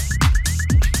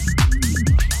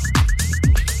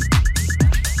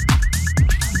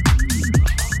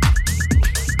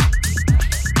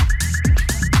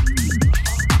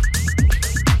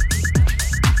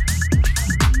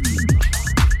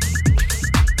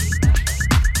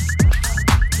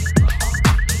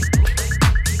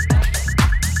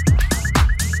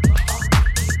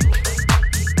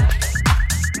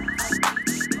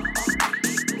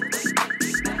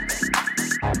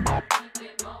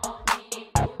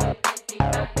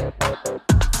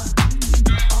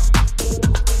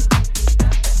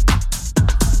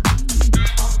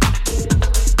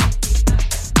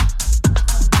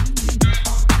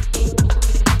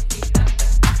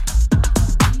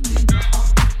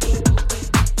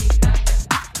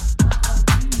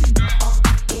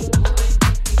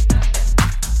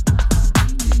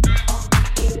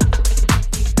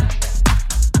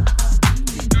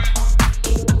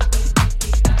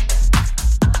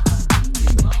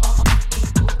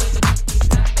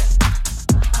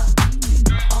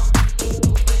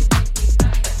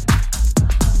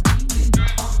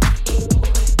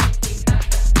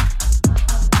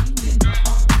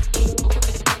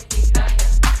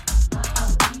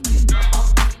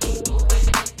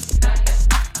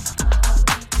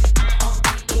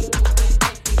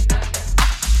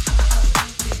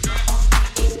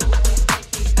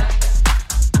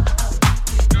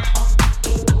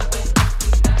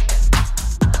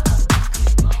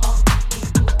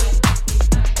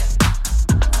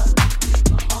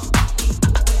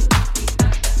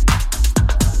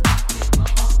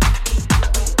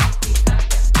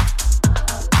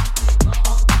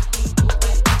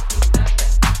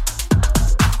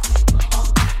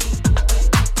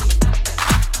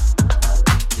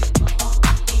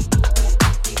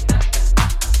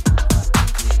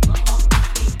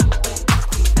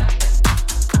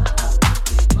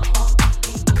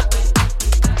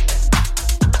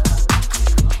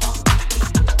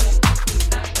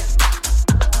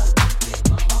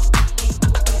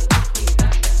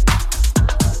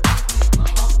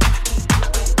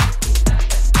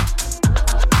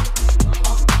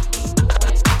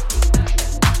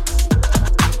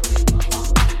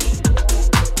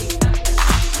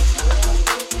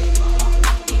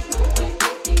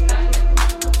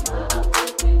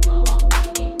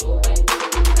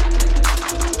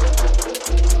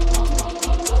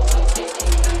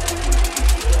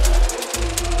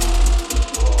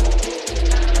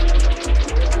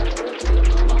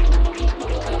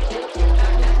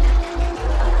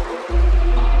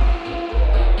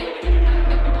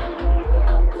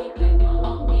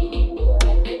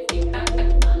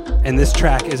 And this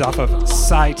track is off of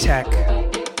Scientech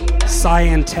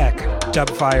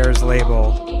Dubfire's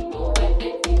label.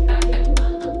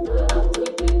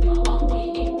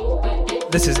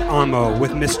 This is Amo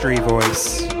with Mystery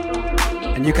Voice.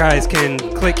 And you guys can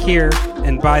click here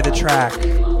and buy the track.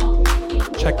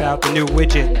 Check out the new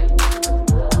widget.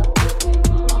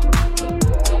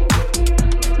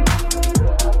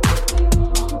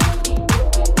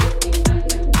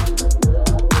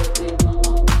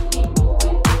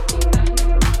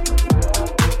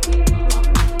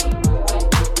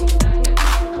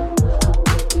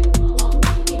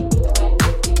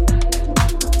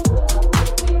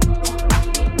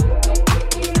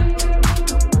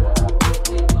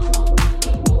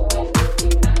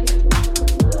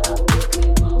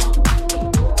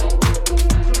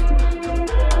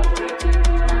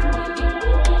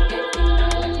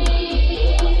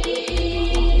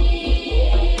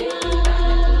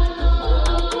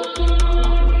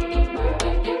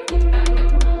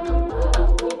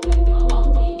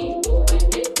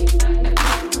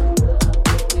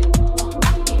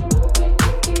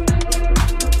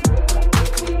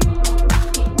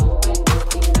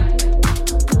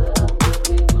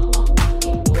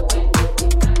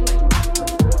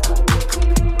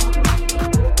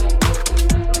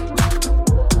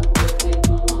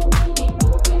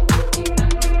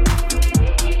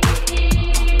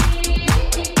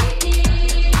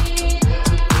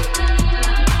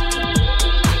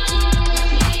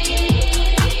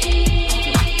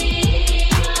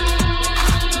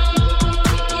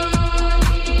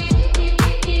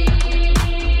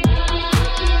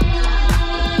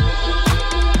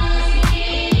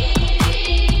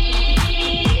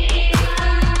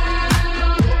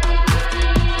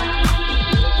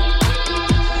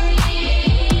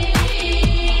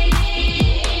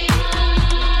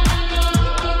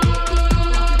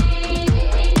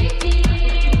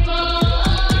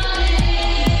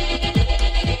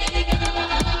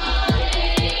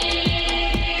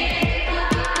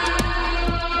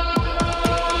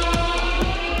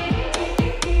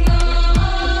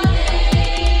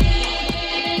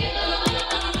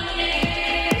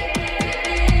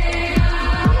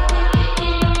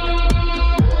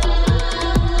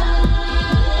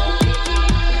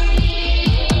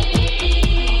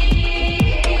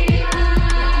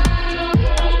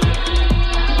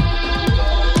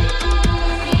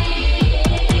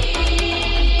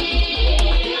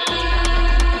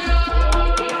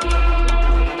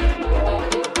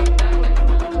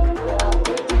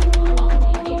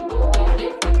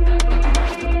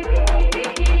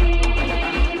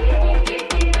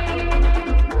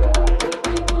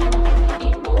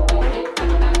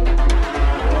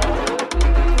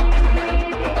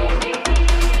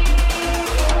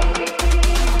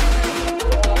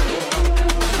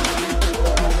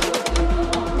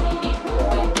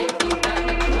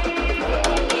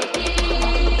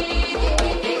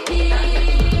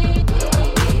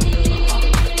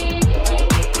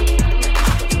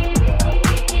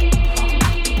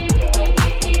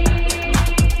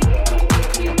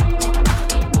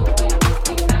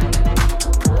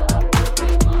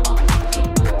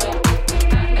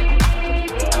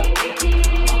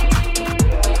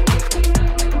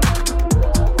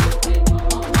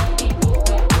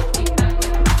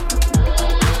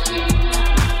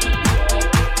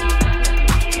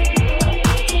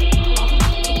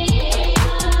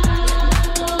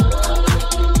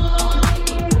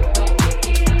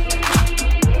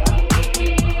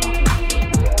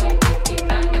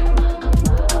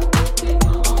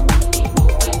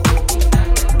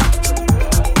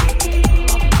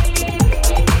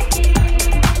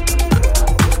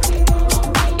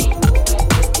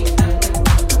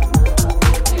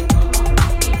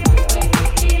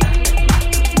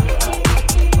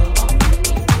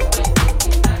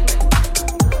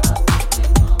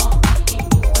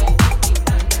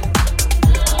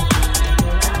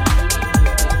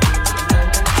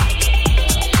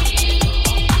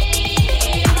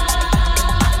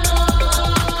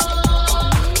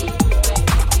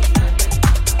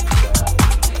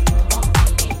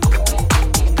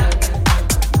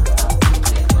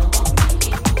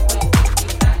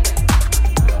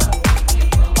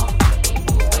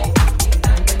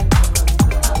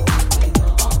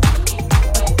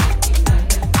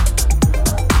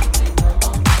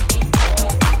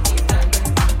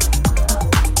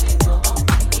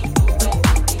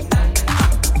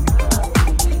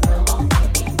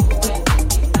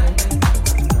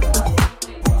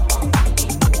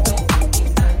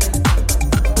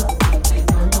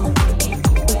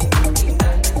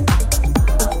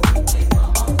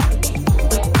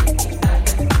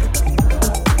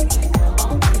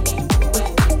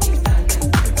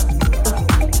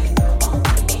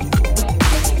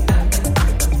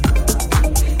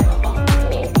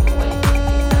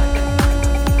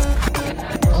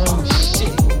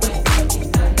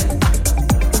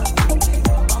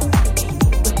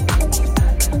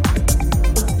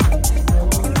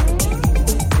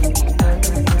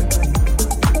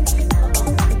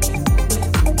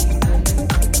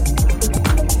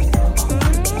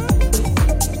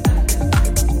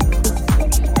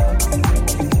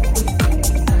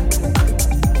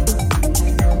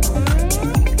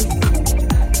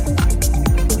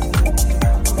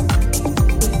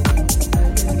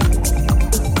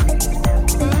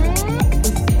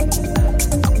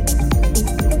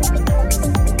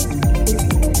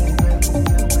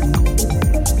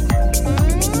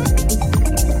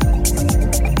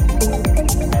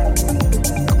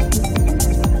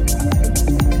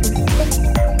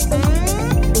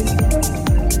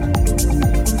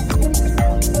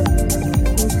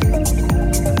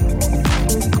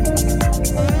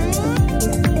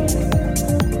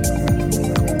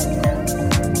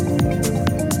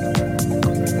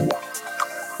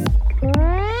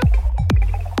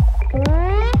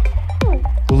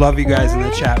 love you guys in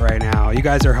the chat right now. You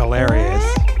guys are hilarious.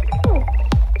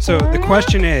 So the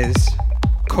question is,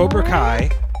 Cobra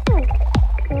Kai,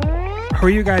 who are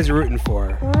you guys rooting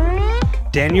for?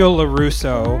 Daniel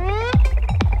LaRusso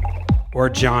or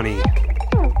Johnny?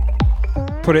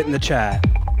 Put it in the chat.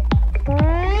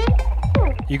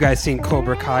 You guys seen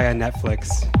Cobra Kai on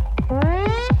Netflix?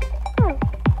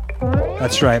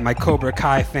 That's right, my Cobra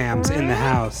Kai fam's in the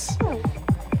house.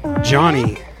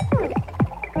 Johnny,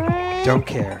 don't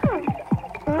care.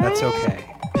 That's okay.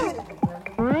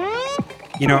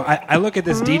 You know, I look at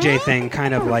this DJ thing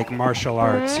kind of like martial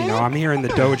arts. You know, I'm here in the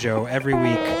dojo every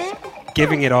week,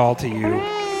 giving it all to you,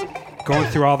 going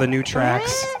through all the new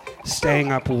tracks,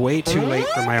 staying up way too late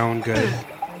for my own good,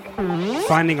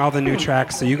 finding all the new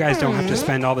tracks so you guys don't have to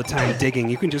spend all the time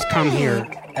digging. You can just come here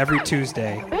every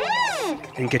Tuesday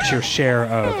and get your share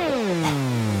of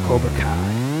Cobra Kai.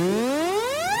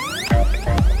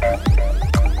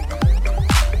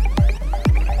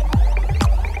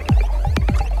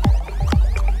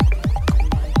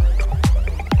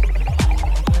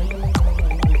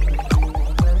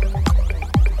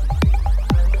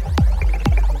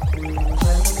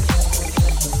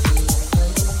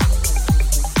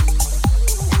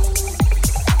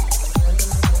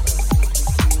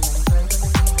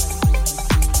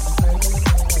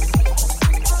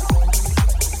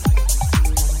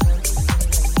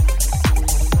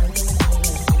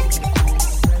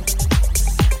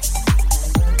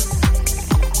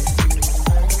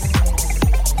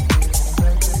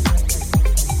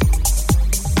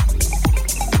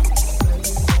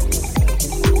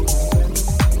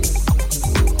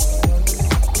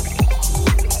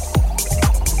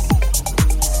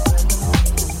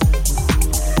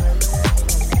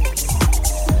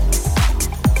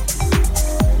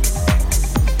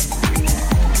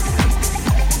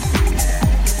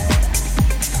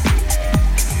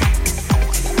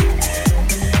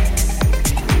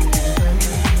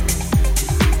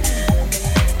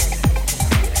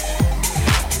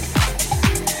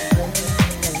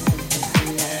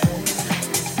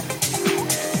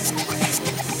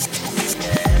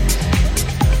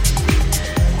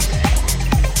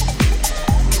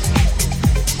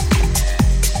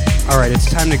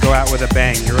 Time to go out with a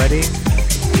bang. You ready?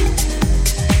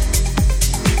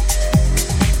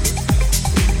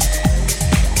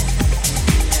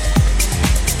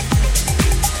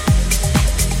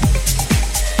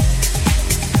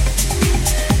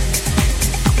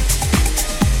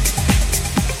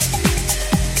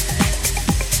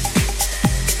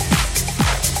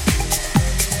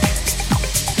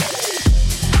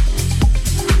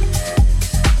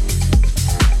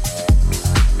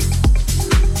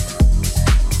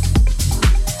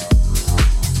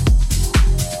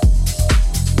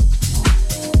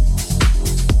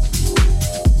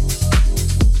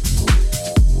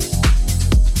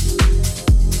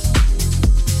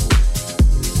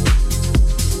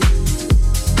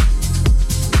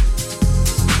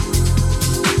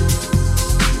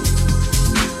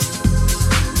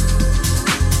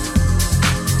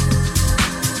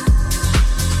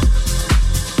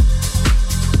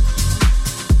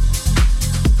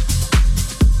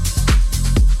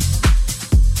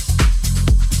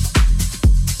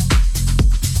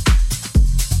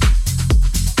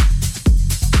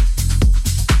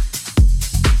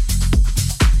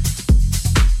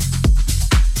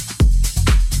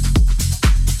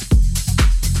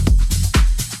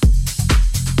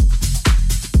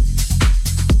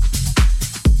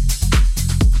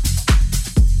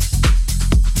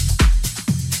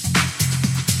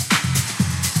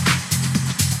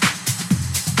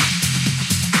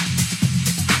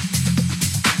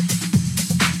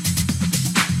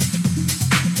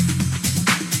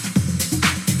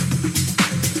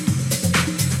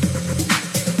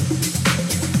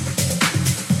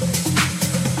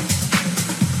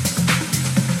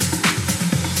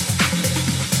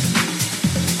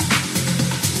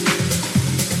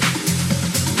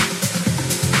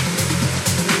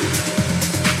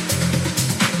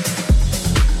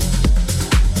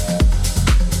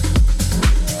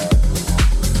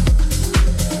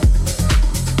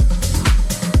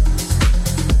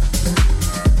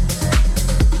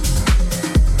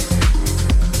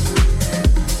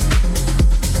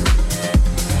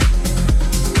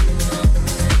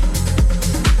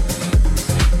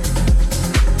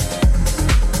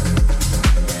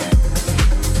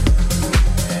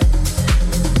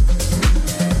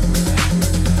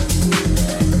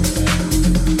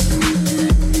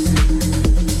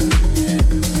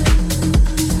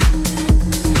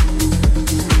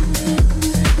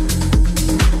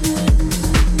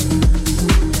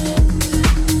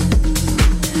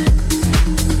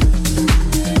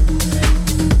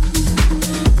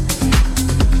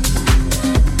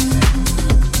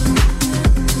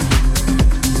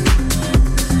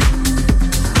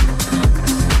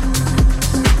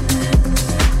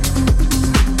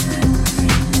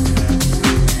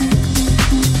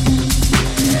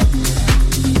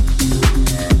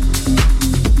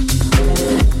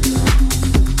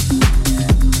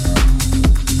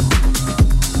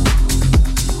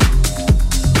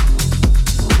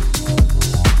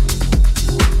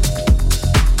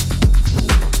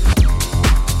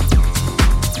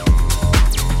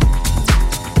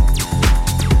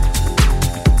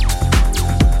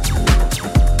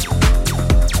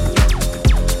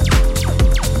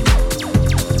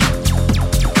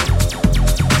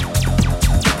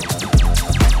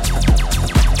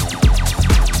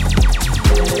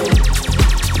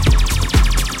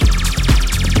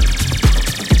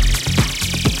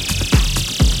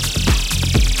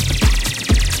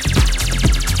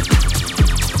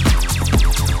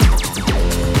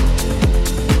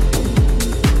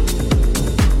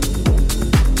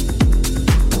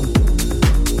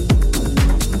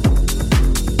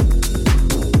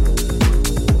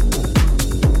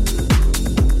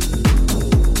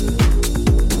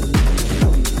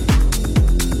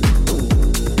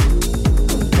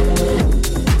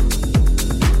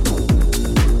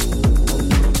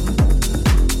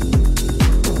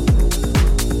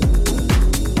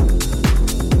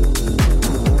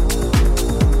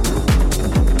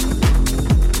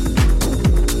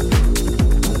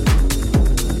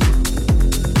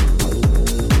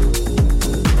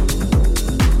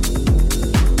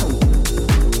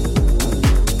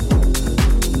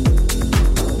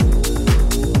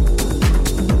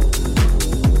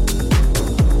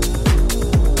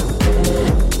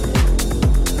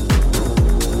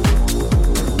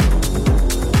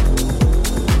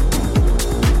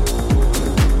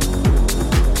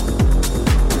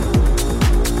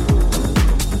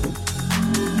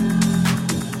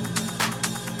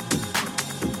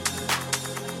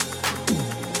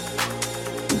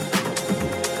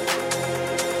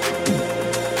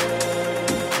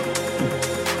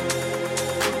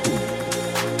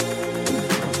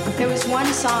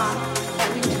 one song that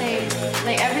we played,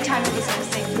 like every time it was gonna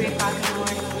say 3 o'clock in the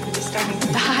morning when we were just starting to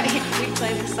die, we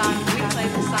play the song, we play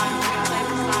the song, we play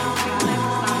the song, we play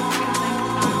the song, we play the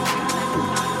song, we play the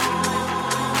song.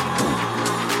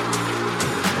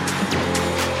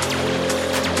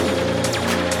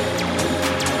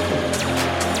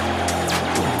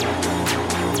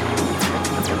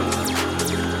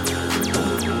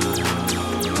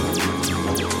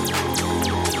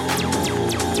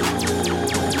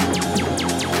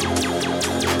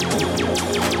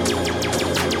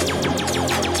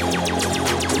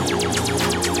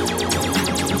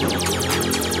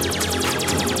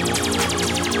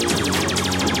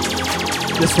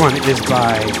 This one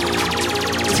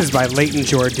is by Leighton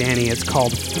Jordani. It's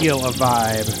called Feel a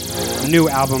Vibe. A new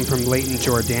album from Leighton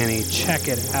Jordani. Check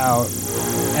it out.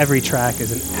 Every track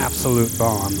is an absolute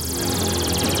bomb.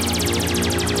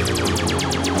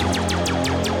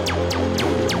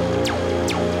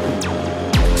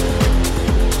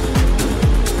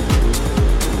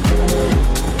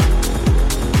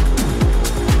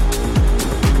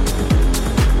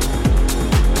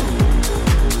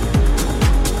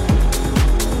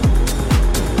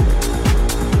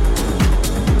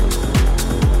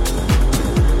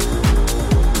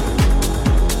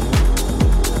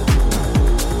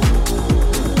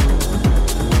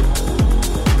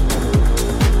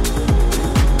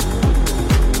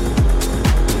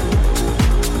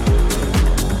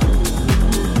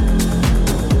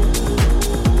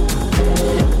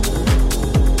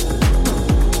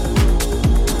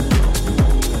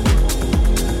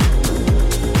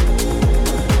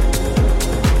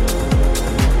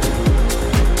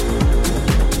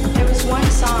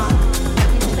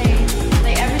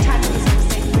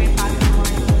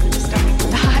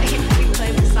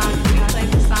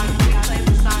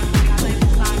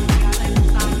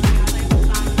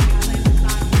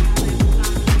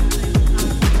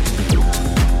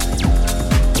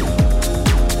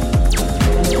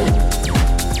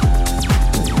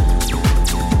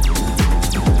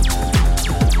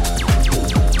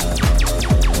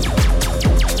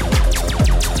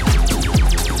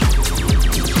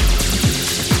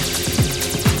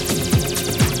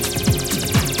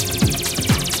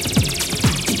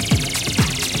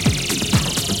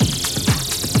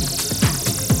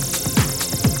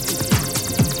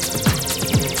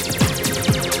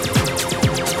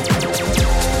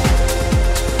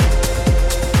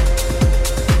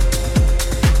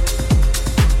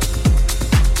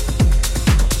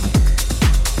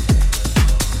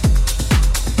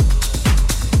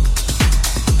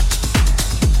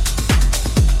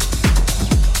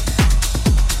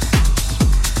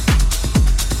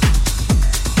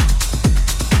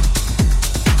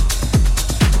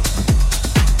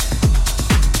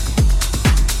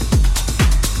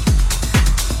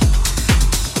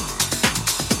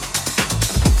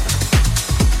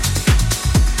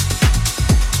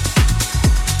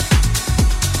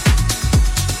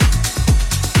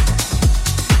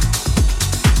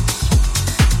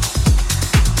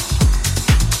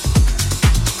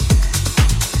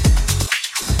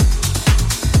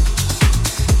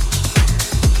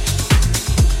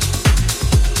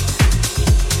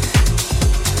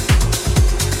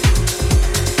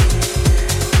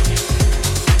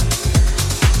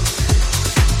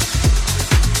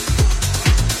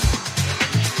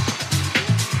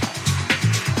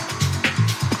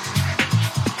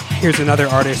 Here's another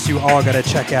artist you all gotta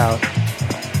check out.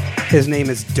 His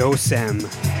name is Dosem.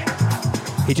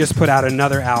 He just put out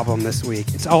another album this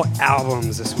week. It's all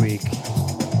albums this week.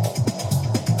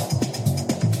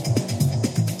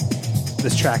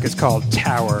 This track is called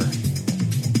Tower.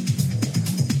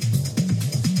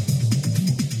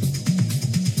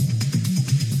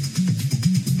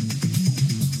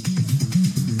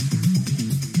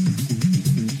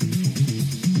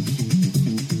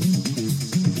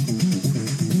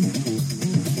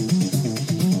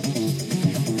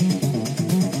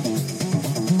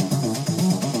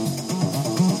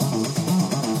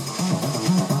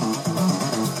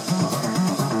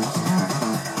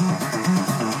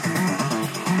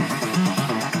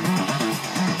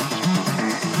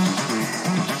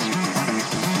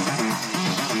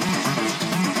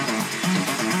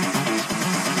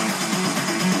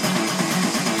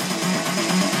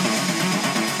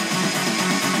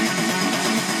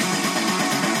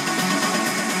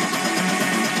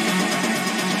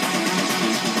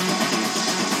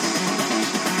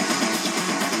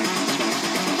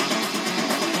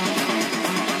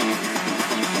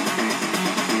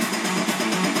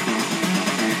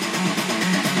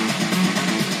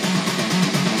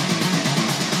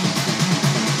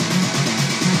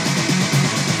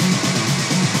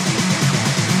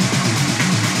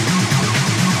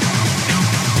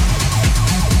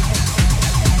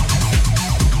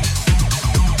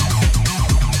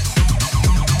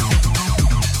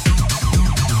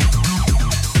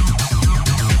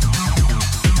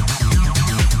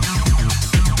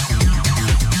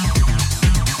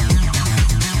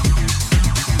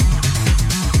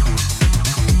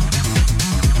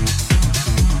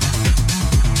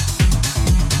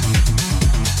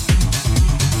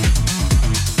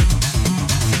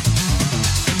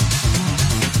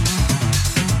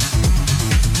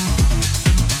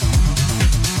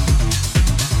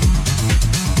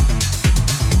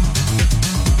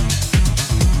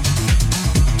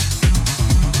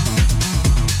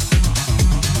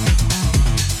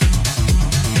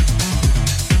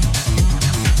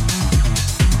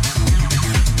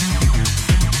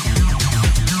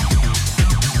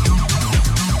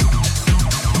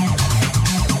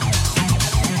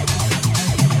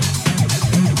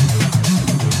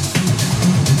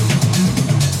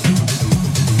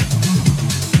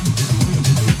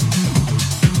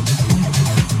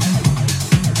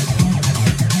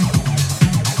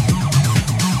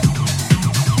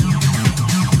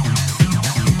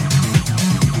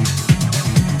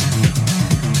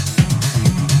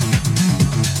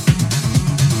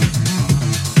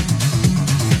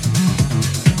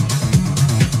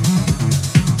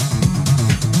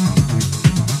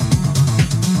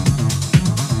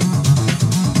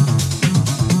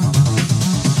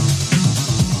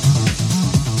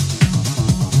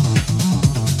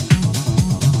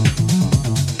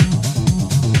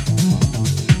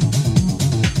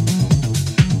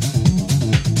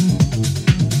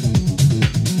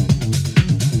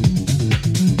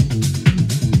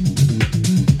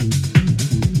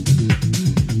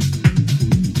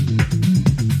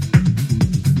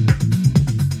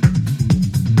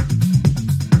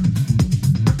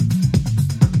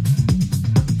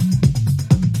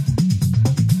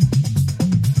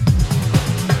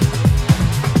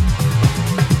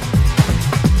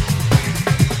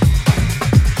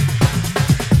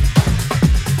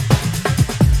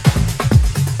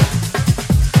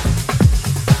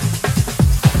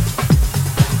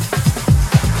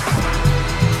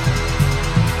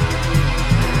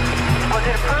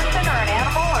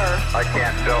 I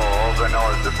can't tell. All I know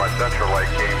is that my central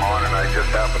light came on and I just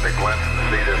happened to glimpse and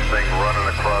see this thing running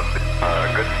across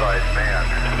a good-sized man,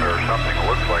 or something that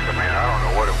looks like a man. I don't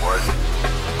know what it was.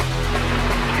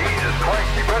 Jesus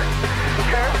Christ, you better...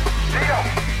 Deal!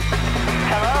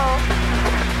 Hello?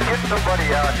 Get somebody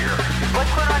out here.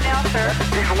 What's going on now, sir?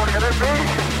 He's looking at me.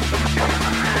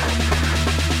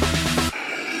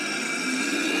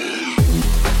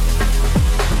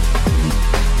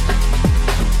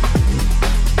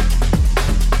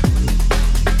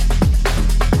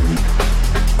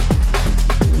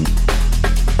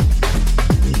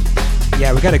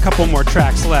 Yeah, we got a couple more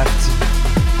tracks left.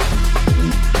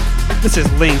 This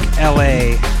is Link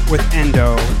LA with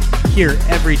ENDO, here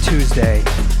every Tuesday.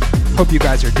 Hope you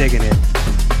guys are digging it.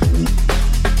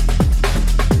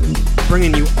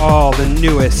 Bringing you all the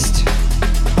newest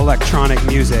electronic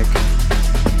music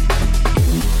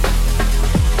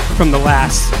from the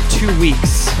last 2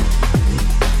 weeks.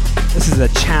 This is a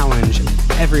challenge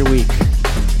every week.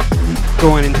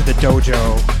 Going into the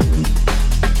dojo,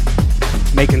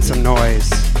 making some noise.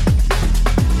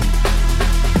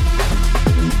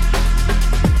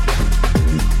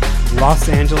 Los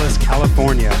Angeles,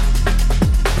 California.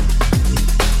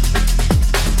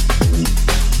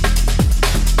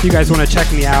 If you guys want to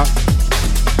check me out,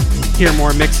 hear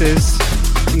more mixes,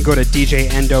 you can go to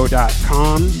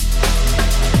djendo.com.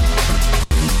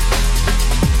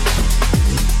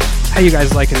 How you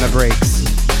guys liking the breaks?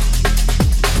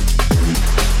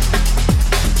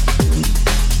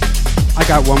 I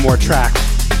got one more track,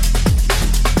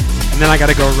 and then I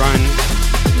gotta go run.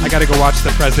 I gotta go watch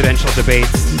the presidential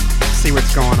debates, see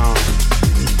what's going on.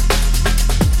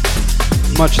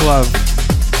 Much love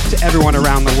to everyone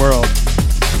around the world,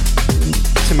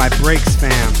 to my breaks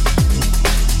fam.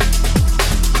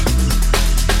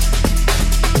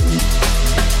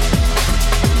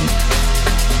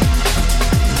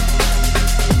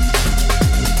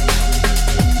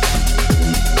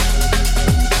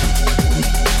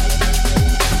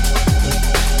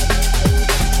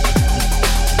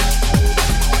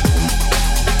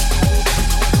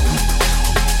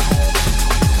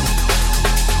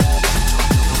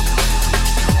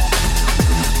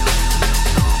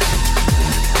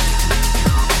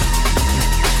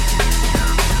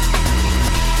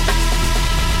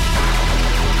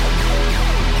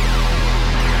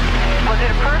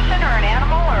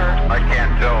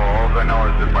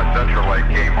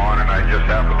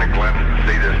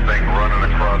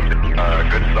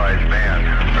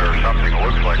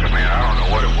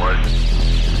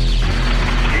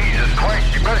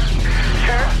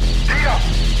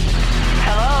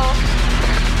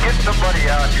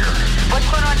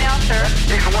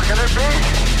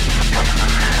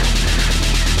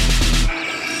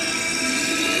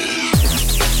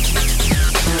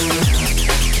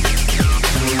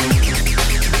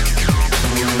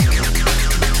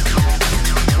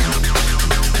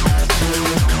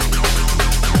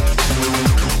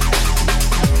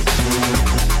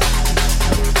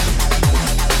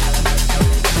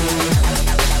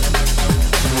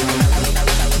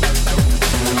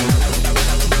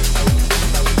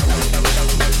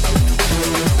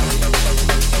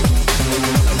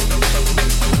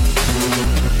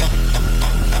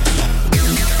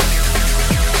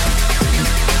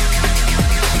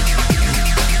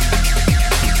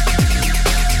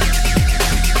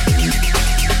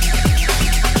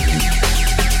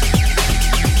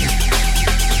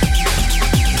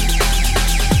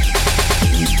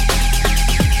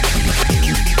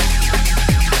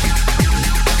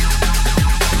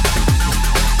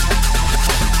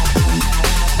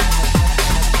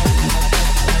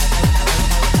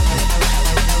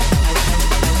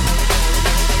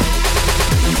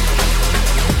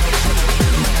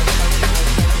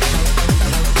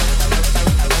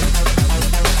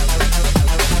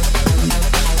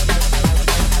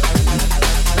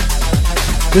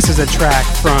 This is a track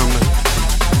from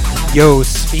Yo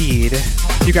Speed.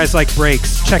 If you guys like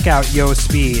breaks, check out Yo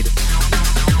Speed.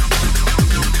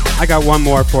 I got one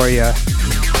more for you.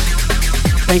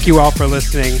 Thank you all for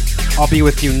listening. I'll be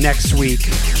with you next week,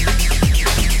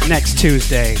 next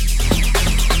Tuesday.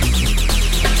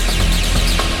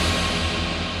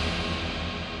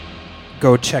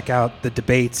 Go check out the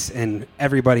debates and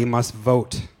everybody must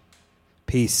vote.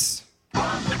 Peace.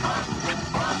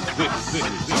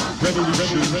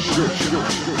 Revolution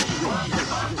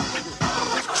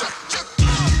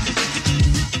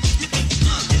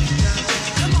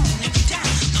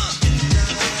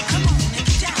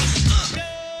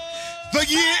The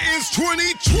year is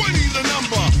 2020, the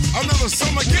number. Another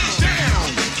summer, get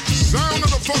down. Sound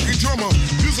of the funky drummer.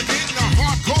 Music hitting the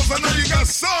heart, cause I know you got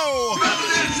soul.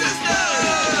 Brothers and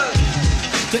sisters.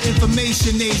 The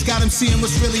information age got them seeing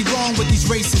what's really wrong with these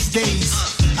racist days.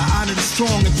 I honor the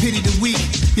strong and pity the weak.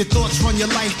 Your thoughts run your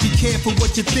life, be careful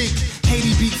what you think.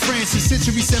 Haiti beat France in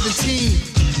century 17.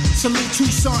 Salute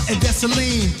Toussaint and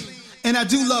Dessalines. And I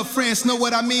do love France, know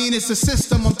what I mean? It's a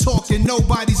system I'm talking,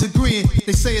 nobody's agreeing.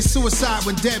 They say it's suicide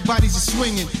when dead bodies are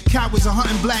swinging. Cowards are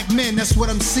hunting black men, that's what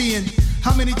I'm seeing.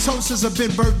 How many toasters have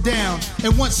been burnt down?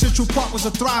 And once Central Park was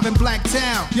a thriving black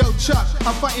town. Yo, Chuck,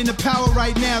 I'm fighting the power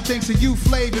right now thanks to you,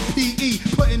 Flav and P.E.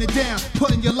 Putting it down,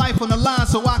 putting your life on the line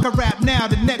so I can rap now.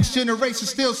 The next generation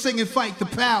still singing Fight the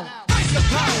Power. Fight the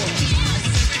power.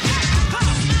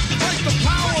 Fight the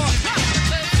power.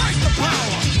 Fight the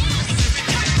power.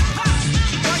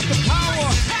 Fight the power.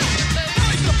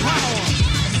 Fight the power.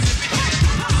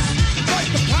 Fight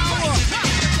the power.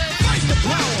 Fight the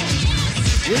power.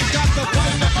 We got the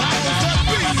fight the powers that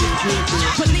be.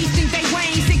 Police think they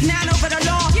Wayne, 6'9" over the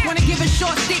law. Wanna give us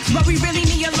short sticks, but we really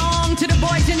need you long. To the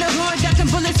boys in the hood,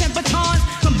 ducking bullets and batons.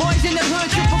 From boys in the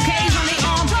hood, triple K's on their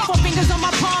arms. 4 fingers on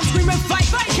my palm, screaming fight.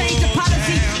 Change the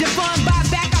policy, defund, buy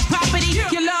back our property.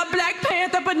 You love Black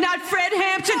Panther, but not Fred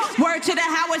Hampton. Word to the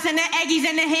Howards and the Aggies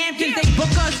and the Hamptons. They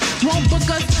book us, won't book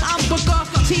us, I'm Booker.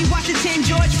 T. Washington,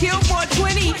 George Gilmore,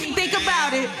 20. Think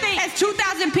about it, that's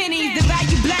 2,000 pennies. The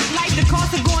value black life, the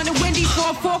cost of going to Wendy's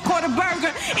for a 4-quarter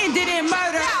burger. Ended in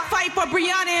murder. Fight for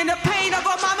Brianna and the pain of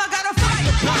her mama. Gotta fight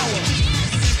the power.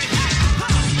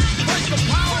 Fight the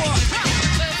power.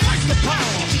 Fight the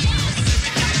power.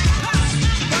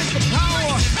 Fight the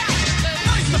power.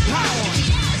 Fight the power.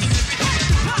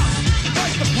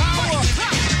 Fight the power.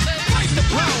 Fight the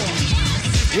power.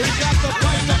 We got the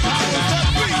fight the power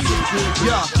that be.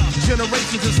 Yeah,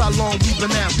 generations is how long we've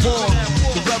been at war.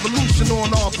 The revolution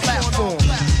on all platforms.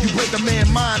 You break a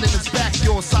man's mind and it's back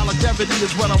yours. Solidarity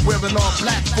is what I'm wearing all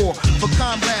black for. For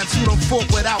comrades who don't fought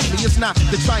without me. It's not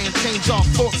to try and change our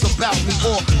thoughts about me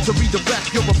or to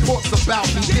redirect your reports about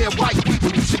me. Dear white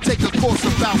people, you should take a course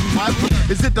about me.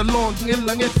 Is it the long and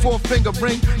 4-finger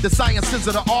ring? The sciences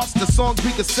of the arts, the songs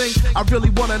we can sing? I really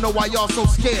wanna know why y'all so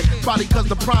scared. Probably cause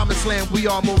the promised land we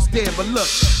almost there. But look,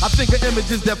 I think of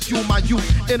images that fuel my youth.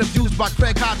 Interviews by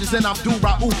Craig Hodges and Abdul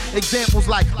Raouf. Examples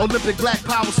like Olympic Black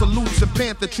Power salutes and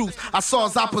Panther truth. I saw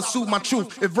as I pursued my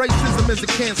truth. If racism is a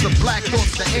cancer, black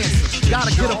thoughts the answer.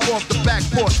 Gotta get up off the back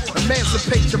porch.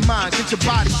 Emancipate your mind. Get your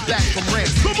bodies back from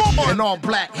ransom. Come on. And all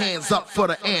black hands up for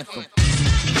the anthem.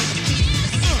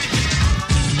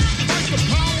 Fight the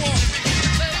power.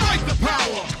 Fight the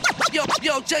power.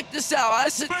 Yo, check this out.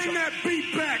 Bring that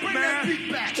beat back, man. That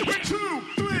beat back. 2,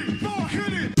 3, 4,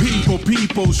 hit it.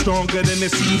 People stronger than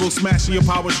this evil, smashing your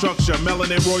power structure,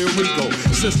 melanin Royal Rico,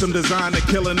 system designed to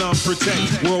kill and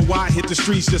unprotect. Worldwide hit the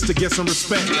streets just to get some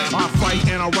respect. Our fight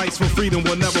and our rights for freedom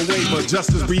will never waver.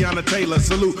 Justice Breonna Taylor,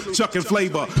 salute Chuck and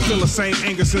Flavor. Feel the same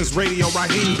anger since Radio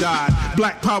Raheem died.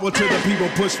 Black power to the people,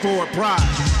 push forward pride.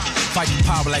 Fight the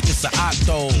power like it's an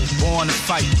octo. Born to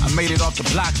fight, I made it off the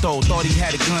block though. Thought he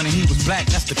had a gun and he was black,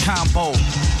 that's the combo.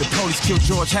 The police killed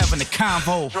George having the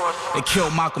convo. They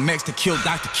killed Malcolm X to kill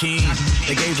Dr. King.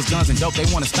 They gave us guns and dope, they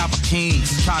wanna stop our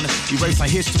kings. Trying to erase our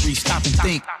history, stop and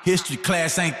think. History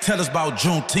class ain't tell us about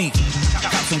Juneteenth.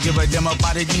 Cops don't give a damn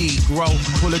about a Negro.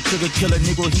 Pull a trigger, kill a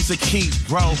nigga, he's a key,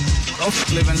 bro.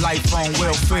 Living life on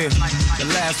welfare. The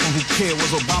last one who cared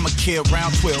was Obamacare,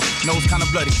 round 12. Nose kinda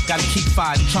bloody, gotta keep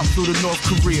fighting. Trump through to North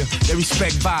Korea, they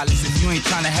respect violence. If you ain't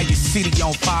trying to have your city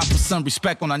on fire, put some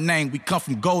respect on our name. We come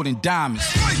from gold and diamonds.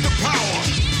 Fight the power.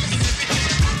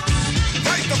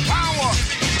 Fight the power.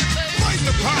 Fight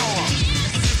the power.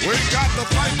 We got to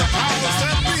fight the powers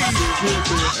that be.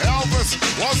 Elvis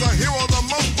was a hero the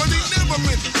most, but he never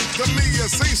meant to me. You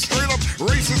see, straight up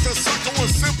racist and sucker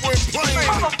was simple and plain.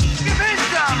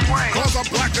 Cause I'm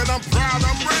black and I'm proud,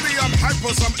 I'm ready, I'm hyper,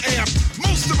 I'm amped.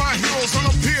 Most of my heroes on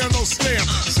a piano stamp.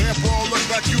 Sample all look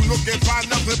like you look and find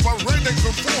nothing but redneck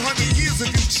from 400 years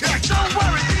if you check. Don't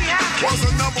worry, was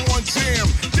a #1 jam.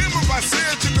 Damn if I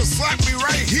said you could slap me